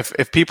 And Gore,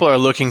 if people are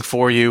looking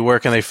for you, where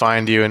can they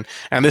find you?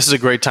 And this is a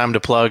great time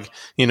to plug,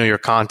 your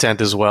content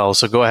as well.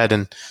 So go ahead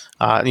and,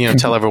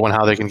 tell everyone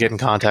how they can get in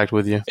contact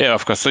with you. Yeah,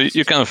 of course. So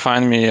you can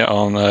find me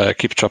on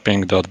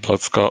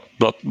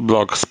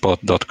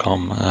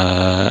keepchopping.blogspot.com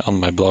on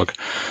my blog.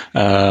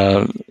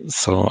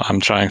 So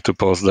I'm trying to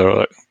post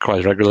there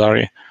quite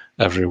regularly,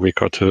 every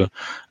week or two.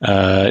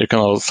 You can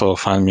also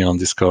find me on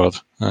Discord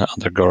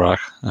under Gorach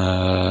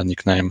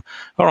nickname,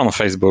 or on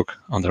Facebook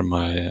under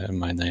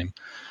my name.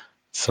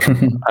 So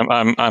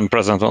I'm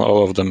present on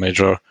all of the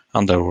major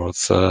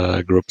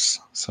Underworlds groups,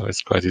 so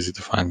it's quite easy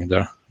to find me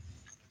there.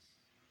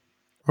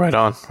 Right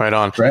on. Right.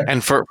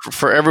 And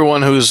for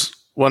everyone who's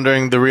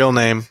wondering the real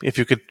name, if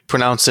you could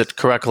pronounce it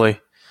correctly,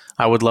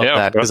 I would love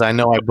that, because I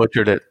know I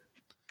butchered it.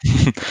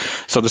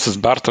 So this is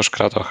Bartosz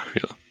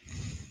Kratochwil.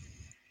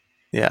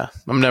 Yeah,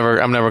 I'm never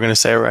going to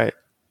say it right,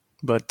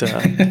 but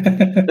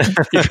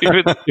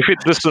if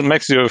this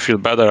makes you feel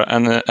better,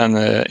 and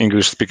an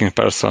English-speaking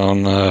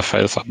person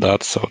fails at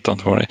that, so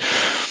don't worry.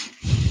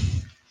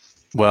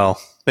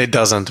 Well, it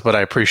doesn't, but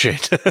I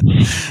appreciate the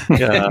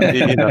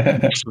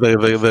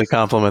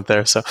compliment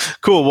there. So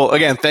cool. Well,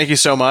 again, thank you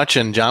so much,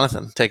 and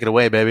Jonathan, take it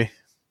away, baby.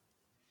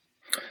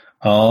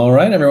 All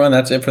right, everyone,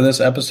 that's it for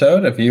this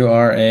episode. If you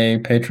are a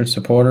Patreon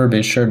supporter,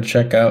 be sure to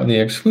check out the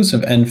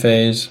exclusive End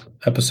Phase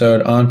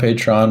episode on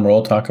Patreon, where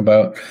we'll talk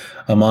about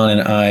Amon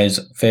and I's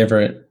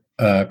favorite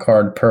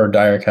card per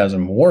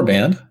Direchasm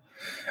warband.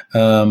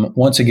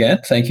 Once again,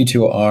 thank you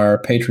to our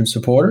patron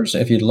supporters.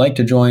 If you'd like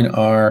to join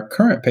our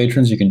current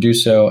patrons, you can do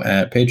so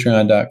at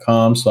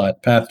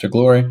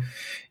patreon.com/pathtoglory.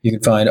 You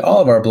can find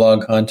all of our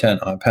blog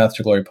content on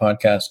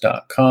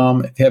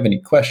pathtoglorypodcast.com. If you have any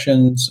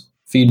questions,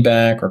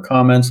 feedback, or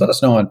comments, let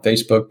us know on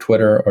Facebook,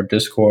 Twitter, or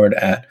Discord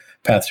at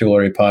Path to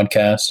Glory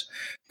Podcast.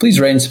 Please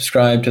rate and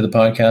subscribe to the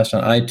podcast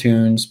on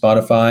iTunes,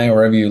 Spotify, or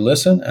wherever you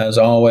listen. As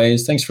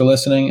always, thanks for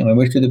listening, and we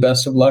wish you the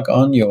best of luck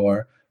on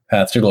your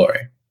Path to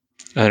Glory.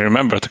 And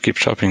remember to keep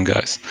shopping,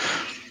 guys.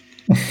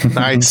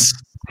 Nice.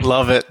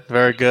 Love it.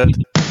 Very good.